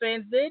what those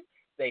fans did?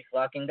 They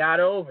fucking got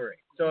over it.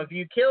 So if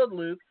you killed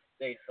Luke,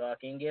 they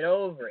fucking get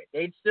over it.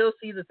 They'd still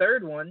see the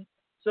third one.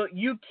 So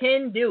you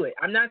can do it.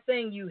 I'm not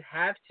saying you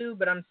have to,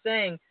 but I'm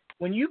saying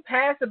when you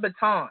pass a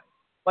baton,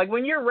 like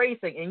when you're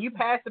racing and you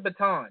pass the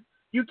baton,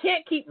 you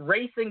can't keep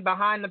racing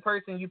behind the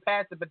person you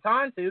pass the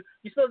baton to.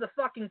 You're supposed to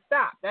fucking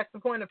stop. That's the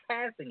point of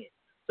passing it.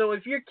 So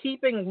if you're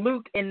keeping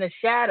Luke in the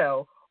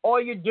shadow,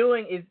 all you're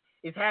doing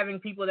is having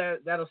people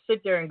that'll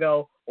sit there and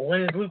go, well,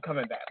 when is Luke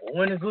coming back? Well,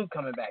 when is Luke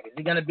coming back? Is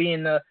he gonna be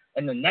in the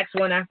next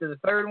one after the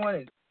third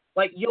one?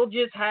 Like, you'll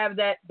just have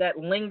that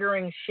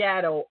lingering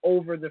shadow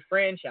over the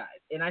franchise.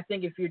 And I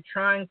think if you're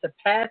trying to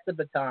pass the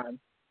baton,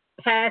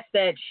 pass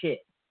that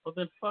shit. Well,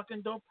 then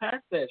fucking don't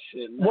pass that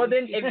shit, man. Well,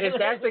 then if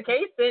that's the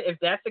case,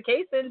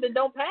 then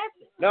don't pass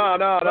it. No,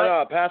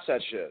 pass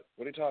that shit.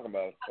 What are you talking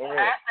about?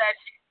 Pass that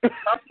shit.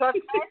 Pass that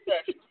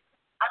shit.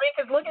 I mean,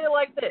 because look at it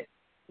like this.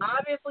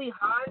 Obviously,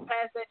 Han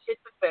passed that shit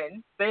to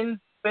Finn.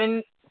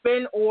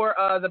 Finn or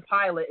the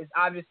pilot is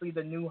obviously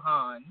the new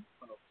Han.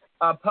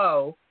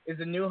 Poe is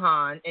the new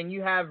Han, and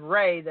you have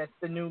Rey that's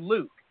the new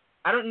Luke.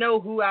 I don't know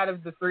who out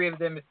of the three of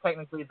them is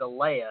technically the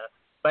Leia,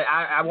 but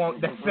I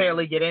won't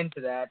necessarily get into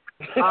that.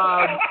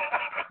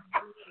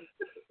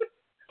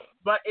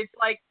 But it's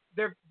like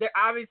they're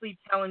obviously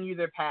telling you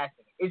they're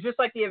passing it. It's just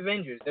like the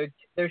Avengers.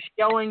 They're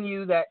showing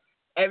you that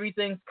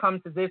everything's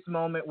come to this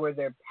moment where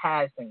they're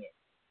passing it.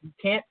 You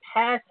can't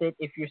pass it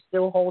if you're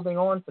still holding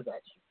on to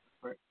that shit.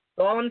 Right.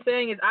 So all I'm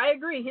saying is I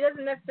agree. He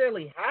doesn't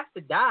necessarily have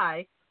to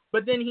die,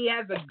 but then he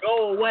has to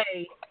go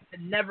away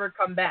and never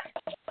come back.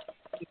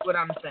 Is what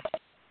I'm saying.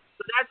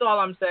 So that's all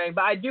I'm saying.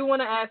 But I do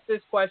want to ask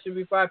this question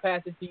before I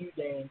pass it to you,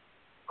 Dane.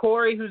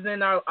 Corey, who's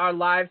in our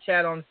live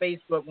chat on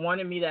Facebook,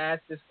 wanted me to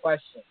ask this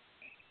question.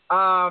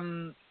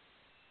 Oh,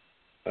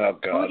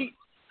 God.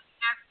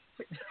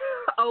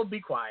 Oh, be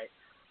quiet.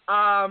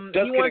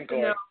 Just he wants to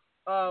Corey. know,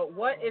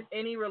 what, if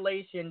any,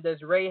 relation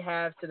does Rey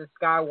have to the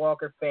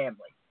Skywalker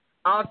family?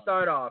 I'll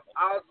start off.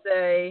 I'll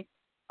say,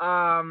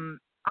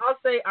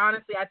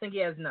 honestly, I think he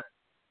has none.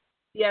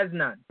 He has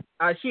none.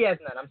 She has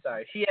none. I'm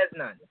sorry. She has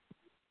none.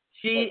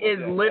 She is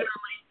literally,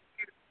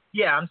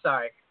 yeah, I'm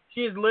sorry.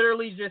 She is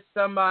literally just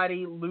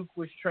somebody Luke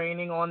was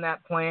training on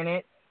that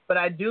planet. But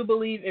I do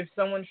believe if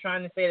someone's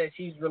trying to say that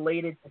she's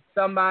related to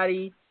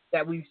somebody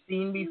that we've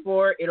seen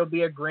before, it'll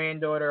be a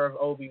granddaughter of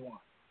Obi-Wan.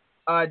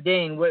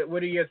 Dane,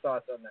 what are your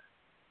thoughts on that?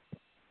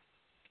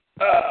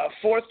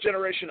 Fourth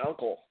generation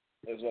uncle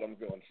is what I'm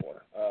going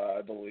for.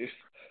 I believe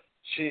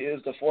she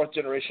is the fourth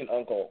generation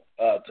uncle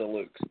to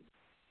Luke.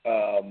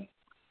 Oh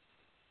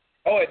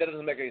wait, that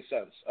doesn't make any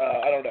sense.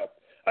 I don't know.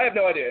 I have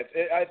no idea.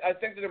 I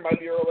think that there might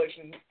be a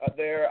relation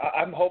there.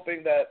 I'm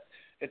hoping that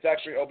it's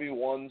actually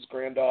Obi-Wan's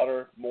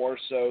granddaughter more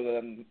so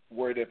than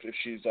worried if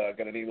she's got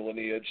an evil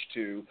lineage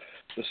to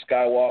the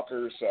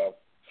Skywalkers. So,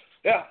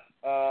 yeah.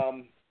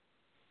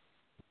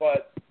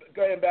 But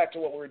going back to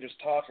what we were just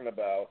talking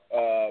about,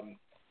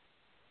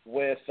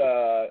 with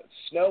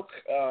Snoke,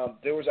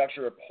 there was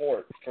actually a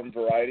report from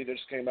Variety that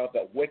just came out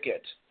that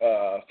Wicket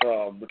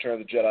from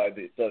Return of the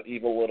Jedi, the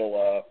evil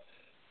little,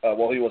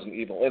 well, he wasn't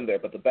evil in there,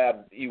 but the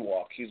bad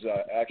Ewok, he's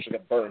actually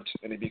got burnt,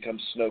 and he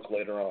becomes Snoke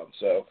later on.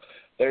 So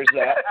there's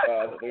that.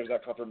 There's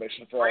that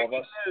confirmation for all of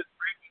us.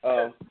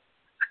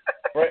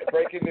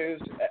 Breaking news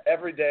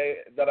every day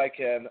that I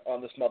can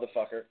on this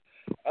motherfucker.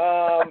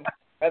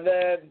 And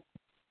then,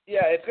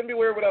 yeah, it's going to be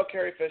weird without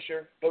Carrie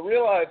Fisher, but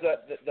realize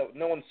that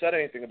no one said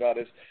anything about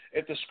is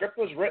if the script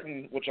was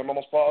written, which I'm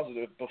almost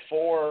positive,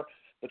 before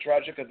the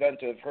tragic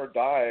event of her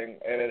dying,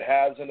 and it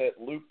has in it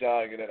Luke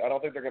dying in it, I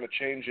don't think they're going to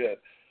change it,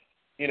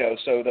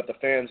 so that the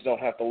fans don't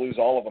have to lose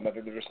all of them. I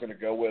think they're just going to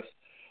go with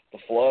the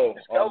flow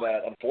on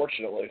that,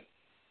 unfortunately.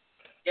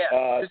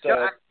 Yeah.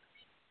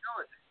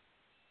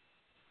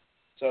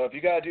 So if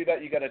you got to do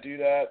that, you got to do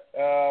that.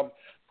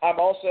 I'm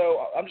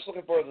just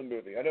looking forward to the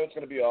movie. I know it's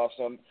going to be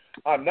awesome.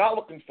 I'm not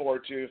looking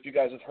forward to, if you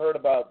guys have heard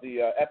about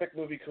the Epic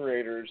Movie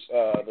creators,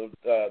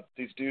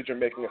 these dudes are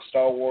making a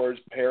Star Wars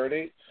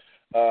parody.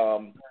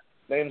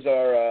 Names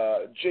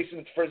are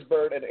Jason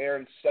Frisberg and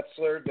Aaron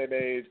Setzler. They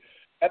made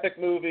Epic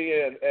Movie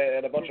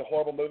and a bunch of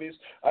horrible movies.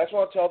 I just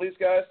want to tell these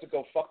guys to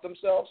go fuck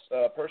themselves,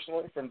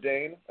 personally, from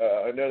Dane.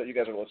 I know that you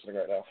guys are listening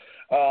right now.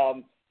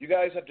 You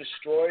guys have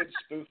destroyed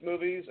spoof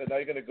movies, and now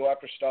you're going to go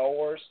after Star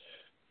Wars.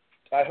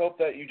 I hope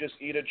that you just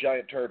eat a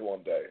giant turd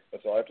one day.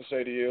 That's all I have to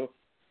say to you.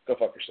 Go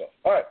fuck yourself.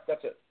 All right,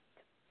 that's it.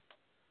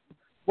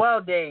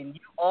 Well, Dane,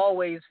 you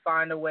always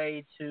find a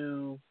way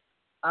to,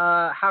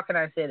 how can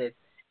I say this,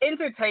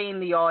 entertain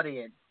the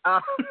audience.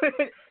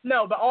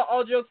 No, but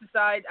all jokes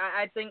aside,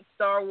 I think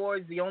Star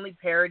Wars, the only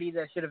parody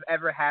that should have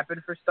ever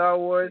happened for Star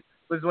Wars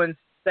was when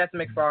Seth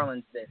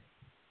MacFarlane did.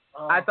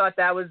 I thought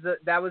that was the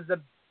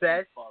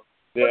best.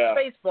 Yeah.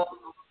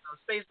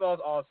 Spaceballs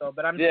also,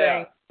 but I'm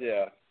saying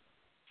yeah.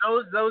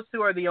 Those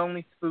two are the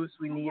only spoofs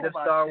we need of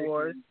Star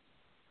Wars.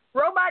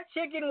 Robot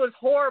Chicken was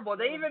horrible.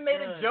 They even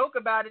made a joke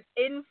about it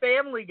in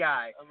Family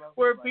Guy,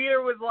 where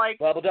Peter was like,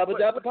 Dabba dabba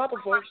dabba papa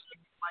force.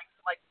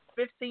 Like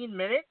 15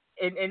 minutes,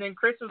 and then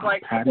Chris was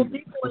like, well,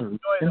 people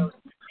enjoy those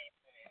 15 minutes.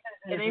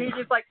 And then he was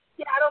just like,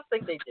 yeah, I don't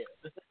think they did.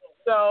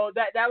 So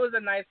that was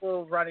a nice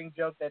little running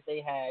joke that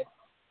they had.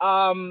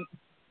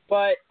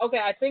 But, okay,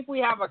 I think we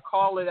have a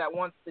caller that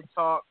wants to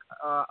talk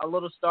a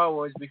little Star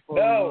Wars before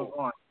we move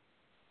on.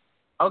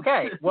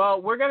 Okay,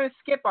 well, we're going to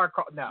skip our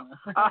call. No.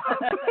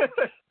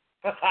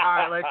 All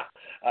right,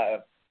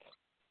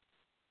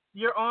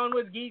 you're on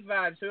with Geek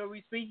Vibes. Who are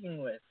we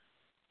speaking with?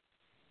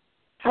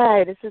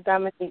 Hi, this is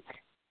Dominique.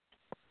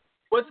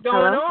 What's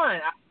going on?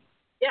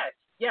 Yes.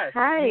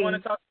 Hi. You want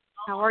to talk?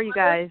 How are you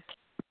guys?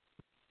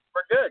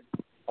 We're good.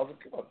 How's it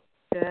going?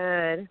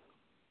 Good.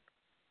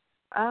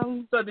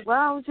 Well,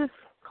 I was just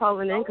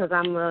calling in because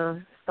I'm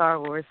a Star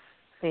Wars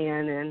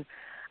fan, and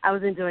I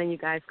was enjoying you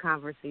guys'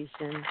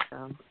 conversation,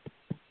 so.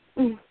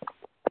 Go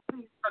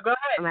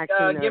ahead. I'm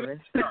actually nervous.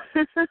 No,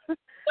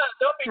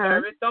 don't be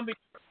nervous.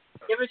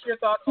 Give us your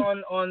thoughts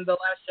on The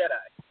Last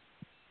Jedi.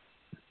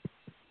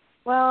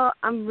 Well,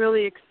 I'm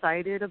really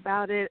excited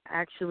about it.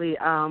 Actually,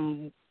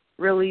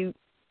 really,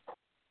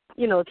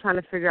 trying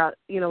to figure out,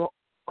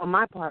 on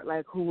my part,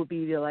 like who would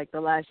be the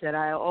Last Jedi.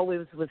 I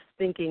always was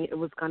thinking it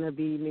was gonna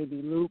be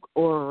maybe Luke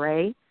or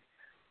Rey.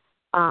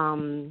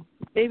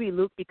 Maybe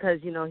Luke because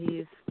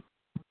he's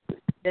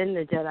been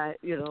the Jedi,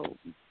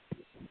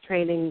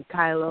 training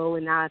Kylo,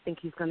 and now I think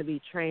he's gonna be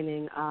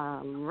training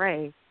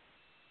Rey,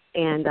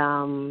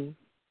 and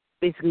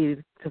basically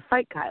to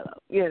fight Kylo,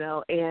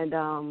 and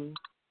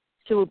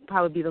she would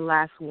probably be the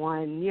last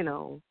one,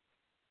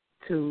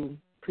 to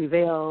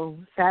prevail.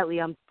 Sadly,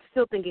 I'm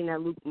still thinking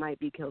that Luke might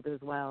be killed as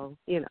well,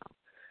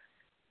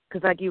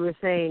 because like you were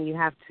saying, you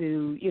have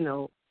to,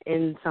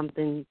 end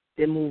something,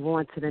 then move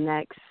on to the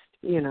next,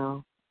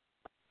 I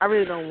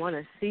really don't want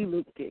to see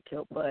Luke get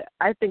killed, but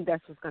I think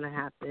that's what's going to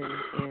happen,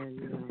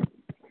 and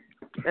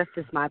that's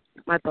just my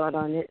thought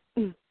on it.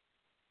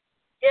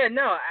 Yeah,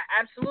 no,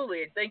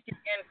 absolutely. Thank you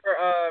again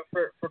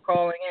for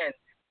calling in.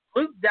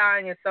 Luke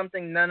dying is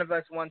something none of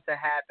us want to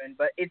happen,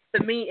 but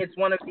to me, it's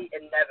one of the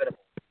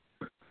inevitable.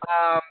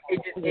 It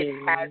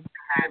has to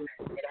happen.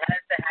 It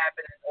has to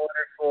happen in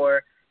order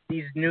for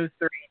these new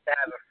three to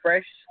have a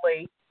fresh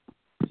slate,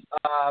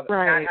 not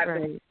have to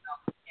be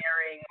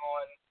carrying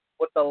on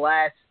what the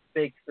last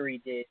big three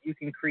did. You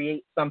can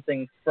create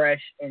something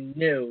fresh and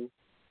new,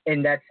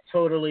 and that's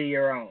totally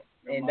your own.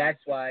 And that's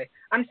why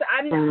I'm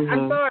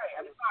sorry.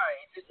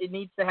 It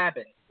needs to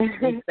happen.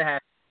 It needs to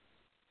happen.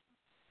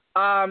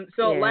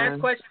 So last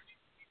question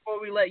before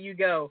we let you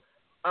go.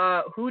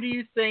 Who do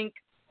you think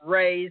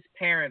Ray's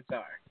parents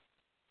are?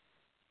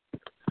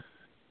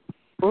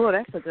 Oh,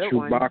 that's a good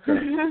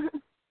Chewbacca.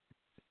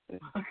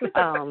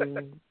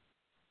 one.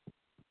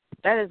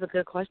 That is a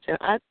good question.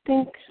 I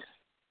think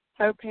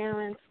her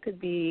parents could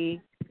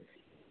be,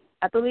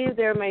 I believe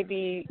there may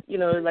be,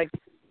 like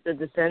the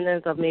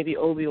descendants of maybe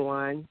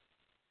Obi-Wan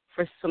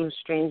for some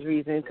strange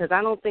reason, because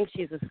I don't think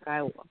she's a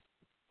Skywalker.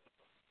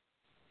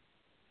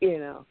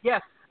 Yeah.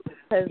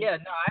 Yeah,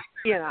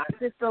 no, I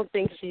just don't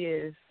think she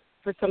is.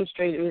 For some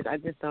strange reason, I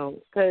just don't.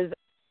 Because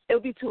it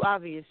would be too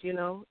obvious,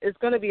 It's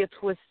going to be a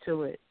twist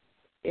to it.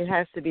 It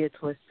has to be a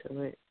twist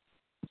to it.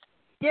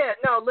 Yeah,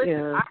 no, listen,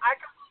 Yeah. I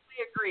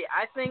completely agree.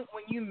 I think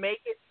when you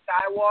make it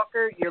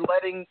Skywalker, you're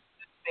letting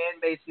the fan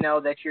base know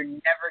that you're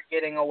never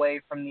getting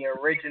away from the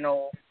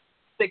original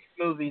 6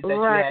 movies that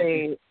you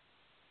had.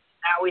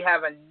 Now we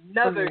have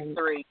another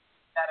 3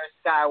 that are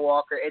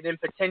Skywalker, and then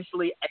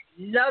potentially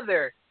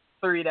another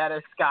 3 that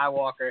are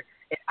Skywalker.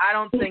 And I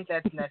don't think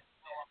that's necessary.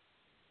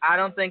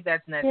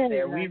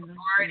 Yeah, We've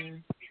already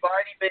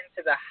been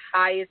to the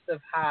highest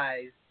of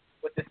highs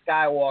with the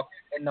Skywalker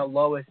and the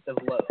lowest of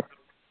lows.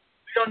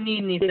 We don't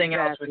need anything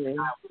else with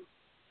Skywalker.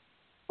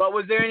 But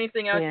was there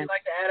anything else you'd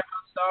like to add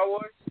about Star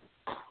Wars?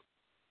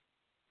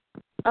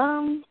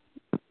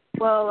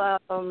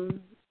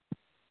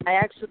 I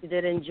actually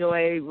did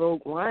enjoy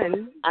Rogue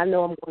One. I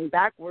know I'm going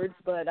backwards,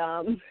 but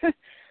I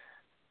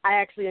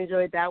actually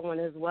enjoyed that one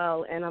as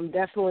well, and I'm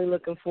definitely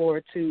looking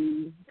forward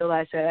to The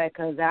Last Jedi,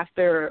 because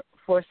after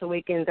Force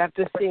Awakens,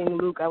 after seeing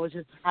Luke, I was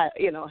just,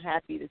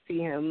 happy to see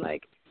him.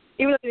 Like,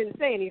 even though he didn't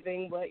say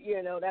anything, but,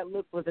 that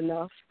look was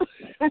enough.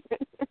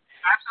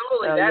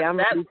 Absolutely. So, that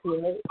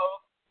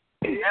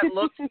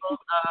looks 1,000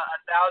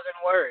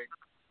 words.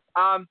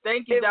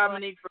 Thank you,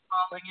 Dominique, for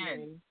calling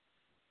in.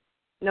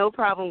 No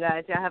problem,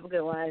 guys. Y'all have a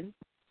good one.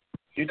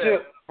 You too.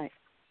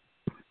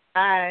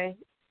 Bye.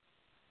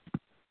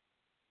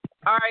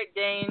 All right,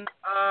 Dane.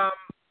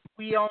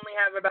 We only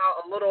have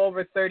about a little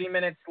over 30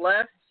 minutes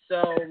left,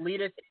 so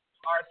lead us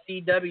into our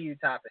CW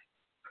topic.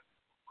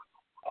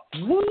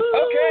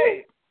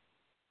 Okay.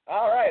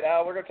 All right.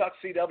 We're going to talk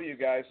CW,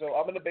 guys. So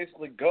I'm going to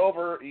basically go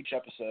over each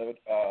episode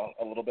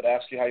a little bit,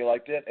 ask you how you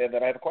liked it, and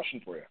then I have a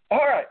question for you. All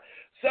right.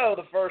 So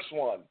the first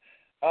one.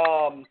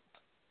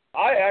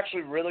 I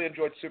actually really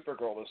enjoyed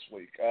Supergirl this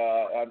week.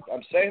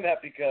 I'm saying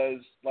that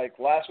because,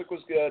 last week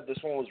was good.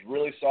 This one was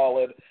really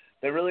solid.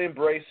 They really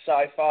embraced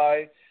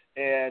sci-fi,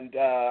 and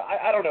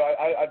I don't know.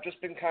 I've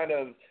just been kind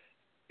of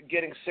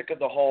getting sick of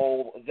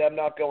them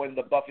not going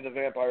the Buffy the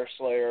Vampire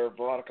Slayer,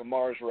 Veronica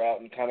Mars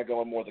route, and kind of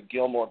going more the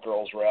Gilmore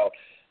Girls route.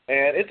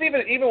 And it's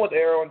even with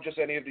Arrow and just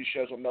any of these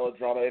shows with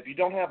melodrama, if you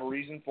don't have a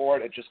reason for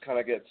it, it just kind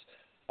of gets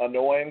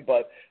annoying.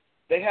 But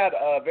they had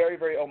a very,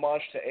 very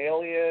homage to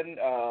Alien.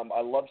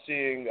 I love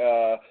seeing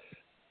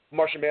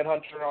Martian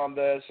Manhunter on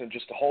this and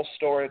just the whole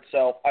story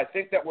itself. I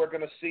think that we're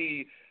going to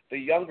see the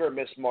younger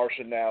Miss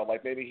Martian now.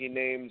 Like maybe he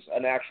names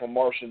an actual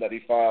Martian that he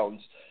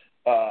founds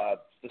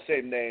the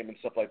same name and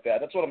stuff like that.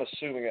 That's what I'm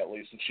assuming at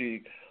least. And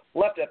she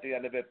left at the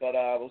end of it, but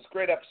it was a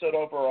great episode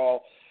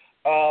overall.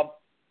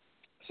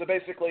 So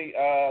basically,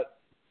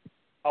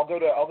 I'll go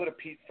to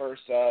Pete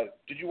first.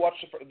 Did you watch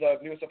the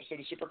newest episode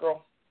of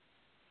Supergirl?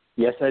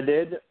 Yes, I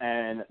did,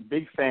 and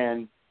big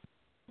fan.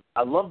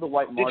 I love the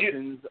White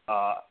Martians.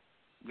 Go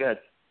ahead.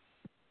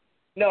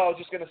 No, I was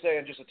just going to say,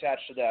 and just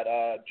attached to that,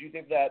 do you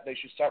think that they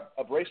should start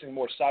embracing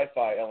more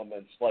sci-fi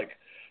elements, like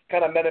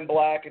kind of Men in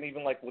Black, and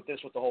even with the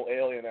whole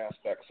alien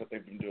aspects that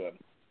they've been doing?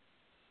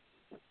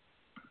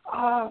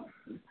 I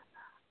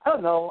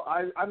don't know.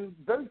 I'm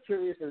very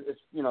curious,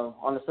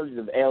 on the subject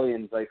of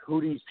aliens,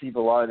 who these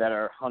people are that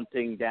are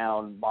hunting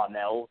down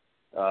Mon-El.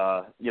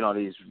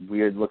 These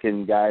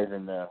weird-looking guys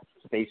in the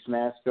space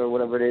mask or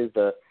whatever it is,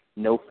 the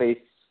no-face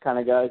kind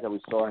of guys that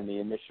we saw in the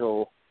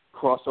initial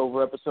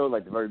crossover episode,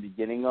 the very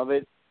beginning of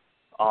it.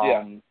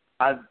 Yeah.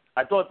 I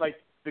thought,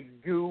 the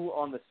goo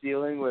on the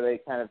ceiling where they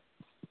kind of,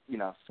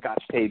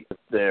 scotch tape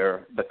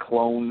the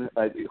clone,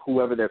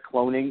 whoever they're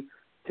cloning,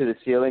 to the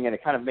ceiling, and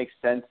it kind of makes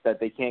sense that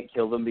they can't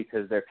kill them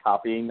because they're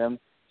copying them.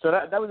 So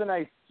that was a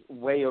nice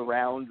way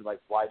around,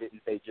 why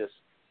didn't they just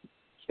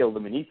kill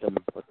them and eat them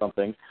or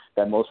something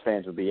that most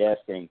fans would be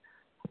asking.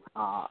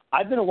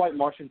 I've been a White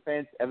Martian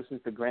fan ever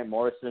since the Grant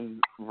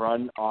Morrison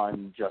run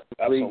on Justice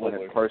League when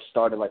it first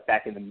started,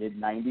 back in the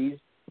mid-'90s.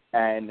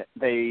 And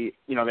they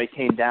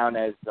came down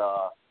as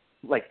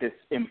this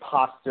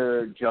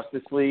imposter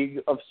Justice League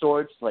of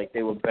sorts.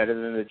 They were better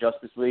than the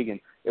Justice League, and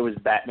it was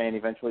Batman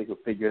eventually who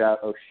figured out,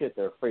 oh shit,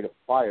 they're afraid of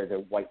fire. They're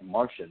White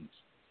Martians.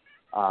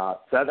 So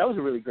that was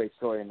a really great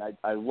story, and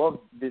I love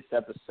this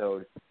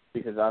episode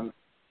because I've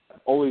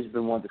always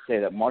been one to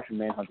say that Martian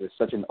Manhunter is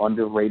such an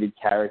underrated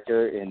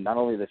character in not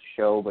only the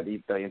show but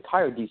the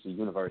entire DC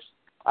universe.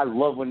 I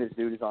love when this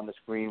dude is on the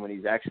screen, when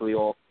he's actually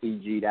all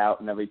CG'd out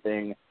and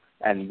everything.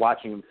 and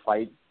watching him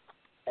fight,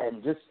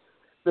 and just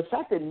the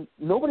fact that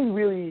nobody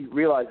really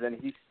realized that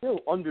he's still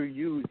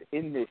underused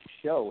in this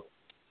show.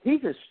 He's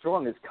as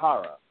strong as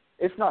Kara,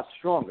 if not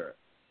stronger.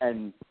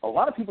 And a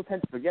lot of people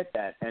tend to forget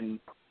that. And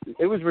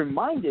it was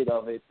reminded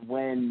of it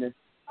when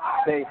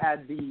they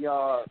had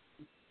the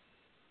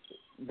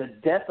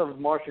death of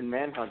Martian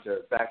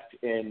Manhunter back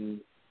in,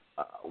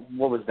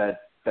 what was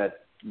that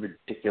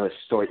ridiculous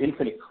story,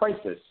 Infinite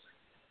Crisis.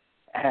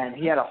 And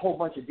he had a whole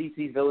bunch of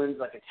DC villains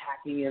like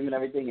attacking him and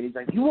everything. And he's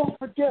like, you won't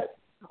forget,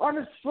 I'm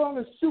as strong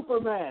as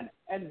Superman.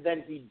 And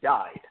then he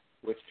died,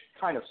 which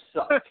kind of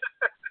sucked.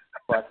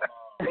 But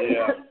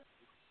yeah,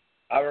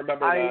 I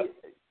remember that.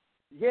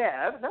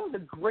 Yeah, that was a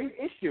great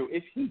issue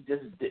if he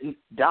just didn't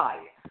die.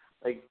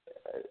 Like,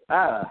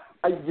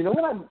 you know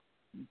what, I'm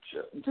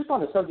just on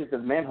the subject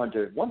of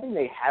Manhunter, one thing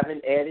they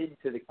haven't added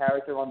to the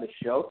character on the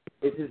show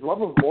is his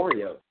love of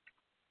Oreo.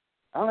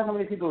 I don't know how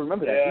many people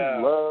remember that. Yeah.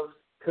 He loves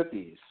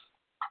cookies.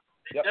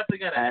 Yep.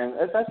 And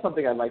that's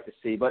something I'd like to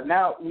see. But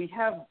now we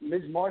have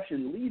Ms.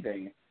 Martian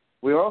leaving.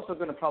 We're also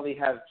going to probably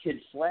have Kid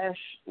Flash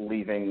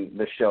leaving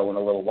the show in a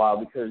little while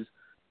because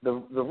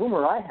the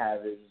rumor I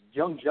have is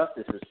Young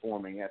Justice is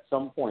forming at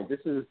some point. This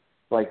is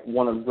like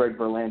one of Greg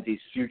Berlanti's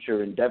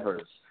future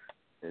endeavors.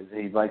 Is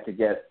he'd like to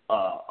get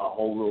a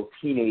whole little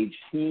teenage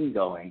team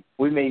going.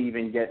 We may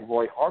even get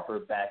Roy Harper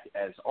back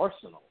as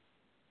Arsenal.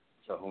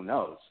 So who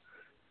knows?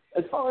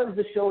 As far as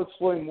the show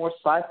exploring more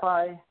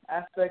sci-fi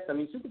aspects, I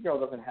mean, Supergirl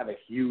doesn't have a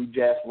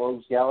huge-ass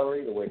rogues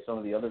gallery the way some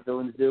of the other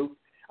villains do.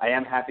 I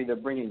am happy they're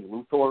bringing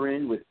Luthor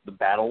in with the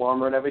battle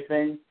armor and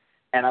everything.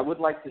 And I would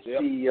like to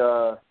see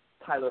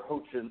Tyler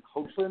Hoechlin,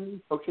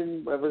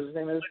 whatever his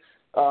name is.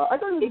 I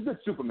thought he was a good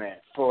Superman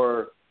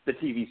for the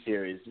TV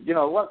series. You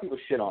know, a lot of people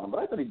shit on him, but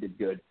I thought he did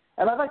good.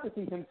 And I'd like to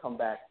see him come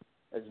back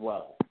as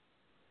well.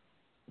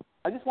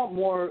 I just want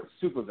more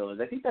supervillains.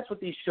 I think that's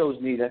what these shows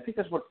need. I think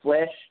that's what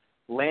Flash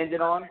ran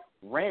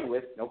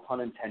with, no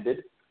pun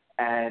intended,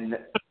 and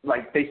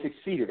like they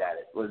succeeded at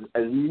it. Was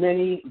as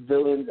many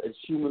villains as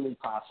humanly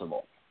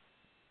possible.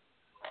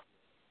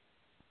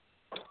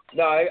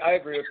 No, I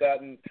agree with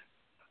that, and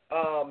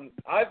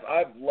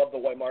I've loved the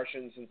White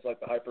Martians since like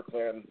the Hyper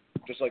Clan,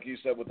 just like you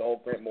said with the whole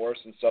Grant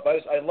Morrison stuff.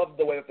 I loved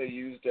the way that they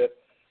used it.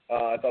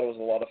 I thought it was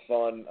a lot of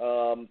fun.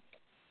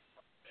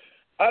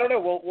 I don't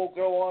know. We'll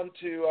go on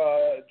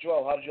to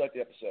Joel. How did you like the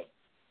episode?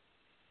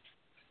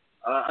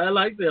 I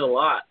liked it a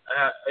lot.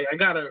 I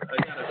got a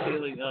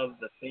feeling of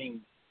the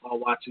Thing while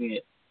watching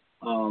it.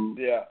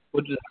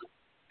 Which is,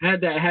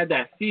 had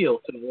that feel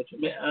to it,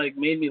 which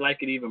made me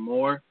like it even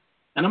more.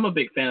 And I'm a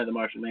big fan of the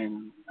Martian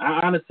Man.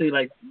 I honestly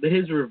like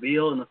his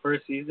reveal in the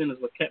first season is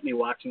what kept me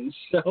watching the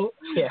show.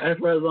 Yeah.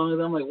 For as long as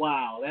I'm like,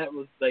 wow, that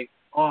was like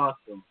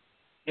awesome.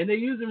 And they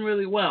use him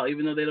really well,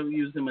 even though they don't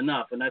use him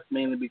enough, and that's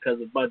mainly because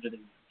of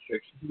budgeting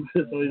restrictions.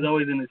 So he's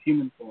always in his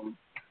human form,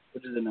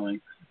 which is annoying.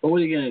 But what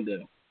are you gonna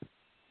do?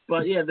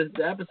 But yeah, the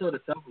episode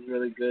itself was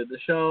really good. The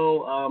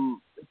show,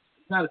 it's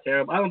not a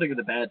terrible. I don't think it's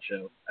a bad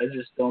show. I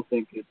just don't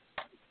think it's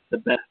the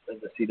best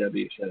of the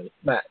CW shows.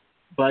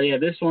 But yeah,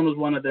 this one was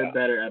one of their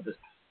better episodes.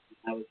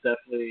 I was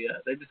definitely.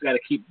 They just got to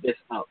keep this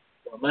up.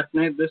 So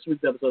this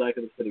week's episode, I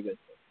think was pretty good.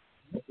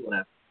 That's what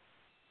happened.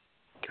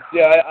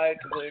 Yeah, I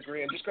completely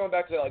agree. And just going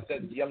back to like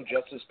that Young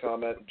Justice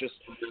comment, just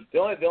the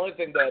only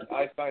thing that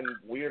I find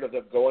weird of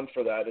them going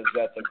for that is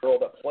that the girl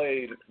that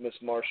played Miss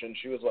Martian,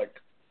 she was like,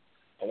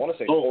 I want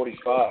to say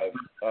 45.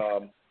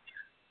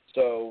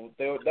 So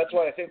that's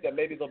why I think that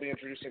maybe they'll be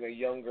introducing a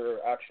younger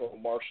actual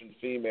Martian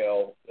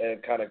female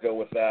and kind of go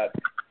with that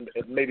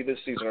maybe this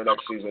season or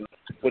next season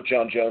with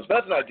John Jones. But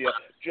that's an idea.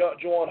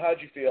 Joanne, how'd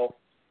you feel?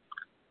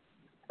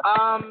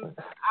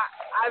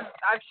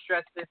 I've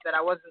stressed this that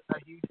I wasn't a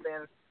huge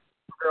fan of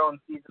Girl in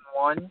season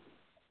 1.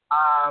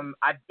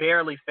 I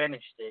barely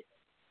finished it.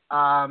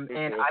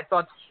 And I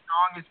thought the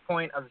strongest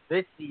point of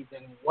this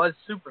season was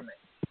Superman.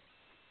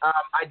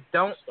 I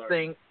don't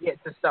think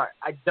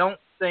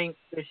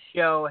this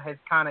show has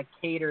kind of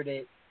catered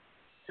it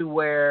to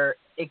where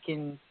it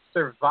can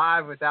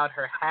survive without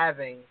her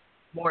having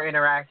more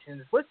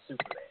interactions with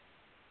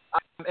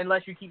Superman,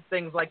 unless you keep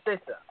things like this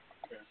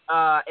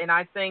up. And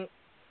I think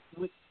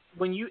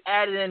when you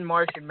added in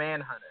Martian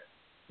Manhunter,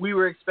 we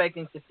were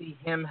expecting to see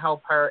him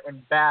help her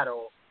in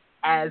battle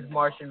as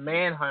Martian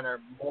Manhunter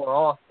more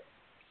often.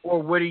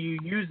 Or what are you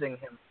using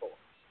him for?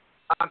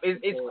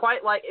 It's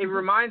quite like, it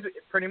reminds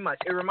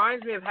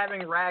me of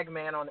having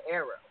Ragman on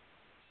Arrow.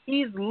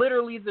 He's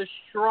literally the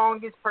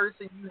strongest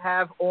person you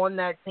have on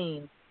that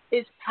team.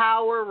 His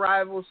power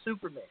rivals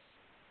Superman.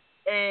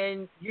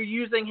 And you're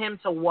using him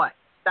to what?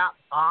 Stop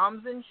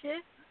bombs and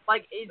shit?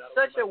 Like, it's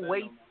such a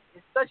waste.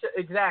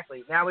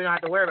 Exactly. Now we don't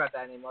have to worry about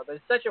that anymore. But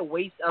it's such a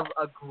waste of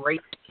a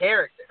great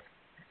character.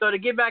 So to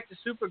get back to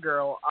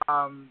Supergirl,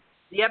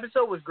 the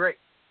episode was great.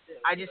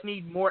 I just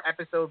need more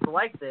episodes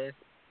like this,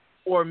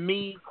 or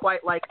me,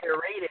 quite like their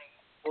rating,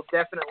 will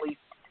definitely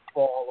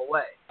fall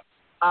away.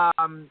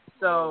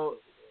 So,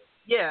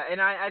 yeah,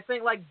 and I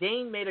think like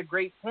Dane made a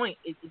great point.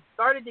 It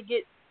started to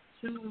get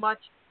too much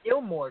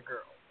Gilmore Girl.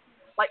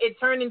 like it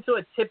turned into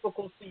a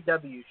typical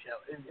CW show.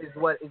 Is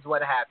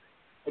what happened.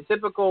 A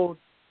typical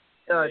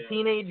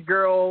teenage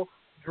girl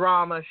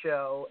drama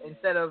show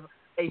instead of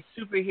a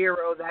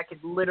superhero that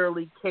could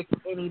literally kick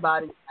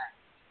anybody's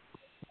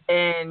ass.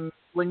 And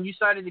when you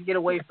started to get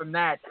away from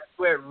that, that's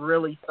where it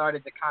really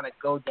started to kind of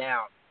go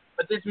down.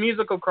 But this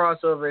musical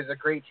crossover is a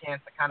great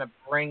chance to kind of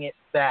bring it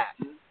back,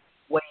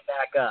 way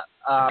back up.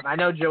 I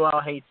know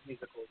Joel hates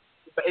musicals,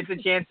 but it's a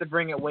chance to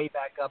bring it way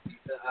back up to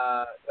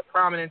the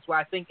prominence where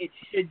I think it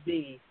should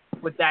be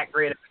with that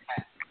great of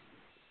a cast.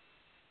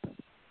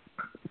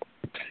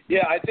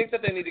 Yeah, I think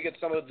that they need to get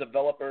some of the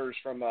developers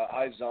from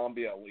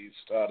iZombie at least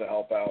to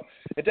help out.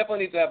 It definitely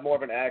needs to have more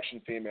of an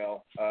action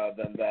female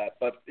than that,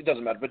 but it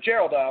doesn't matter. But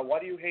Gerald, why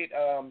do you hate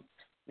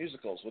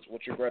musicals?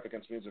 What's your gripe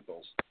against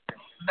musicals?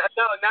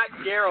 No,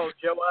 not Gerald,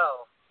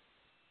 Joel.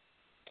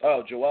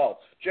 Oh, Joel.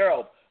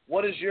 Gerald,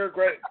 what is your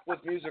gripe with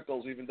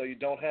musicals, even though you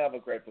don't have a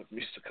gripe with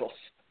musicals?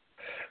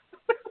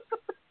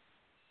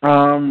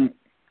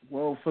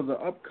 Well, for the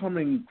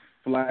upcoming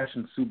Flash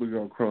and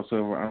Supergirl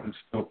crossover, I'm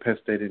still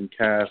pissed they didn't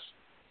cast,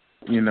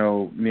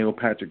 Neil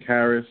Patrick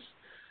Harris.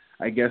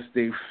 I guess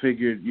they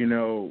figured,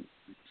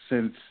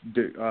 since,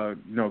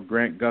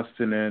 Grant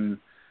Gustin and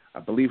I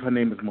believe her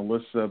name is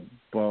Melissa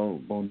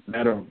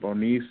Bonet or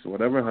Bonice,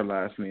 whatever her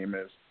last name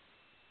is,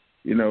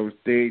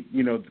 they,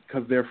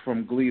 because they're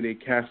from Glee, they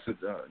casted,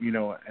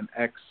 an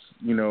ex,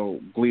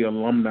 Glee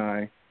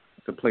alumni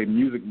to play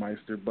Music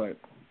Meister. But,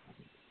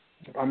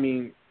 I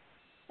mean,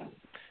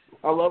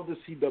 I love the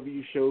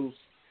CW shows.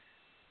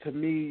 To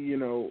me,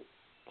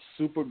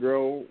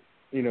 Supergirl,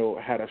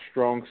 had a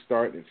strong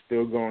start. It's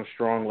still going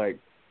strong. Like,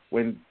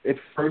 when it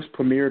first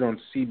premiered on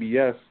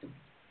CBS,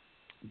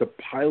 the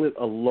pilot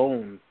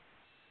alone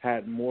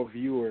had more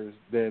viewers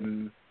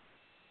than,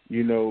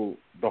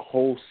 the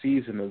whole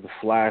season of The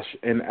Flash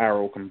and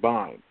Arrow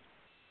combined.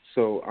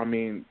 So, I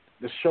mean,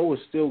 the show is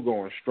still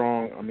going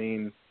strong. I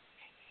mean,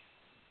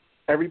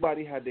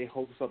 everybody had their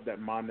hopes up that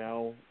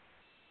Mon-El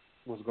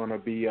was going to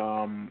be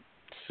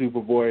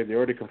Superboy. They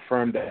already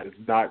confirmed that it's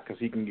not because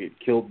he can get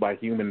killed by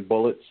human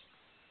bullets.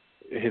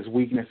 His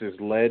weakness is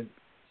lead.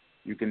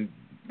 You can,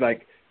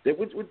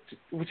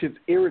 which is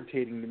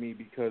irritating to me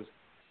because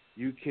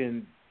you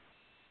can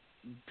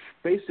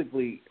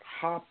basically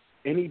hop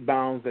any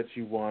bounds that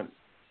you want.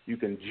 You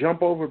can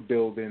jump over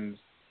buildings.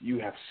 You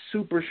have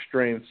super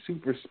strength,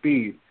 super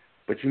speed.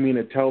 But you mean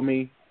to tell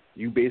me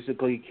you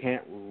basically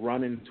can't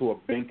run into a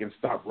bank and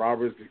stop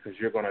robbers because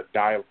you're going to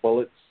die of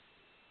bullets?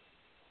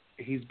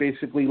 He's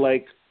basically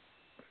like,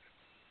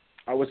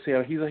 I would say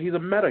he's a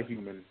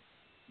meta-human.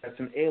 That's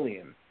an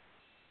alien.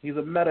 He's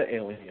a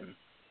meta-alien,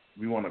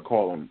 we want to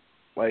call him.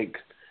 Like,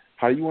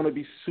 how do you want to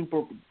be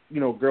super,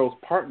 girl's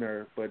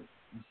partner, but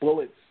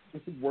bullets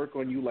work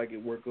on you like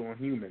it worked on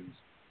humans?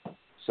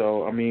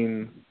 So, I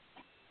mean,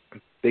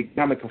 they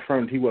kind of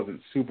confirmed he wasn't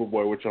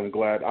Superboy, which I'm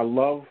glad. I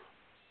love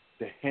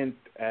the hint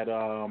at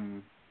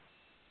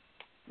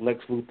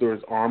Lex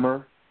Luthor's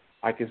armor.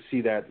 I can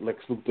see that Lex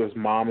Luthor's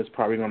mom is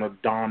probably going to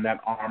don that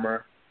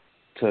armor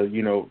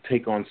to,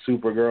 take on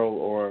Supergirl,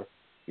 or,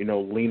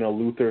 Lena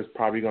Luthor is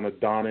probably going to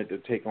don it to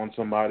take on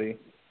somebody.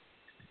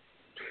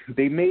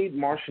 They made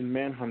Martian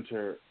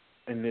Manhunter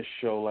in this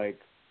show,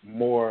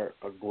 more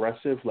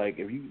aggressive. Like,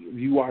 if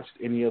you watched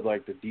any of,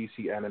 the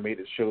DC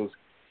animated shows,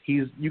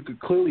 you could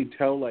clearly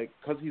tell,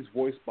 because he's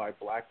voiced by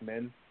black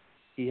men,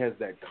 he has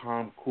that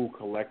calm, cool,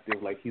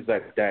 collective, he's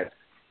that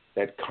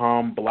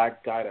calm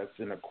black guy that's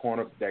in a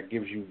corner that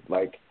gives you,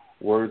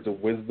 words of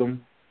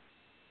wisdom.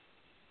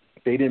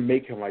 They didn't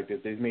make him like this.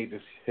 They made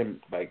him,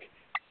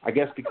 I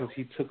guess because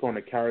he took on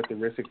the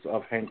characteristics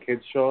of Hank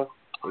Hinshaw,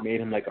 they made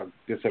him,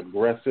 this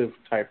aggressive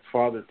type,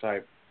 father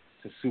type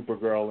to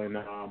Supergirl and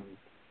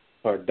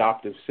her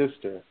adoptive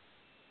sister.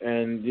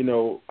 And,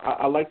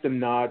 I like the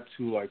nod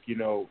to,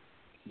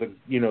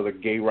 the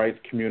gay rights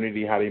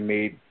community, how they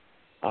made,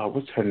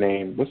 what's her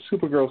name? What's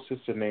Supergirl's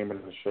sister name in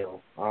the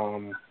show?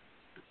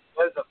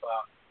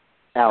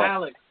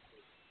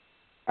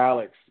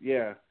 Alex,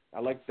 yeah. I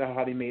like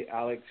how they made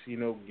Alex,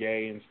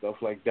 gay and stuff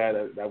like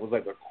that. That was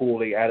a cool.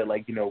 They added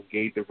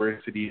gay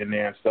diversity in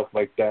there and stuff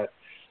like that.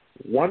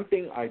 One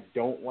thing I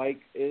don't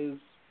like is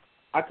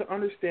I could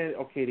understand.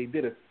 Okay, they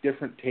did a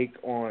different take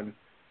on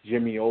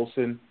Jimmy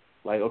Olsen.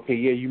 Okay,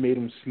 yeah, you made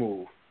him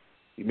smooth,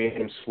 you made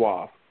him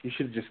suave. You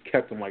should have just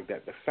kept him like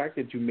that. The fact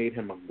that you made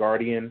him a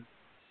guardian,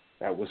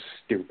 that was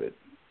stupid.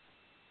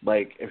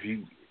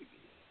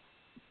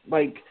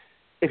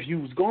 If you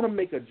was going to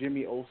make a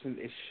Jimmy Olsen,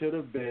 it should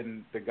have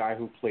been the guy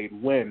who played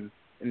Wynn,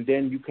 and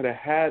then you could have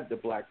had the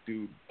black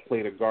dude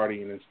play the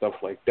Guardian and stuff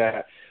like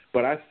that.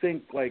 But I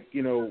think,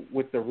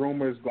 with the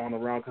rumors going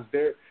around,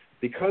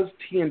 because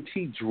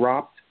TNT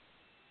dropped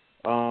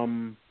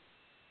the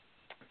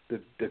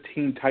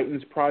Teen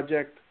Titans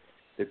project,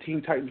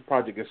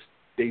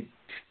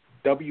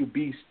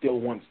 WB still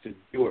wants to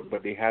do it,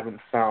 but they haven't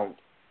found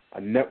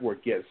a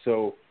network yet.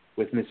 So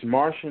with Miss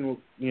Martian,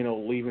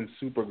 leaving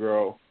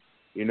Supergirl,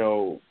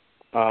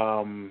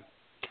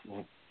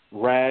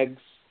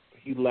 Rags,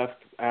 he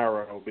left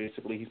Arrow,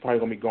 basically. He's probably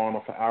going to be gone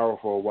off of Arrow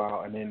for a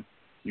while. And then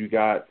You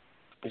got,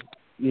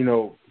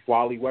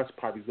 Wally West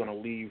probably is going to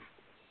leave,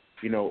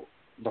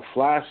 the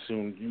Flash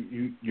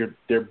soon.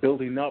 They're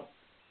building up.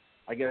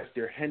 I guess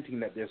they're hinting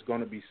that there's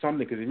going to be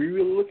something. Because if you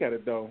really look at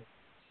it, though,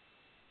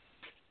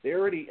 they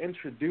already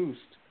introduced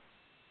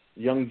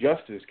Young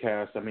Justice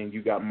cast. I mean,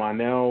 you got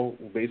Monel,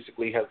 who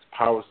basically has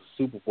powers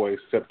of Superboy,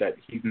 except that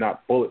he's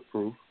not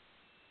bulletproof.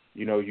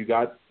 You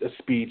got a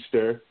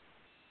speedster.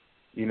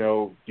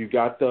 You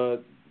got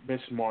the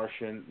Miss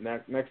Martian.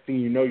 Next thing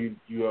you know,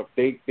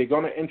 they're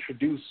going to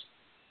introduce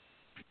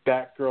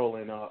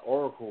Batgirl and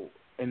Oracle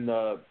in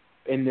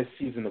this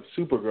season of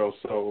Supergirl.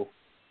 So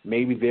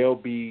maybe they'll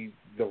be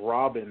the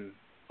Robin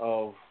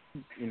of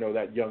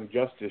that Young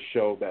Justice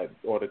show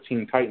or the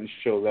Teen Titans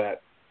show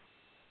that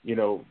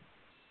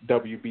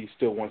WB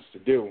still wants to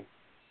do.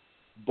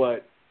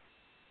 But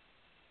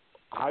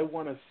I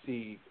want to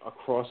see a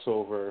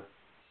crossover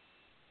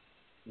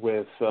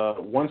with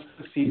once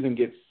the season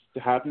gets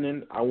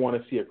happening, I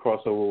want to see a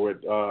crossover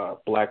with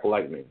Black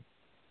Lightning.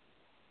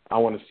 I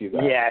want to see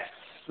that. Yes.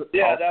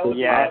 Yeah, that would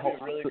be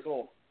really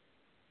cool.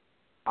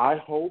 I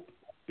hope,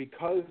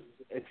 because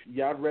if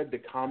y'all read the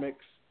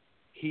comics,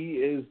 he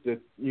is the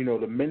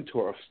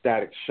mentor of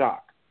Static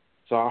Shock.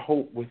 So I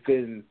hope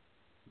within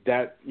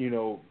that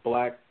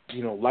Black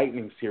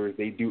Lightning series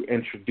they do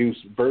introduce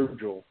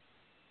Virgil.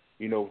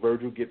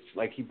 Virgil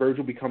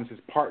becomes his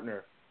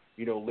partner.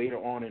 Later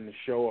on in the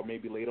show or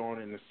maybe later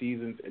on in the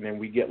seasons, and then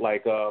we get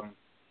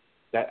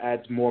that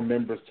adds more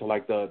members to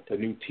the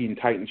new Teen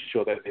Titans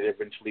show that they're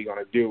eventually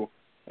gonna do.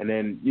 And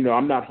then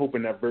I'm not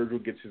hoping that Virgil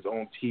gets his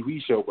own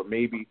TV show, but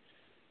maybe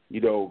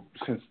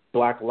since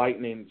Black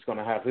Lightning is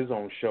gonna have his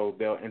own show,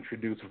 they'll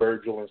introduce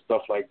Virgil and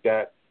stuff like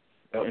that.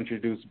 They'll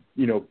introduce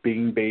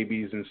Bean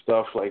Babies and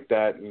stuff like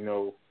that.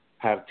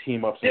 Have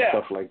team ups and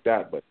stuff like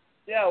that. But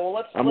yeah,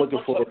 well, I'm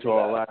looking forward to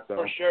all that though.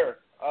 For sure.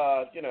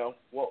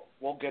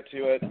 We'll get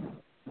to it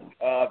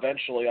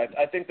eventually.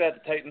 I think that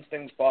the Titans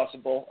thing's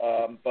possible,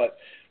 but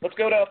let's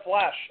go to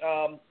Flash.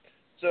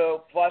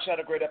 So Flash had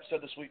a great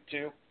episode this week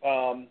too.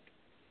 I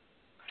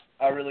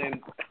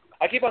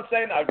keep on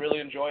saying I really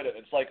enjoyed it.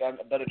 It's like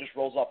but it just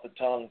rolls off the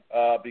tongue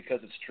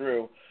because it's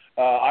true.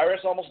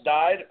 Iris almost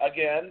died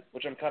again,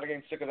 which I'm kind of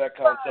getting sick of that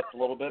concept a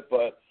little bit,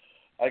 but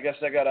I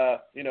guess I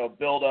gotta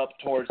build up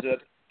towards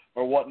it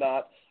or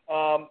whatnot.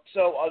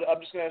 So I'm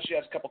just gonna ask you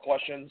guys a couple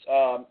questions.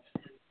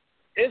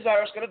 Is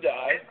Iris going to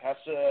die? As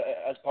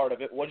part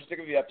of it. What did you think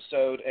of the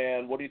episode,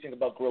 and what do you think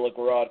about Gorilla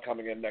Grodd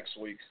coming in next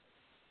week?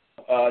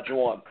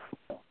 Juwan.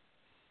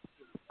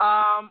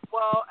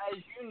 Well, as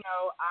you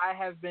know, I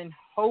have been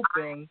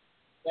hoping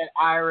that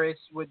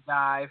Iris would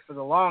die for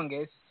the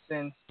longest,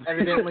 since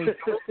evidently.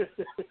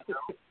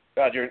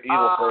 God, you're an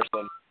evil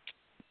person.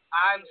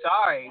 I'm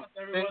sorry.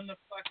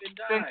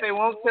 Since they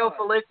won't kill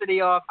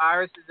Felicity off,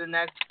 Iris is the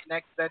next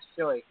best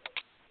choice.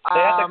 They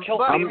have to kill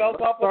females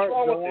off. What's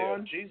wrong with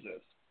you?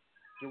 Jesus.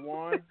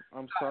 Jawan,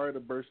 I'm sorry to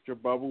burst your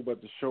bubble,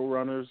 but the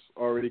showrunners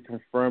already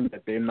confirmed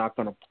that they're not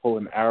going to pull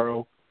an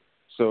arrow.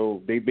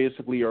 So they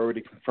basically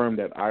already confirmed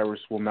that Iris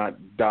will not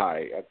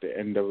die at the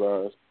end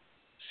of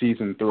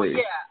season 3. Well,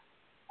 yeah.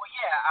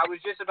 I was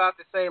just about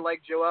to say,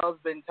 like Joel's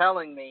been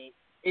telling me,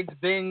 it's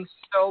been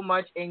so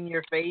much in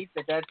your face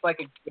that's like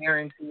a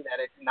guarantee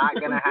that it's not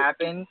going to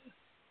happen.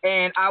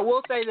 And I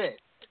will say this,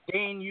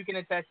 Dane, you can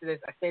attest to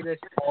this. I say this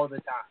all the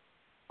time.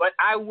 But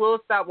I will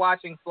stop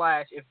watching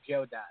Flash if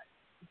Joe dies.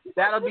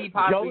 That'll be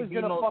possibly Joe is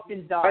gonna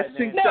fucking die.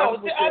 No,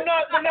 I'm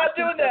not. We're not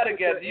doing that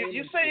again.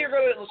 You say you're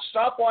going to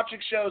stop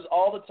watching shows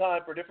all the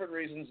time for different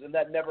reasons, and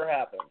that never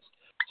happens.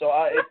 So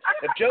if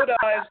Joe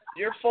dies,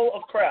 you're full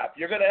of crap.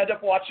 You're going to end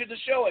up watching the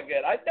show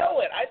again. I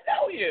know it. I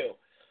know you.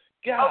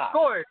 God, of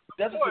course.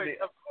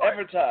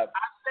 Every time.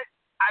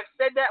 I've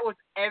said that with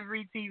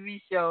every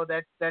TV show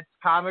that's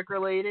comic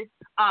related.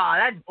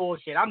 That's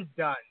bullshit. I'm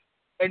done.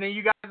 And then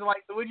you guys are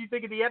like, so what did you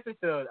think of the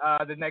episode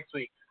the next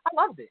week? I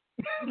loved it.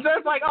 So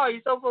it's like, oh,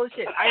 you're so full of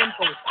shit. I am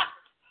full of shit.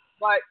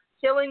 But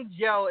killing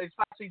Joe is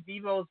probably the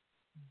most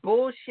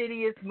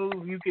bullshittiest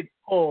move you could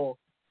pull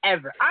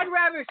ever. I'd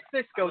rather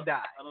Cisco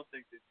die. I don't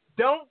think so.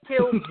 Don't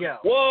kill Joe.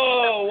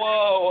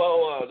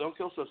 Whoa. Don't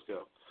kill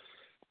Cisco.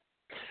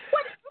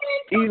 What?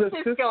 Man, Either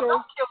Cisco. Cisco.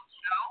 Don't kill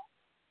Joe.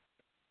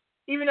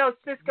 Even though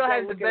Cisco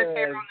has the best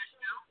hair on the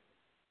show.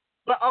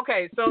 But,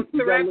 okay, so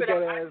to wrap it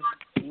up.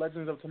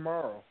 Legends of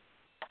Tomorrow.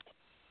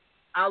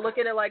 I'll look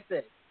at it like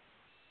this.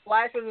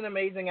 Flash was an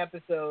amazing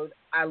episode.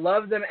 I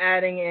love them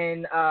adding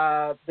in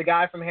the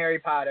guy from Harry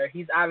Potter.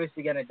 He's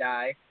obviously going to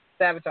die.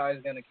 Savitar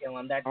is going to kill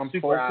him. That's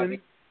super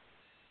obvious.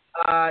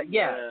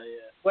 Yeah.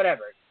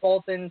 Whatever.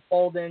 Fulton,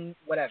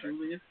 whatever.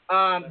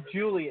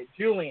 Julian.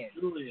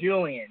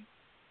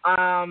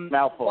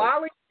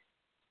 Malfoy.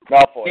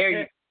 There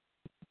you go.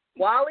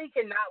 Wally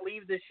cannot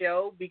leave the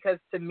show because,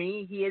 to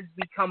me, he has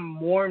become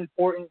more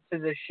important to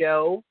the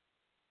show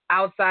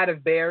outside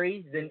of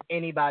Barry than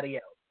anybody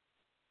else.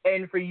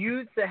 And for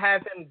you to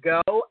have him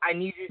go, I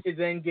need you to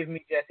then give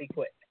me Jesse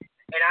Quick.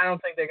 And I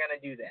don't think they're going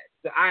to do that.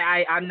 So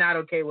I'm not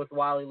okay with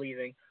Wally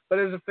leaving. But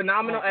it was a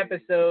phenomenal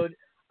episode.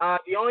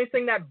 The only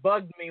thing that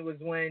bugged me was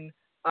when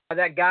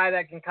that guy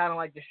that can kind of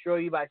like destroy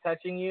you by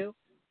touching you.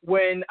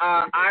 When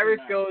Iris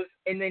goes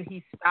and then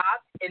he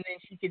stops and then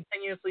she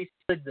continuously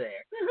stood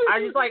there. I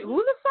was just like, who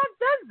the fuck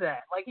does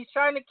that? Like, he's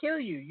trying to kill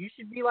you. You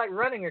should be like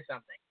running or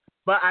something.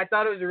 But I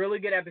thought it was a really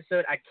good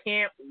episode. I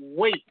can't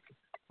wait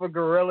for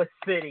Gorilla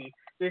City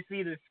to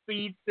see the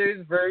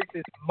speedsters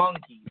versus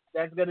monkeys.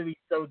 That's gonna be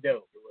so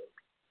dope.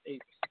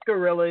 Apes,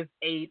 gorillas,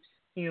 apes,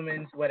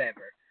 humans,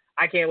 whatever.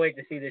 I can't wait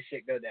to see this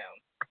shit go down.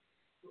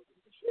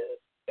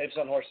 Apes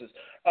on horses.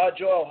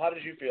 Joel, how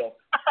did you feel?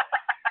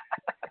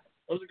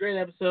 It was a great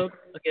episode.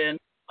 Again,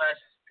 Flash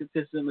is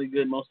consistently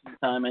good most of the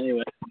time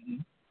anyway.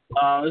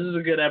 This is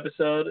a good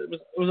episode.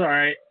 It was all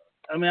right.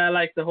 I mean, I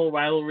like the whole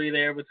rivalry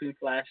there between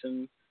Flash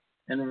and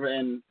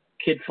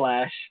Kid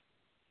Flash,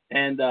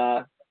 and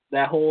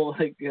that whole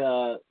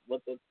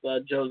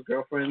Joe's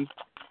girlfriend,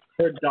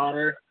 her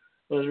daughter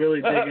was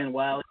really digging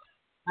Wally.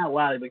 Not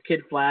Wally, but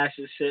Kid Flash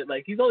and shit.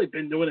 Like, he's only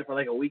been doing it for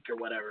like a week or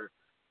whatever.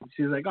 And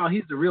she's like, oh,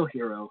 he's the real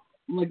hero.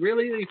 I'm like,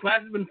 really?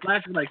 Flash has been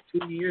Flash for like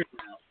 2 years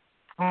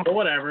now. But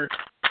whatever.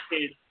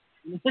 Kid.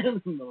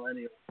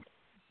 Millennial.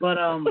 But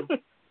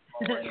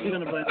you're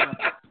gonna blame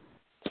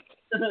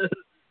that.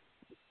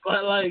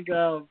 But like,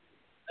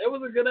 it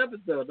was a good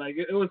episode. Like,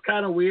 it was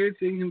kind of weird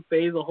seeing him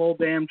phase a whole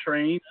damn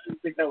train. I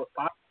didn't think that was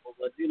possible,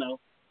 but you know,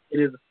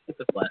 it's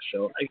a Flash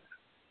show. I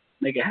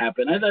make it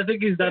happen. I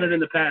think he's done it in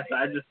the past.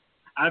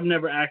 I've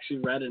never actually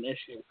read an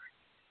issue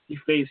he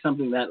phased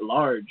something that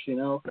large, you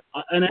know,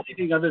 and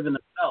anything other than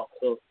himself.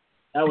 So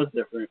that was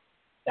different.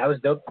 That was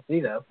dope to see,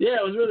 though. Yeah,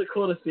 it was really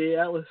cool to see.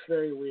 That was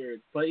very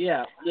weird. But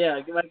yeah,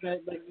 like you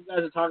guys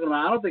are talking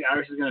about, I don't think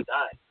Iris is gonna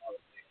die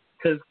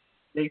because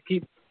they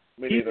keep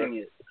keeping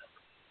it.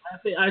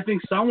 I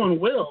think someone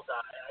will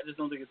die. I just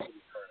don't think it's gonna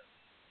be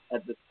her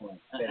at this point.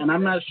 And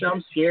I'm not sure.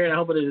 I'm scared. I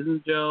hope it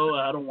isn't Joe.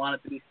 I don't want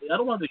it to be. I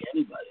don't want it to be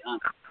anybody.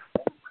 Honestly.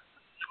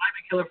 It might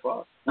be Killer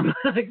Frost,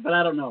 but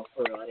I don't know.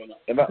 I don't know.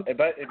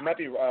 It might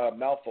be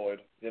Malfoy.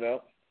 You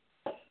know.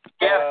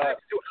 Yeah.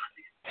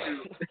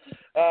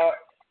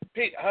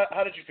 Pete,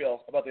 how did you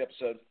feel about the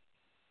episode?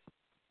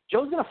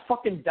 Joe's gonna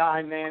fucking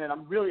die, man, and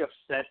I'm really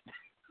upset.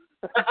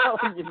 I'm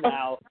telling you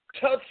now.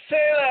 Don't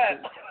say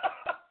that.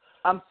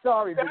 I'm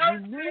sorry, but you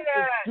knew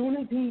as soon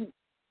as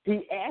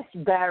he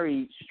asked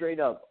Barry straight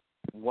up,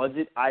 was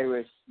it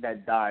Iris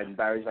that died? And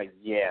Barry's like,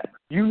 yeah.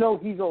 You know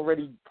he's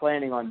already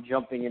planning on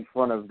jumping in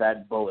front of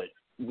that bullet,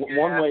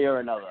 one way or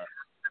another.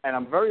 And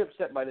I'm very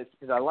upset by this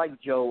because I like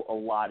Joe a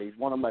lot. He's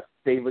one of my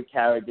favorite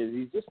characters.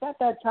 He's just got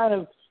that kind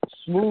of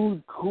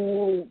smooth,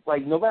 cool,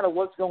 like no matter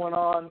what's going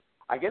on,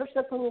 I get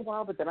upset for a little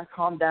while, but then I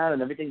calm down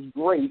and everything's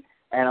great,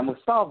 and I'm going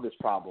to solve this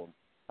problem.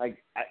 Like,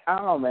 I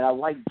don't know, man. I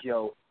like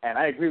Joe, and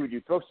I agree with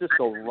you. Throw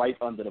Cisco right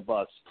under the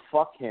bus.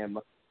 Fuck him.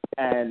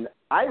 And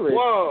Iris,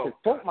 to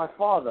quote my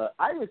father,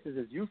 Iris is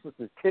as useless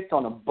as tits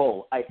on a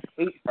bull. I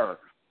hate her.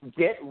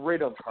 Get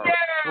rid of her.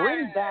 Yeah.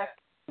 Bring back,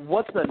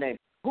 what's her name?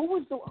 Who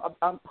was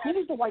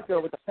the white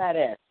girl with the fat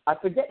ass? I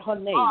forget her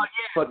name,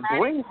 but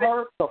bring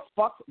her the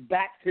fuck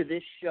back to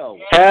this show.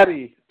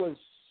 Patty. It was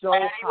so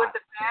hot.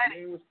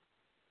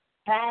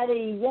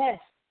 Patty, yes.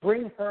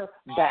 Bring her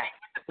back,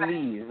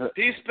 please.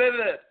 He's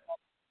spinning it.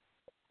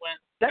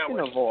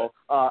 Second of all,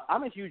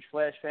 I'm a huge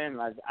Flash fan,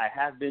 and I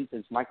have been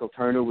since Michael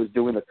Turner was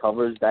doing the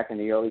covers back in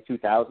the early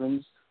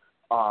 2000s.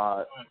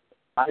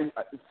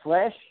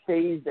 Flash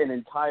phased an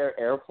entire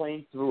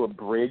airplane through a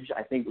bridge,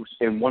 I think it was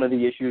in one of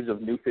the issues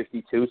of New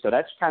 52. So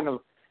that's kind of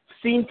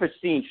scene for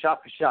scene,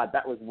 shot for shot.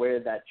 That was where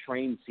that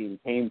train scene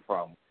came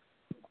from.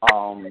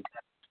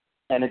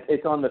 And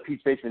it's on the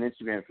Pete's Basement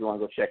Instagram if you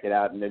want to go check it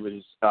out. And it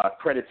was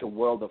credit to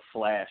World of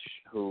Flash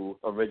who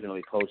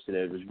originally posted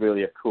it. It was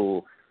really a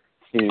cool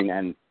scene,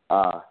 and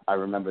I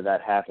remember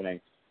that happening.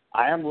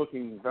 I am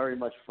looking very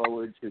much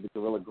forward to the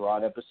Gorilla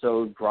Grodd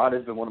episode. Grodd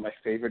has been one of my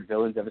favorite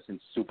villains ever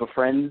since Super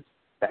Friends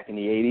back in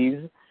the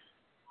 80s.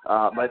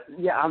 But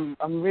yeah,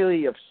 I'm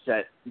really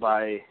upset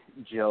by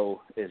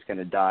Joe is going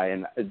to die,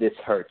 and this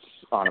hurts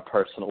on a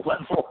personal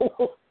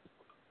level.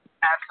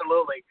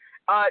 Absolutely.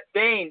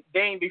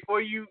 Dane,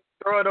 before you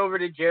throw it over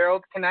to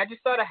Gerald, can I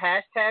just start a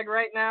hashtag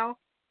right now?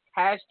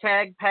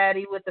 Hashtag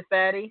Patty with the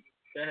fatty.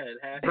 Go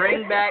ahead.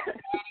 Bring back Patty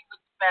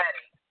with the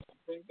fatty.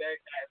 Bring back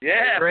Patty.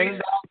 Yeah, Bring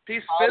back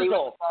Peace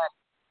Fizzle.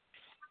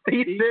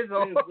 Peace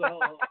Fizzle.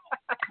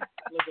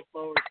 Looking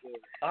forward to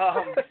it.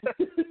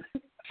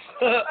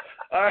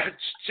 All right,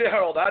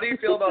 Gerald, how do you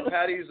feel about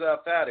Patty's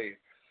fatty?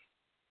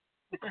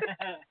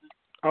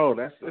 Oh,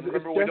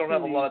 Remember, we don't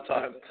have a lot of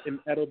time. An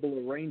edible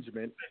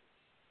arrangement.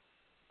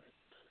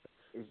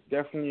 It's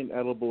definitely an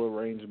edible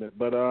arrangement.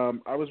 But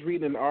I was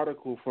reading an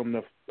article from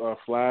the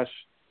Flash,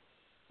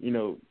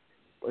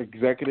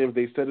 executive.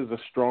 They said there's a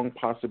strong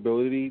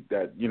possibility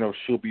that,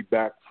 she'll be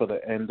back for the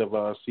end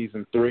of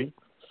season 3.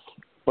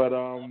 But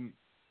I'm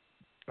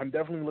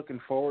definitely looking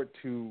forward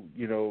to,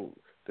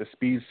 the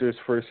Speedsters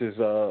versus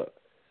the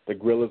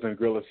Gorillas in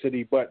Gorilla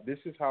City. But this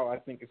is how I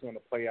think it's going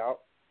to play out.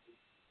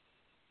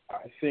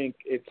 I think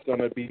it's going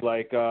to be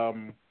like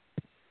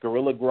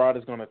Gorilla Grodd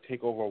is going to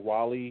take over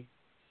Wally,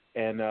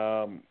 and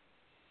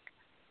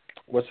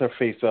what's her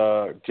face,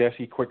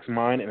 Jesse Quick's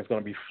mind, and it's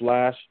going to be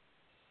Flash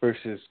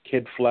versus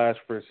Kid Flash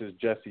versus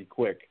Jesse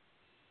Quick.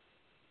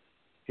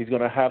 He's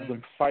going to have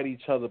them fight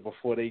each other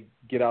before they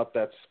get out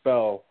that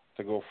spell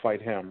to go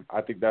fight him.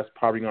 I think that's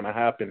probably going to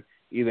happen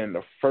either in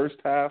the first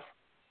half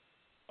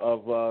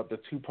of the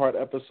 2-part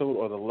episode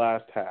or the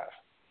last half.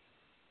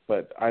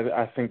 But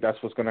I think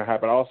that's what's going to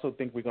happen. I also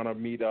think we're going to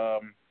meet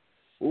what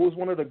was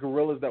one of the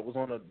gorillas that was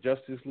on the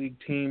Justice League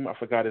team? I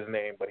forgot his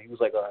name, but he was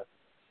like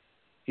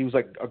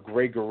a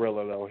gray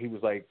gorilla though. He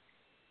was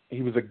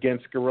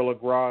against Gorilla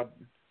Grodd.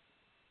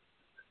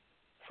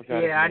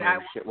 Forgot his name.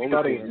 What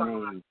was his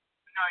name?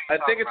 I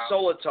think it's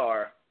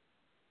Solitar.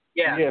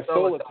 Yeah,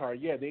 Solitar.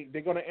 Yeah,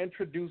 they're going to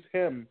introduce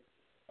him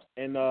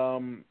in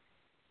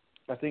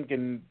I think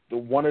in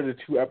one of the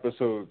 2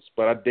 episodes,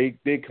 but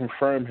they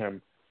confirm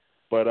him.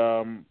 But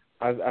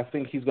I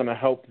think he's going to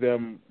help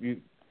them.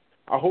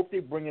 I hope they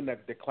bring in the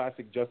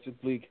classic Justice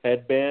League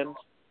headband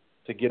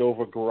to get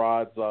over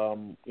Grodd's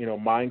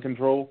mind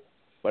control.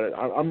 But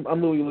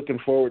I'm really looking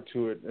forward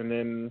to it. And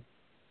then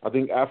I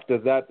think after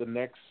that, the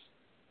next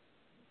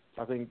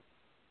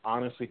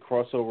honestly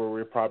crossover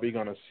we're probably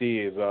going to see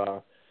is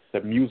the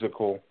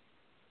musical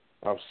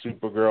of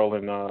Supergirl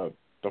and the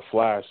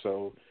Flash.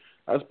 So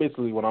that's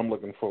basically what I'm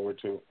looking forward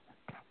to.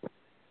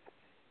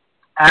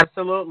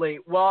 Absolutely.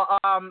 Well,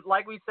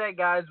 like we said,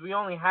 guys, we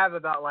only have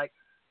about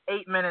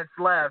 8 minutes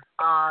left.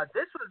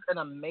 This was an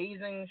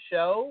amazing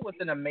show with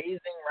an amazing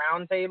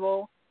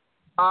roundtable.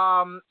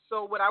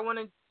 So what I want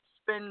to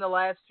spend the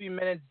last few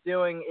minutes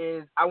doing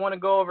is I want to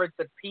go over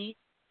to Pete.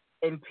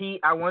 And Pete,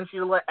 I want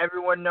you to let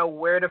everyone know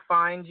where to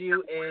find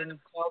you and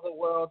tell the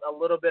world a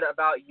little bit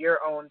about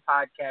your own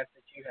podcast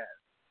that you have.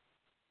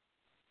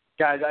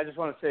 Guys, I just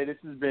want to say this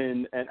has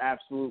been an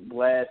absolute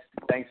blast.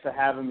 Thanks for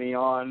having me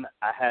on.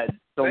 I had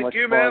so much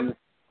fun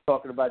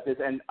talking about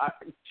this. And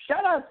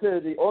shout out to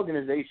the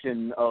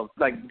organization of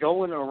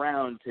going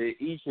around to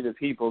each of the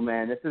people,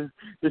 man. This is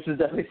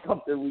definitely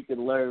something we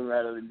can learn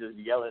rather than just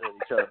yelling at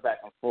each other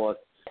back and forth.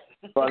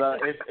 But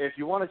if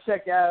you want to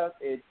check out,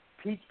 it's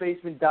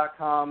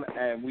peachbasement.com,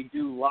 and we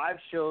do live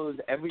shows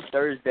every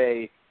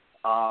Thursday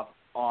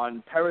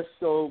on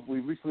Periscope. We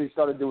recently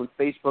started doing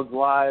Facebook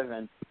Live,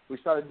 and we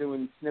started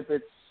doing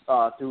snippets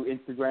through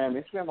Instagram.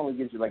 Instagram only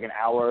gives you an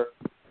hour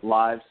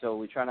live, so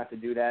we try not to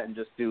do that and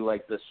just do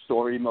the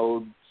story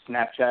mode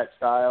Snapchat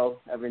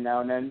style every now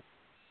and then.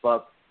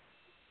 But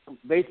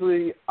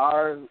basically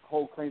our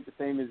whole claim to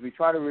fame is we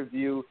try to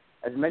review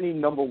as many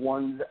number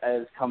ones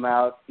as come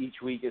out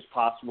each week as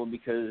possible,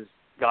 because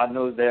God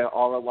knows there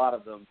are a lot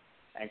of them.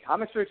 And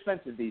comics are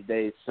expensive these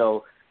days,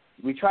 so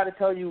we try to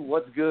tell you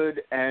what's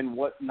good and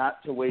what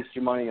not to waste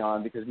your money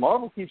on, because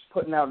Marvel keeps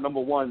putting out number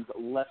ones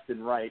left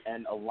and right,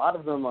 and a lot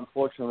of them,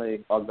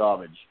 unfortunately, are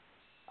garbage.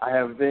 I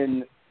have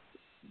been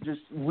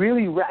just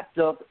really wrapped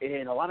up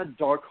in a lot of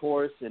Dark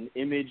Horse and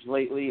Image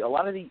lately, a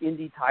lot of the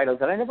indie titles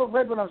that I never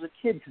read when I was a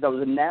kid because I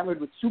was enamored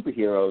with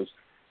superheroes.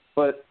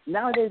 But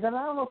nowadays, I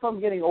don't know if I'm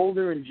getting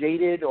older and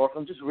jaded or if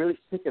I'm just really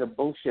sick of the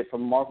bullshit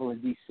from Marvel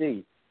and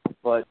DC.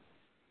 But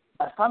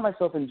I find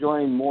myself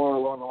enjoying more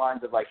along the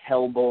lines of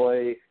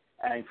Hellboy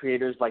and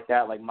creators like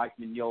that, like Mike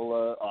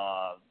Mignola.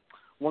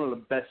 One of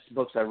the best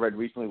books I read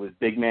recently was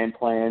Big Man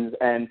Plans.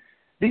 And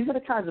these are the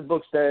kinds of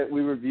books that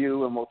we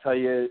review, and we'll tell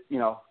you,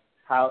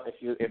 how if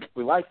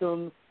we like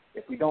them,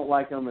 if we don't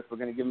like them, if we're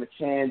going to give them a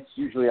chance.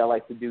 Usually I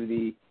like to do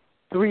the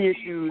 3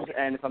 issues,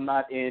 and if I'm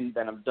not in,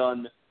 then I'm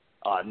done.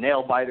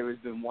 Nailbiter has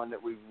been one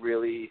that we've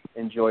really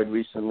enjoyed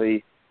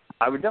recently.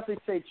 I would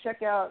definitely say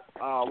check out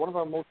one of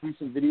our most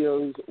recent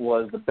videos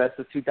was the Best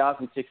of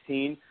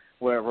 2016,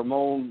 where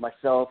Ramon,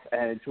 myself,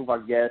 and 2 of our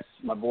guests,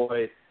 my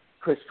boy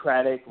Chris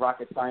Craddock,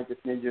 Rocket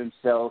Scientist Ninja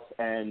himself,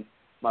 and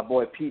my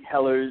boy Pete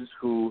Hellers,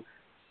 who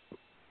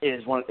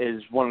is one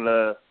of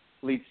the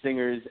lead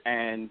singers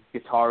and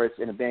guitarists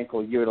in a band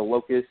called Year of the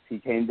Locust. He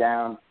came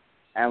down,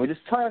 and we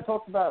just kind of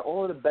talked about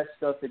all of the best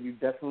stuff that you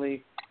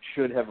definitely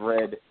should have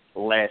read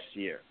last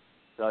year.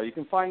 So you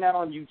can find that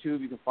on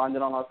YouTube. You can find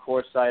it on our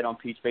course site on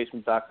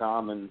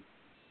peachbasement.com, and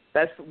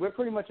we're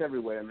pretty much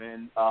everywhere,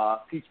 man.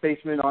 Peach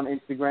Basement on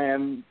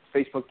Instagram,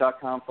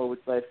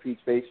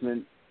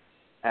 facebook.com/peachbasement,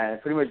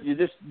 and pretty much you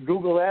just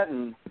Google that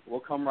and we'll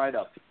come right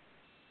up.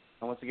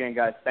 And once again,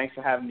 guys, thanks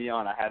for having me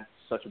on. I had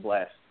such a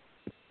blast.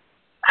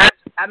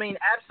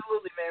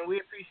 Absolutely, man. We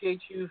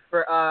appreciate you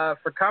for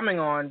coming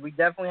on. We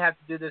definitely have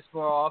to do this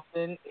more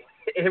often.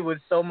 It was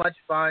so much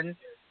fun,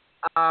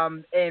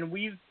 and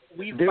we've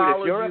Dude,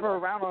 followed if you're you. ever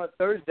around on a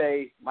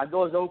Thursday, my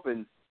door's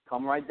open.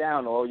 Come right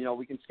down, or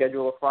we can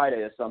schedule a Friday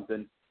or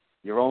something.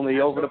 You're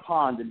only over the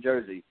pond in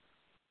Jersey.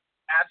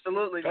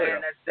 Absolutely, man.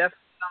 That's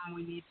definitely something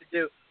we need to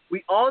do.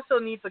 We also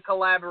need to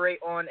collaborate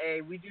on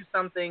we do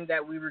something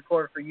that we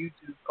record for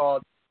YouTube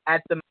called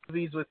At the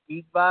Movies with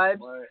Geekvibes,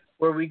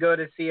 where we go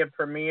to see a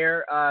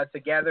premiere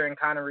together and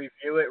kind of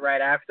review it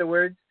right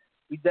afterwards.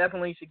 We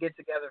definitely should get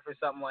together for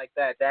something like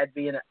that. That'd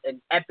be an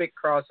epic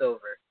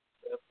crossover.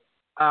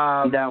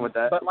 I'm down with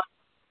that. But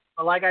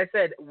like I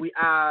said, we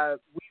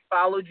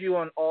followed you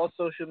on all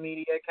social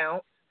media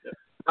accounts.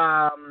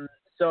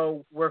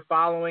 So we're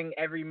following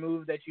every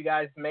move that you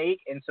guys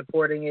make and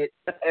supporting it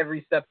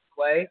every step of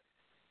the way.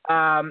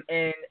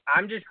 And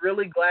I'm just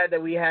really glad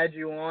that we had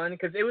you on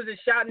because it was a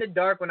shot in the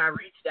dark when I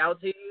reached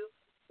out to you.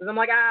 Because I'm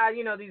like,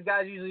 these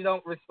guys usually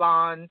don't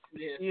respond,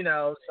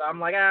 So I'm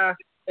like, And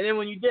then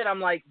when you did,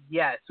 I'm like,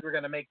 yes, we're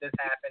going to make this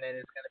happen and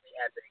it's going to be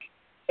epic.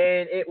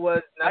 And it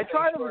was I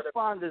try to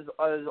respond as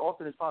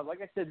often as possible.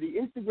 Like I said, the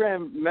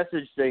Instagram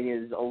message thing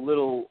is a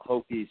little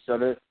hokey.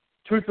 So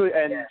truthfully,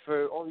 and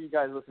for all you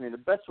guys listening, the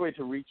best way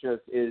to reach us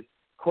is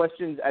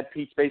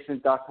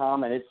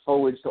questions@peachbasement.com, and it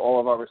forwards to all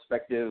of our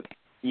respective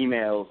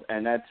emails.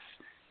 And that's,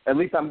 at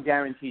least I'm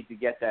guaranteed to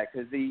get that,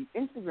 because the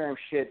Instagram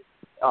shit,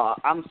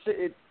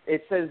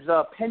 it says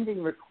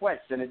pending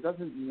requests, and it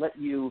doesn't let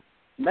you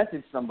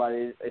message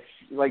somebody if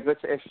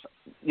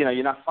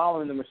you're not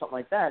following them or something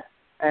like that.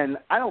 And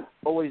I don't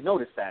always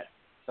notice that.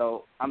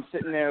 So I'm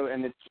sitting there,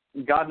 and it's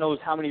God knows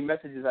how many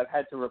messages I've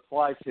had to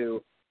reply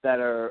to that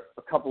are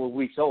a couple of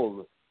weeks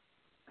old.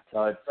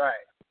 So it's,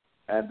 right.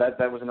 And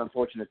that was an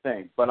unfortunate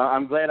thing. But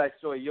I'm glad I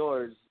saw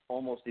yours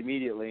almost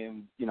immediately,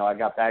 and, I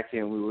got back to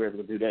you, and we were able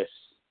to do this.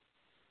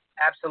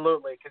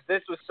 Absolutely, because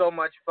this was so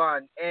much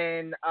fun.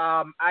 And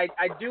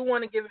I do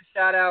want to give a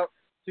shout-out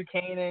to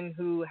Kanan,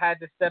 who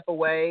had to step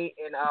away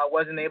and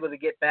wasn't able to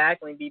get back.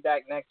 He'll be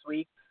back next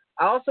week.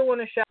 I also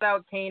want to shout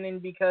out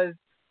Kanan because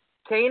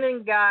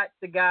Kanan got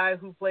the guy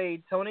who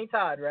played Tony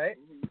Todd, right?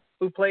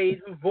 Who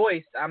voiced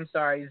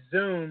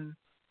Zoom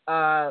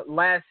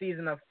last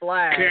season of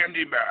Flash.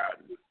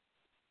 Candyman.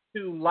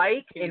 To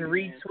like and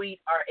retweet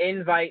our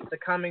invite to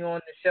coming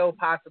on the show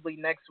possibly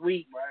next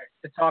week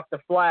to talk to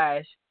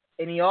Flash.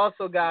 And he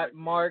also got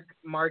Mark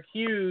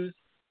Hughes,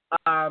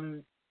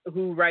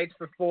 who writes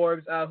for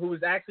Forbes, who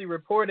was actually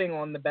reporting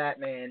on the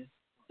Batman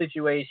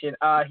situation.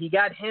 He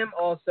got him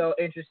also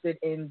interested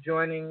in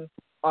joining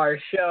our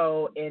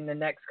show in the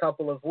next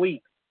couple of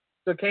weeks.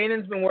 So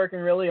Kanan's been working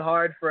really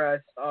hard for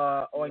us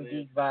on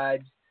Geek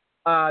Vibes.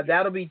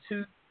 That'll be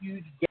 2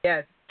 huge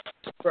guests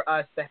for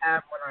us to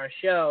have on our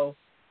show.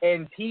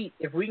 And Pete,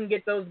 if we can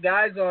get those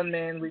guys on,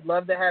 man, we'd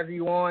love to have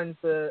you on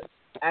to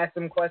ask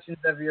some questions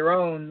of your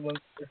own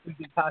if we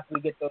could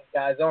possibly get those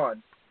guys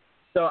on.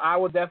 So I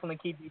will definitely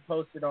keep you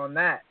posted on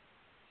that.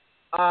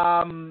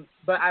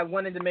 But I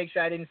wanted to make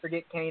sure I didn't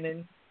forget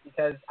Kanan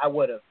because I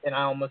would have, and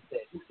I almost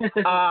did.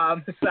 So I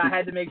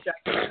had to make sure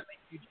I make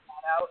you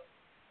shout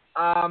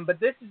out. But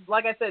this is,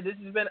 like I said, this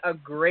has been a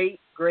great,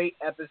 great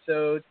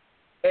episode.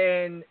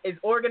 And as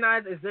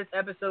organized as this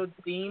episode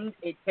seemed,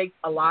 it takes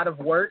a lot of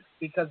work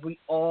because we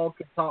all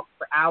could talk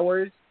for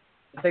hours.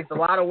 It takes a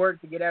lot of work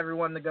to get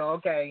everyone to go,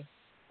 okay,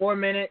 4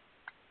 minutes,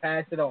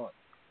 pass it on.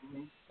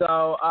 Mm-hmm.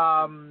 So,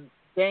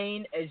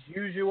 Dane, as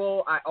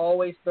usual, I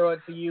always throw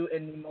it to you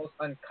in the most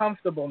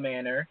uncomfortable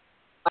manner.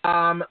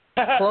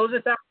 Close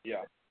us out.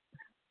 Yeah.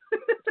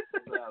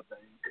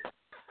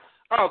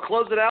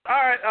 Close it out. All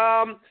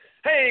right.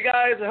 Hey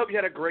guys, I hope you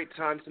had a great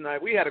time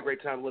tonight. We had a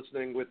great time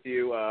listening with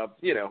you.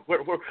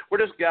 We're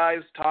just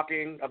guys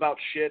talking about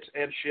shit.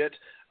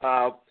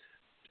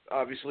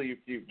 Obviously,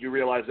 you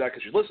realize that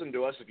because you listened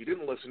to us. If you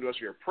didn't listen to us,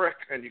 you're a prick,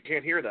 and you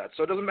can't hear that,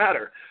 so it doesn't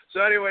matter. So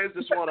anyways,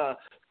 just want to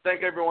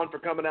thank everyone for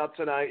coming out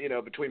tonight,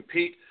 between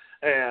Pete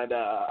and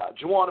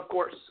Juwan, of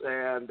course,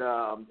 and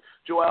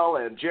Joel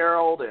and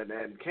Gerald and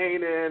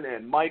Kanan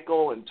and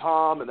Michael and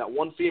Tom and that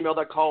one female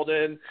that called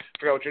in. I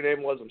forgot what your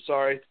name was. I'm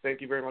sorry.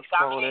 Thank you very much for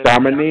calling in.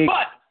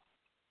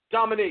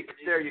 Dominique.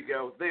 There you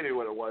go. They knew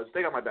what it was.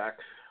 They got my back.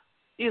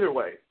 Either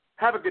way,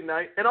 have a good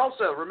night. And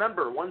also,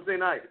 remember, Wednesday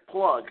night,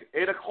 plug,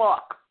 8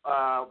 o'clock.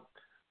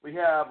 We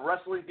have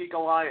Wrestling Geek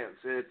Alliance.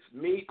 It's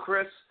me,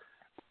 Chris,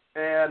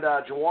 and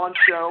Juwan's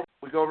show.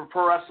 We go over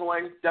pro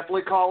wrestling.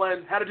 Definitely call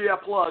in. How to do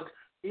that plug.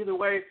 Either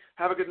way,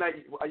 have a good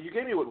night. You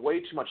gave me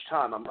way too much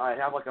time. I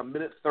have like a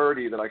minute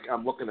 30 that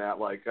I'm looking at.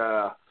 All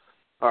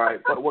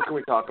right, but what can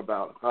we talk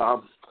about?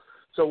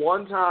 So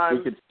one time,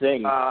 we could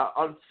sing.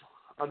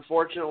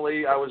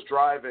 Unfortunately, I was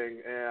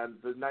driving, and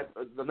the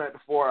night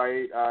before,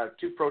 I ate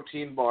 2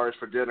 protein bars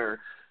for dinner,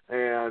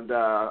 and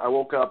I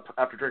woke up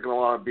after drinking a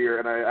lot of beer,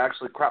 and I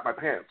actually crapped my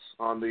pants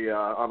on the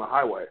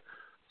highway.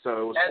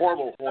 So it was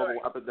horrible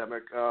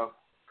epidemic.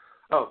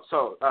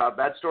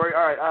 Bad story.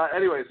 All right.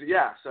 Anyways,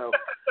 yeah. So.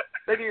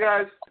 Thank you,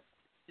 guys.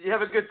 You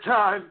have a good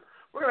time.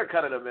 We're going to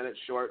cut it a minute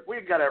short.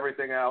 We got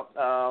everything out.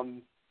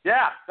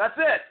 Yeah, that's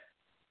it.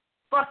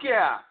 Fuck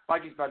yeah. Bye,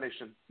 Geekvibes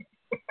Nation.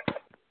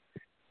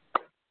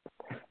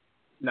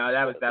 No,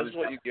 that was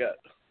what you get.